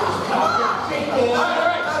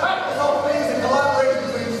right. This whole thing is a collaboration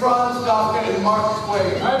between Franz Dawkins and Mark Twain.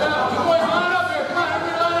 All right, now, you boys line up here. Come on,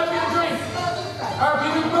 everybody line up, get a drink. All right,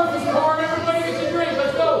 Billy Murphy's pouring. Everybody gets a drink.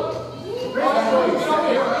 Let's go. Get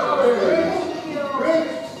over here.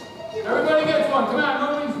 Everybody gets one. Come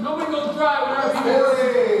on, nobody goes dry with our people.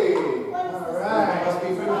 Billy! All right. Must be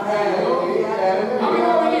for Patty. How many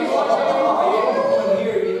more we need?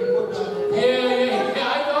 Yeah,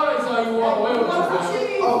 I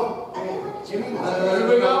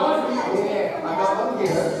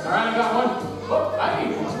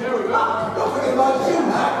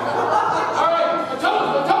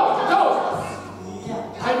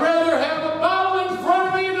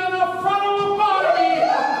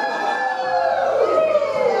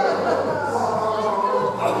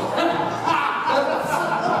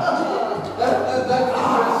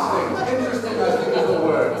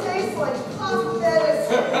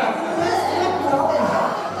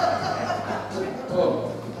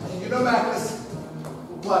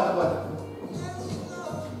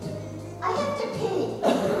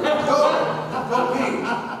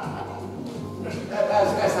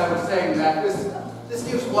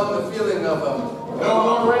one the feeling of No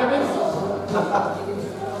more rabbits?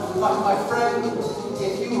 my friend,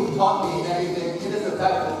 if you have taught me anything, it is the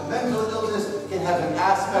fact that mental illness can have an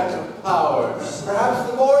aspect of power. Perhaps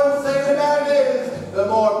the more insane a man is, the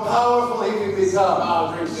more powerful he can become.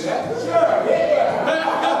 I'll agree to that. Sure, yeah.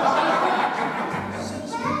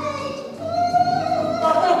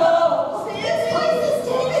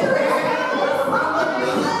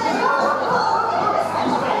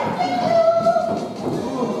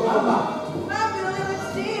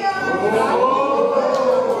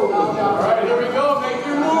 Alright, here we go. Make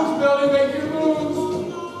your moves, Billy. Make your moves.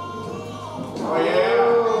 Oh,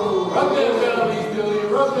 yeah. Rub them bellies, Billy.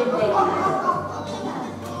 Rub them bellies.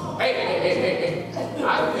 Hey. I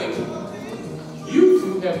think you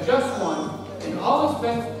two have just won an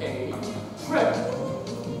all-expense-paid trip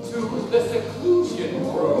to the seclusion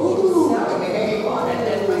room. Hey, and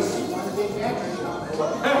then my one big mattress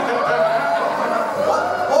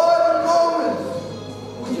One moment!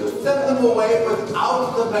 Would you send them away without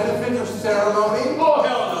the benefit of ceremony? Oh,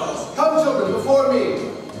 hell no. Come, children, before me.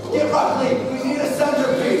 Get Ruckley, we need a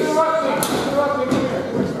centerpiece. Mr. Ruckley, come here.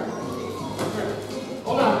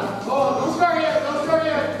 Hold on. Don't start yet.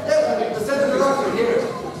 Yes, the center of Ruckley, here.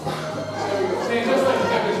 There we go. Stand just like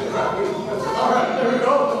that, Mr. Ruckley. All right, there we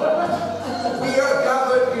go. We are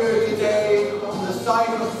gathered here today on the site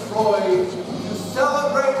of Troy to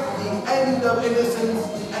celebrate the end of innocence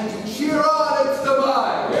and to cheer on its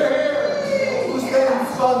demise. Here. Who stands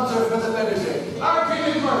sponsor for the benedict? Our King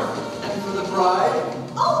is mercy. And for the bride?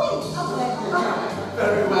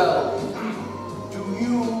 Very well. Do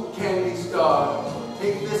you, Candy Star,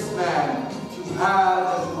 take this man to have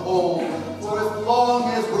and to hold for as long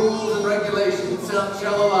as rules and regulations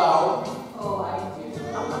shall allow? Oh, I do.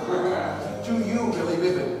 Do you, Billy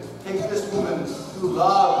Bibbin, take this woman to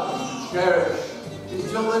love and to cherish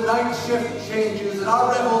until the night shift changes and our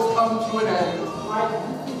revels come to an end?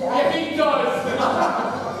 Yeah, he does.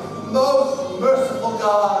 Most merciful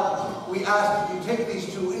God, we ask that you take these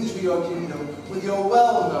two into your kingdom with your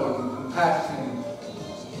well-known compassion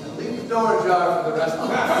and leave the door ajar for the rest of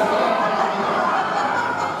us.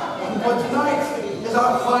 For tonight is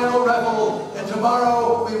our final revel, and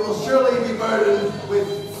tomorrow we will surely be burdened with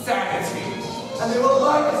sanity. And they will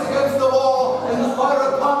light us against the wall and fire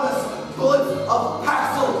upon us bullets of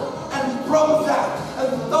Paxil and Prozac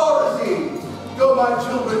and Thorazine. Go, my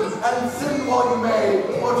children, and sin while you may,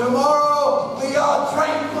 for tomorrow we are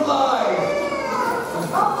tranquilized.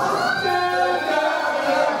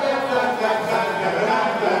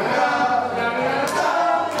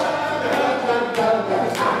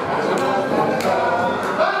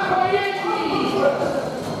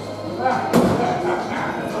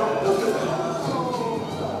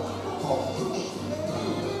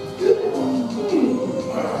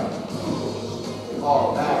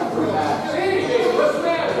 Oh, back, relax. Hey, what's the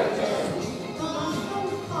matter?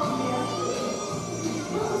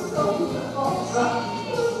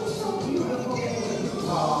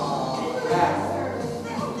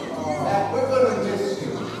 Matt, we're going to miss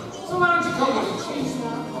you. So why don't you come with me, Chief?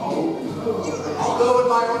 I'll go in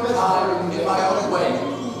my own time, in my own way.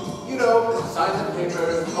 You know, sign the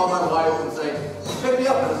papers, call my wife and say, pick me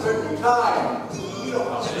up at a certain time. You know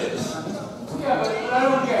how it is. Yeah, but I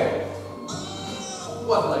don't get it.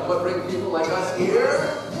 What, like what brings people like us here?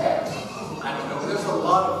 Yeah. I don't know, there's a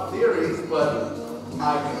lot of theories, but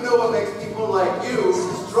I do know what makes people like you,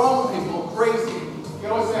 strong people, crazy.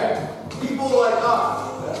 Yeah, what's that? People like us.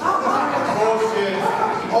 Bullshit.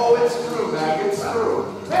 Oh, it's true, Mac, it's true.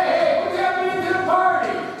 Hey, what's happening to the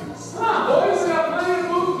party? Come on, boys, we got plenty of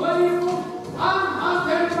food, plenty of food. I'm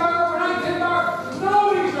 10 bar, we're not 10 bar.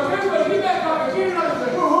 Nobody's drunk. Everybody, get back up and get another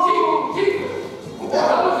drink. Chief. What the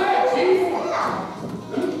hell was that, Chief?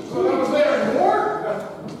 So that was declaring war?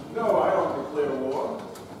 No, I don't declare war.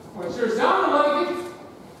 Well, it sure sounded like it.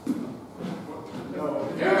 No.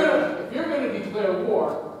 If you're gonna declare war,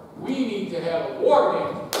 we need to have a war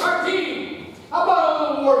band. Our team! How about a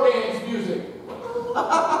little war band's music?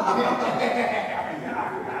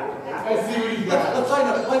 Let's see what he's got. Let's line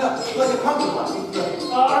up, like a pumpkin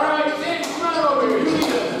line. All right, Sandy, come on over here. You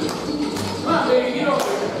lead us. Come on, baby, get over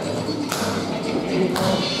here.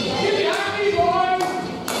 Get behind me, boys.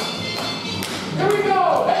 Here we go.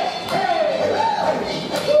 Hey.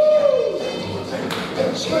 Woo.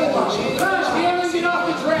 Come on, Cameron, get off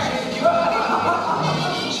the track.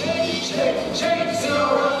 Shake,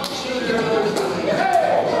 Silver.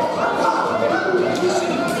 Hey.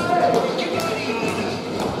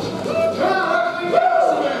 Come on, Ruckley.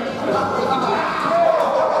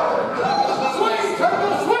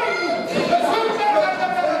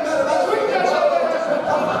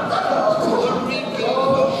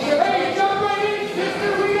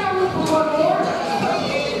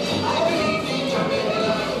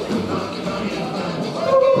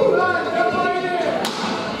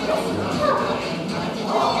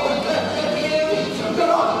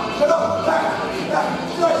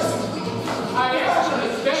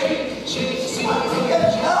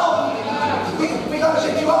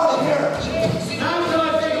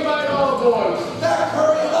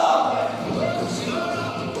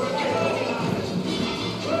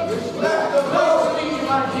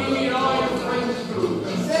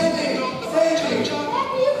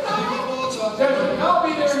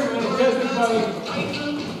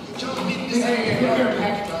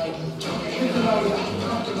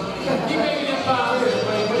 Keep making them bombs,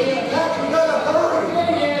 everybody. We gotta hurry.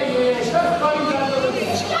 Yeah. Shut the buddy down.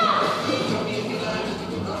 Stop!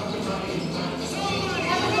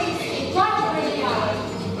 Everybody stay right where they are.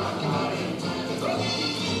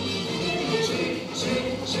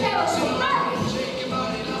 Carol, hurry!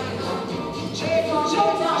 Well, no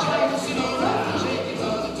doubt I will see you.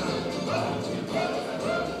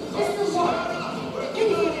 Mr. Ward, please give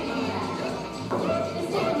me back. It's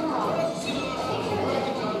taken her off.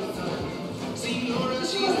 Take care of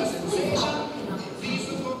that,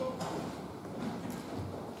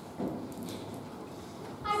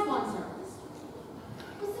 I wonder,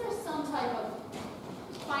 was there some type of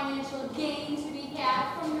financial gain to be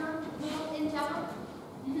had from your little endeavor?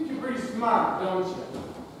 You think you're pretty smart, don't you?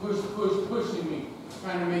 Pushing me,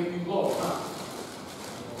 trying to make me look, huh?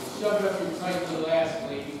 Shove it up your tight little ass,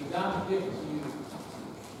 lady, because I'm different from you.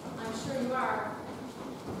 I'm sure you are.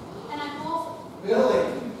 And I'm also... Billy.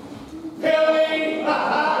 Billy!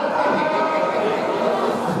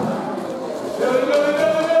 Billy,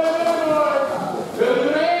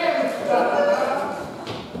 the man!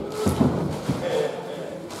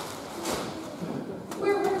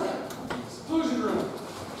 Where were we? Seclusion room.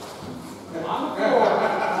 On the floor.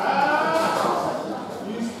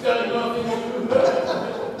 You study nothing you do.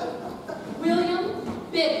 William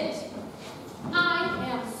Bibbett. I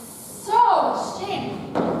am so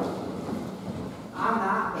ashamed. I'm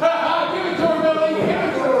not. Give it to her, Billy! Give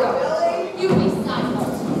it to her! You be silent.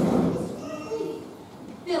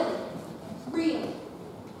 Billy, really?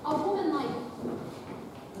 A woman like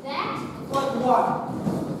that? Like what?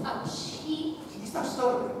 A cheap, Stop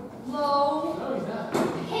stuttering. low, No, he's not.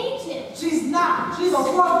 painted. She's not. She's a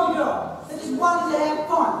lovely girl. I just wanted to have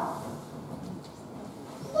fun.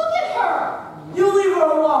 Look at her. You leave her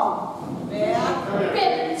alone. Come here.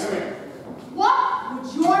 Bibbett. Come here. What would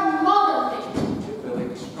your mother think?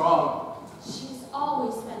 Billy, strong. She's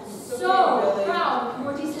always been so Billy. proud of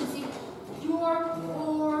your decency. Your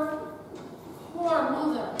poor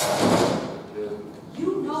mother. You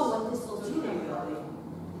know what this will do to her.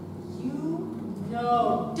 You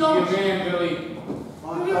know, don't Be a you? man, Billy.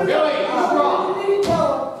 Billy, Billy, what's wrong?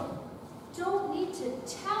 Don't need to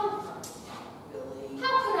tell her.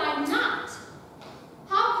 How could I not?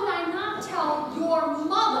 How could I not tell your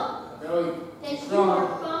mother Billy, that you strong. were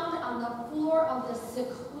found on the floor of the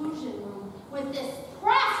seclusion room with this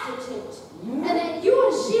prostitute, and that you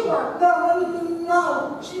and she were...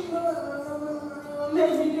 No. She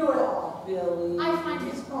made me do it all. Billy. I find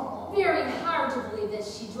it very hard to believe that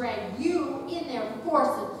she dragged you in there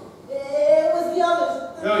forcibly. It was the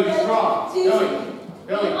others. Billy, be strong. Billy, The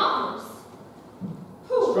Billy. others?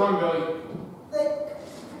 Who? Strong, Billy. They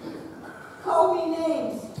called me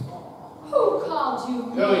names. Who called you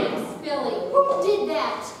Billy. names, Billy? Who did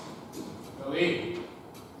that? Billy.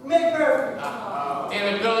 McMurphy.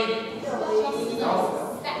 Damn it, Billy.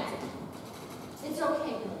 It's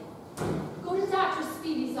okay, Billy. Go to Dr.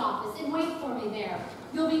 Speedy's office and wait for me there.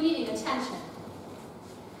 You'll be needing attention.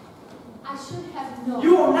 I should have known.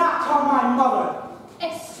 You will not tell my mother.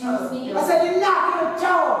 Excuse me. I said you're not going to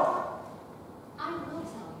tell her. I will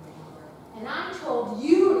tell your mother. And I told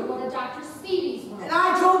you to go to Dr. Speedy's room. And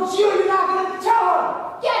I told you you're not going to tell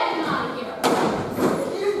her. Get him out of here.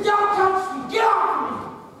 You don't touch me. Get off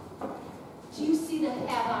me. Do you see the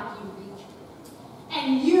havoc you wreak?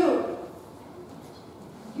 And you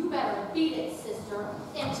better beat it, sister.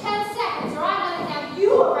 In 10 seconds, or I'm going to have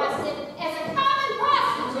you arrested as a common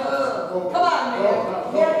prostitute. Come on,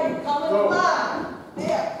 man. Here you come. Come on.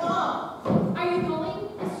 There, come. Are you going,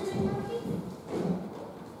 Mr. McMurphy?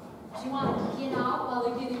 Do you want to get out while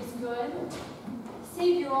the getting's good?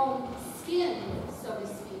 Save your own skin, so to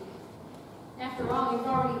speak. After all, you've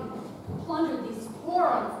already plundered these poor,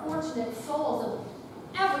 unfortunate souls of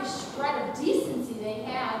every shred of decency they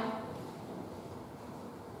had.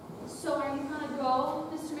 So are you going to go,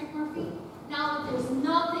 Mr. McMurphy? Now that there's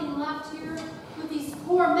nothing left here with these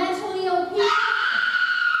poor mentally ill people?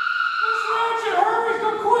 Miss Ratchet, hurry,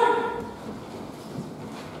 come quick!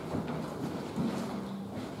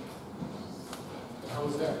 How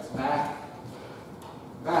was that? Back.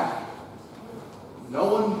 No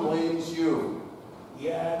one blames you.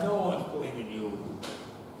 Yeah, no one's blaming you.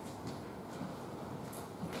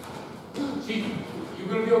 Chief, you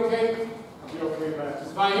gonna be okay? I'll be okay, man.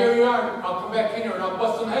 Just fine. Here you are. I'll come back in here and I'll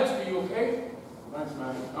bust some heads for you, okay? Thanks,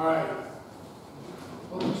 man. All right.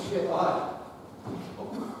 Holy shit, why?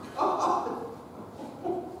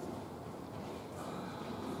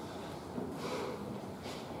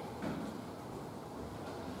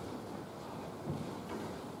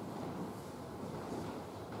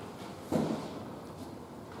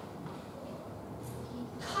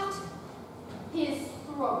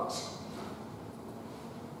 throat.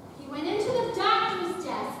 He went into the doctor's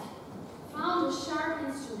desk, found a sharp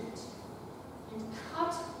instrument, and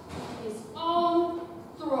cut his own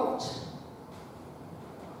throat.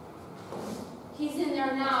 He's in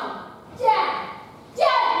there now, dead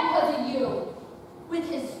because of you, with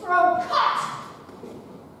his throat cut.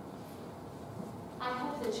 I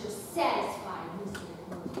hope that you're satisfied, Mr.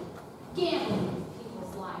 McMurphy, gambling with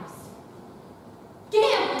people's lives.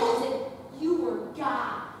 Gambling as if you were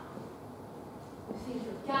God. You think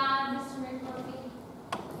you're God, Mr. McMurphy?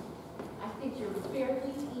 I think you're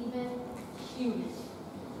barely even human.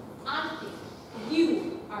 I think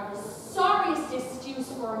you are the sorriest excuse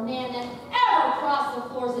for a man that ever crossed the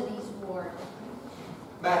floors of these wards.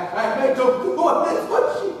 Mac, don't do it. That's what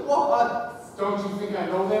she wants. Don't you think I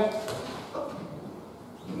know that?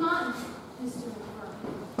 Come on, Mr.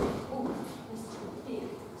 McMurphy. Oh, Mr. Big,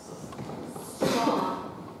 strong,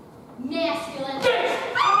 masculine.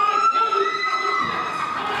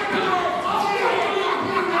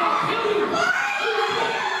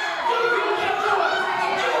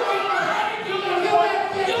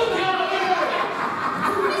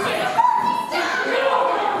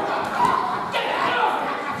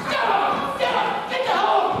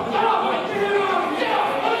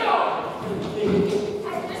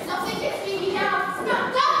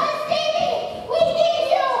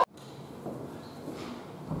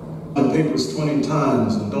 Papers 20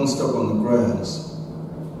 times and don't step on the grass.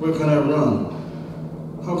 Where can I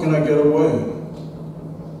run? How can I get away?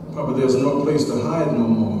 Papa, there's no place to hide no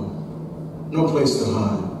more. No place to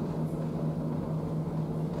hide.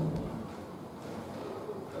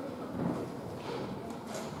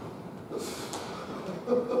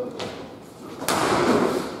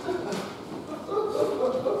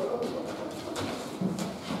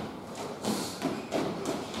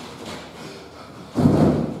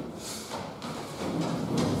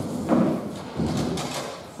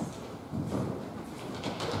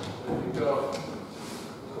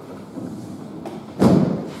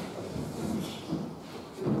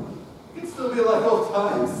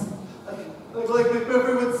 Like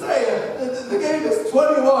McMurphy would say, the game is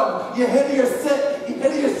 21. You hit or you sit. You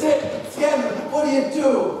hit or you sit. Scan, what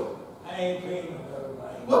do? I ain't paying them,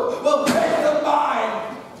 everybody. Well, pay the mine.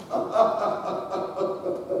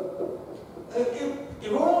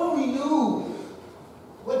 If only we knew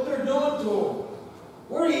what they're doing to him,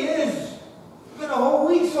 where he is. It's been a whole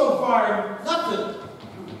week so far, nothing.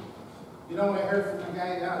 You know what I heard from the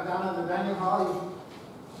guy down in the dining hall?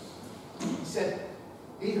 He said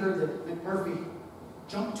he heard that McMurphy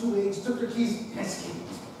jumped 2 eggs, took their keys, and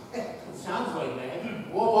escaped. It sounds like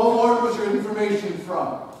that. What ward was your information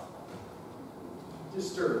from?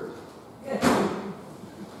 Disturbed.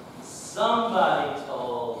 Somebody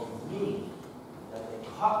told me that they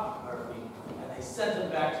caught McMurphy and they sent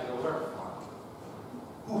him back to the work farm.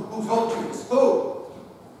 Who told you this? Who?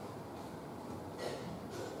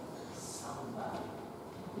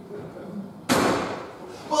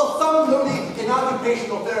 Well, some loony in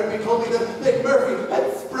occupational therapy told me that McMurphy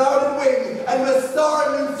had sprouted wings and was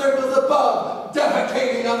soaring in circles above,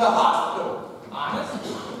 defecating on the hospital. Honest?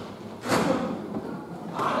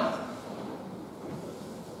 Honest?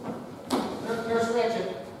 Nurse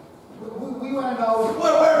Ratchet, we want to know...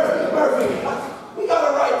 Where is McMurphy? We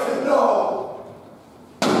got a right to know.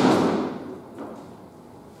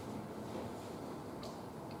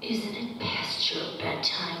 Isn't it past your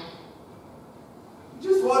bedtime?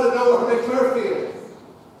 Just want to know where McMurphy is.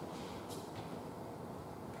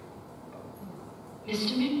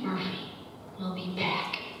 Mr. McMurphy will be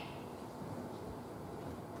back.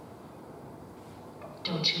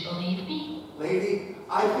 Don't you believe me? Lady,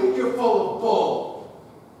 I think you're full of bull.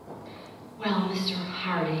 Well, Mr.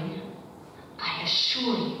 Harding, I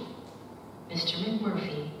assure you, Mr.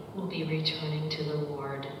 McMurphy will be returning to the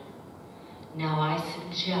ward. Now I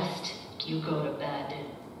suggest you go to bed.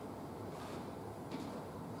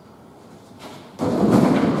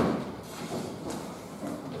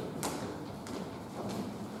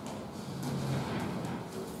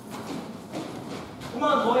 Come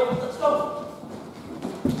on, boy, let's go.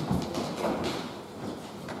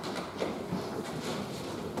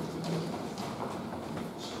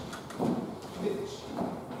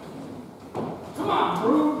 Come on,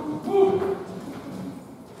 Brew. Move.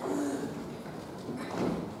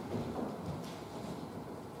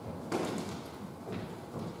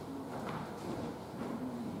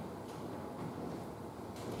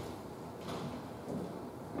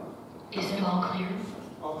 Is it all clear?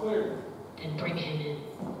 All clear. Then bring him in.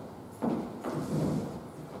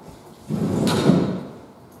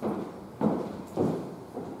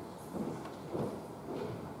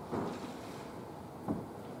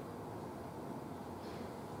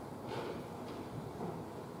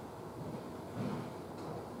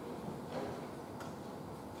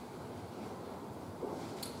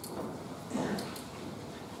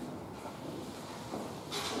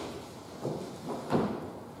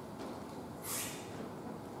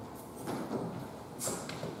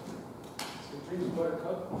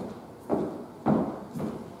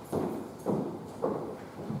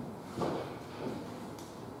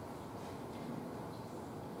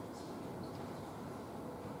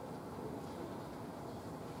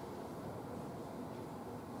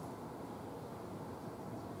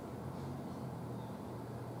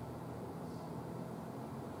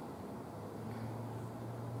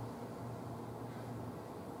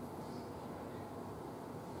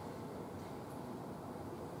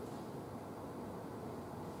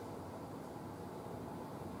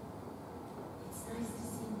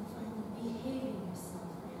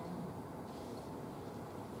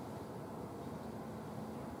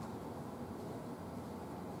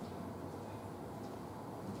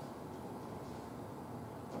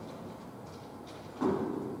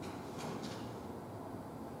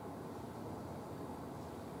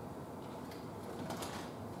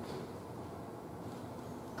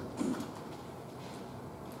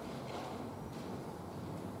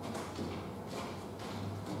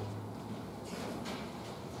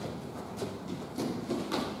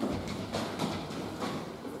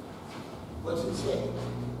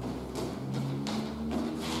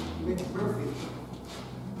 McMurphy,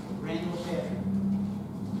 Randall Patrick,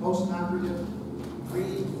 post-operative,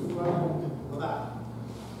 pre-throttle without.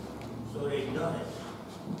 So they done it.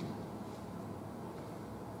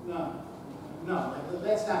 No,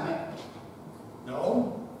 that's not me.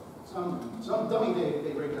 No? Some dummy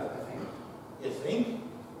they rigged up, I think. You think?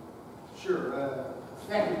 Sure,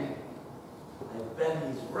 factory man. I bet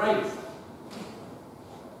he's right.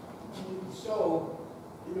 So,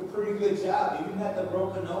 did a pretty good job. Even had the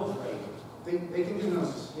broken nose right. They can do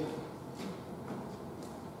noses, yeah.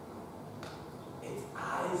 Its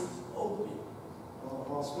eyes open.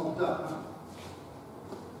 All smoked up, huh?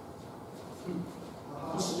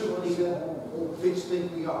 How stupid that old bitch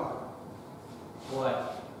think we are. Boy, I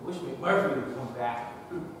wish McMurphy would come back.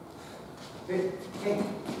 Hey,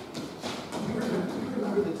 you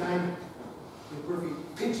remember the time McMurphy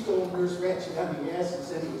pinched old Nurse Ratchet on the ass and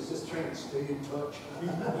said he was just trying to stay in touch?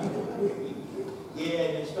 Yeah,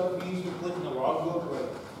 and the stuff you used to put in the logbook, like,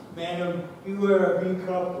 madam, you wear a B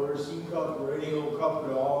cup or a C cup or any old cup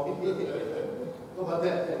at all. How about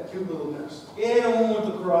that cute little nurse? Yeah, the one with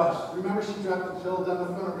the cross. Remember she dropped the pill down the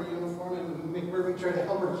front of her uniform and McMurphy tried to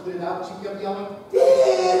help her get it out? She kept yelling,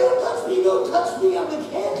 Yeah, don't touch me, I'm a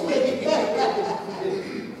Catholic.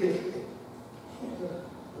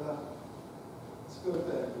 Let's go with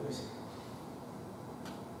that, boys.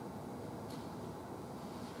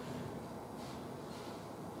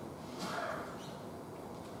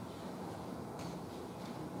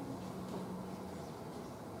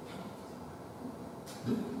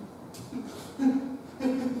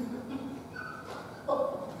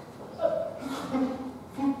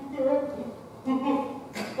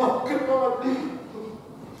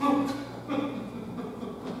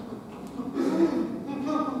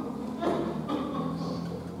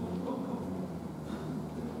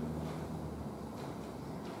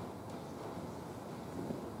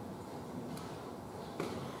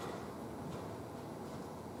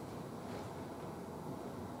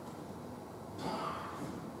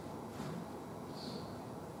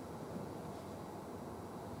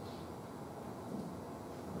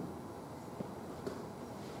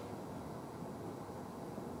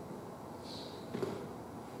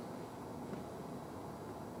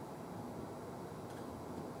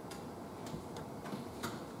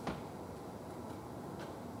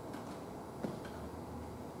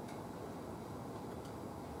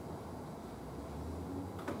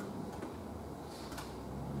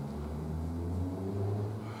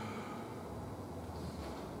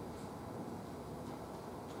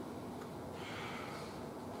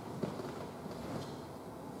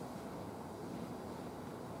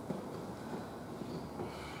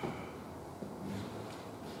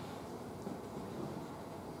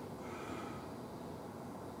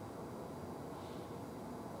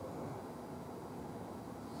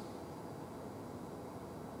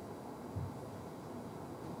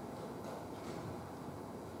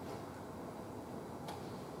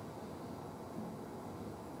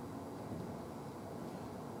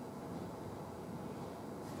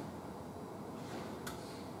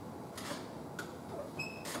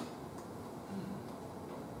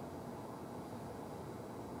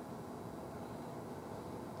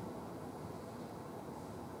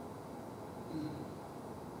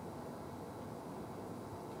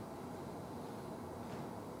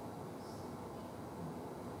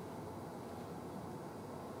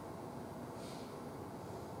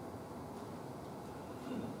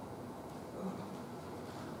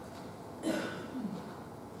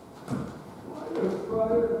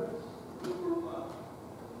 brother,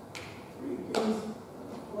 freaking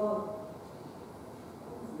love,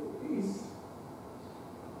 peace,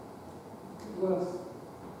 bless.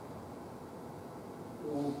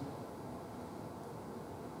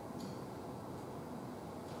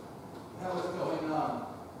 What's going on?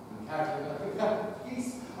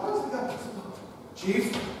 Peace.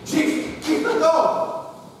 Chief, let go!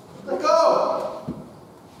 Let go!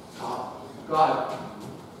 Oh, God.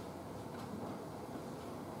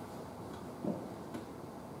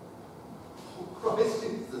 Oh, Christ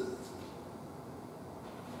Jesus.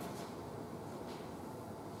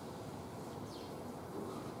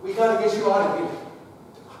 We gotta get you out of here.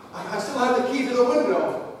 I still have the key to the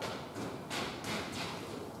window.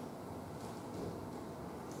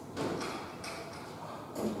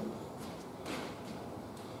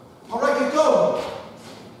 All right, get going.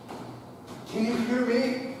 Can you hear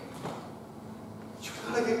me? You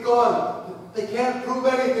gotta get gone. They can't prove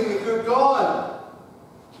anything if you're gone.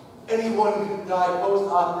 Anyone can die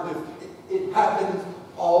post-operative. It happens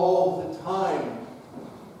all the time.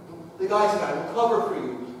 The guys and I will cover for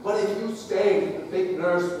you. But if you stay, the big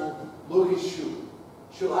nurse will look at you.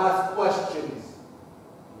 She'll ask questions.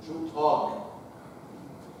 She'll talk.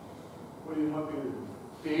 What do you want me to do?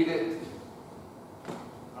 Beat it.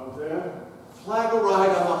 Out there? Flag a ride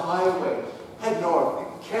on the highway.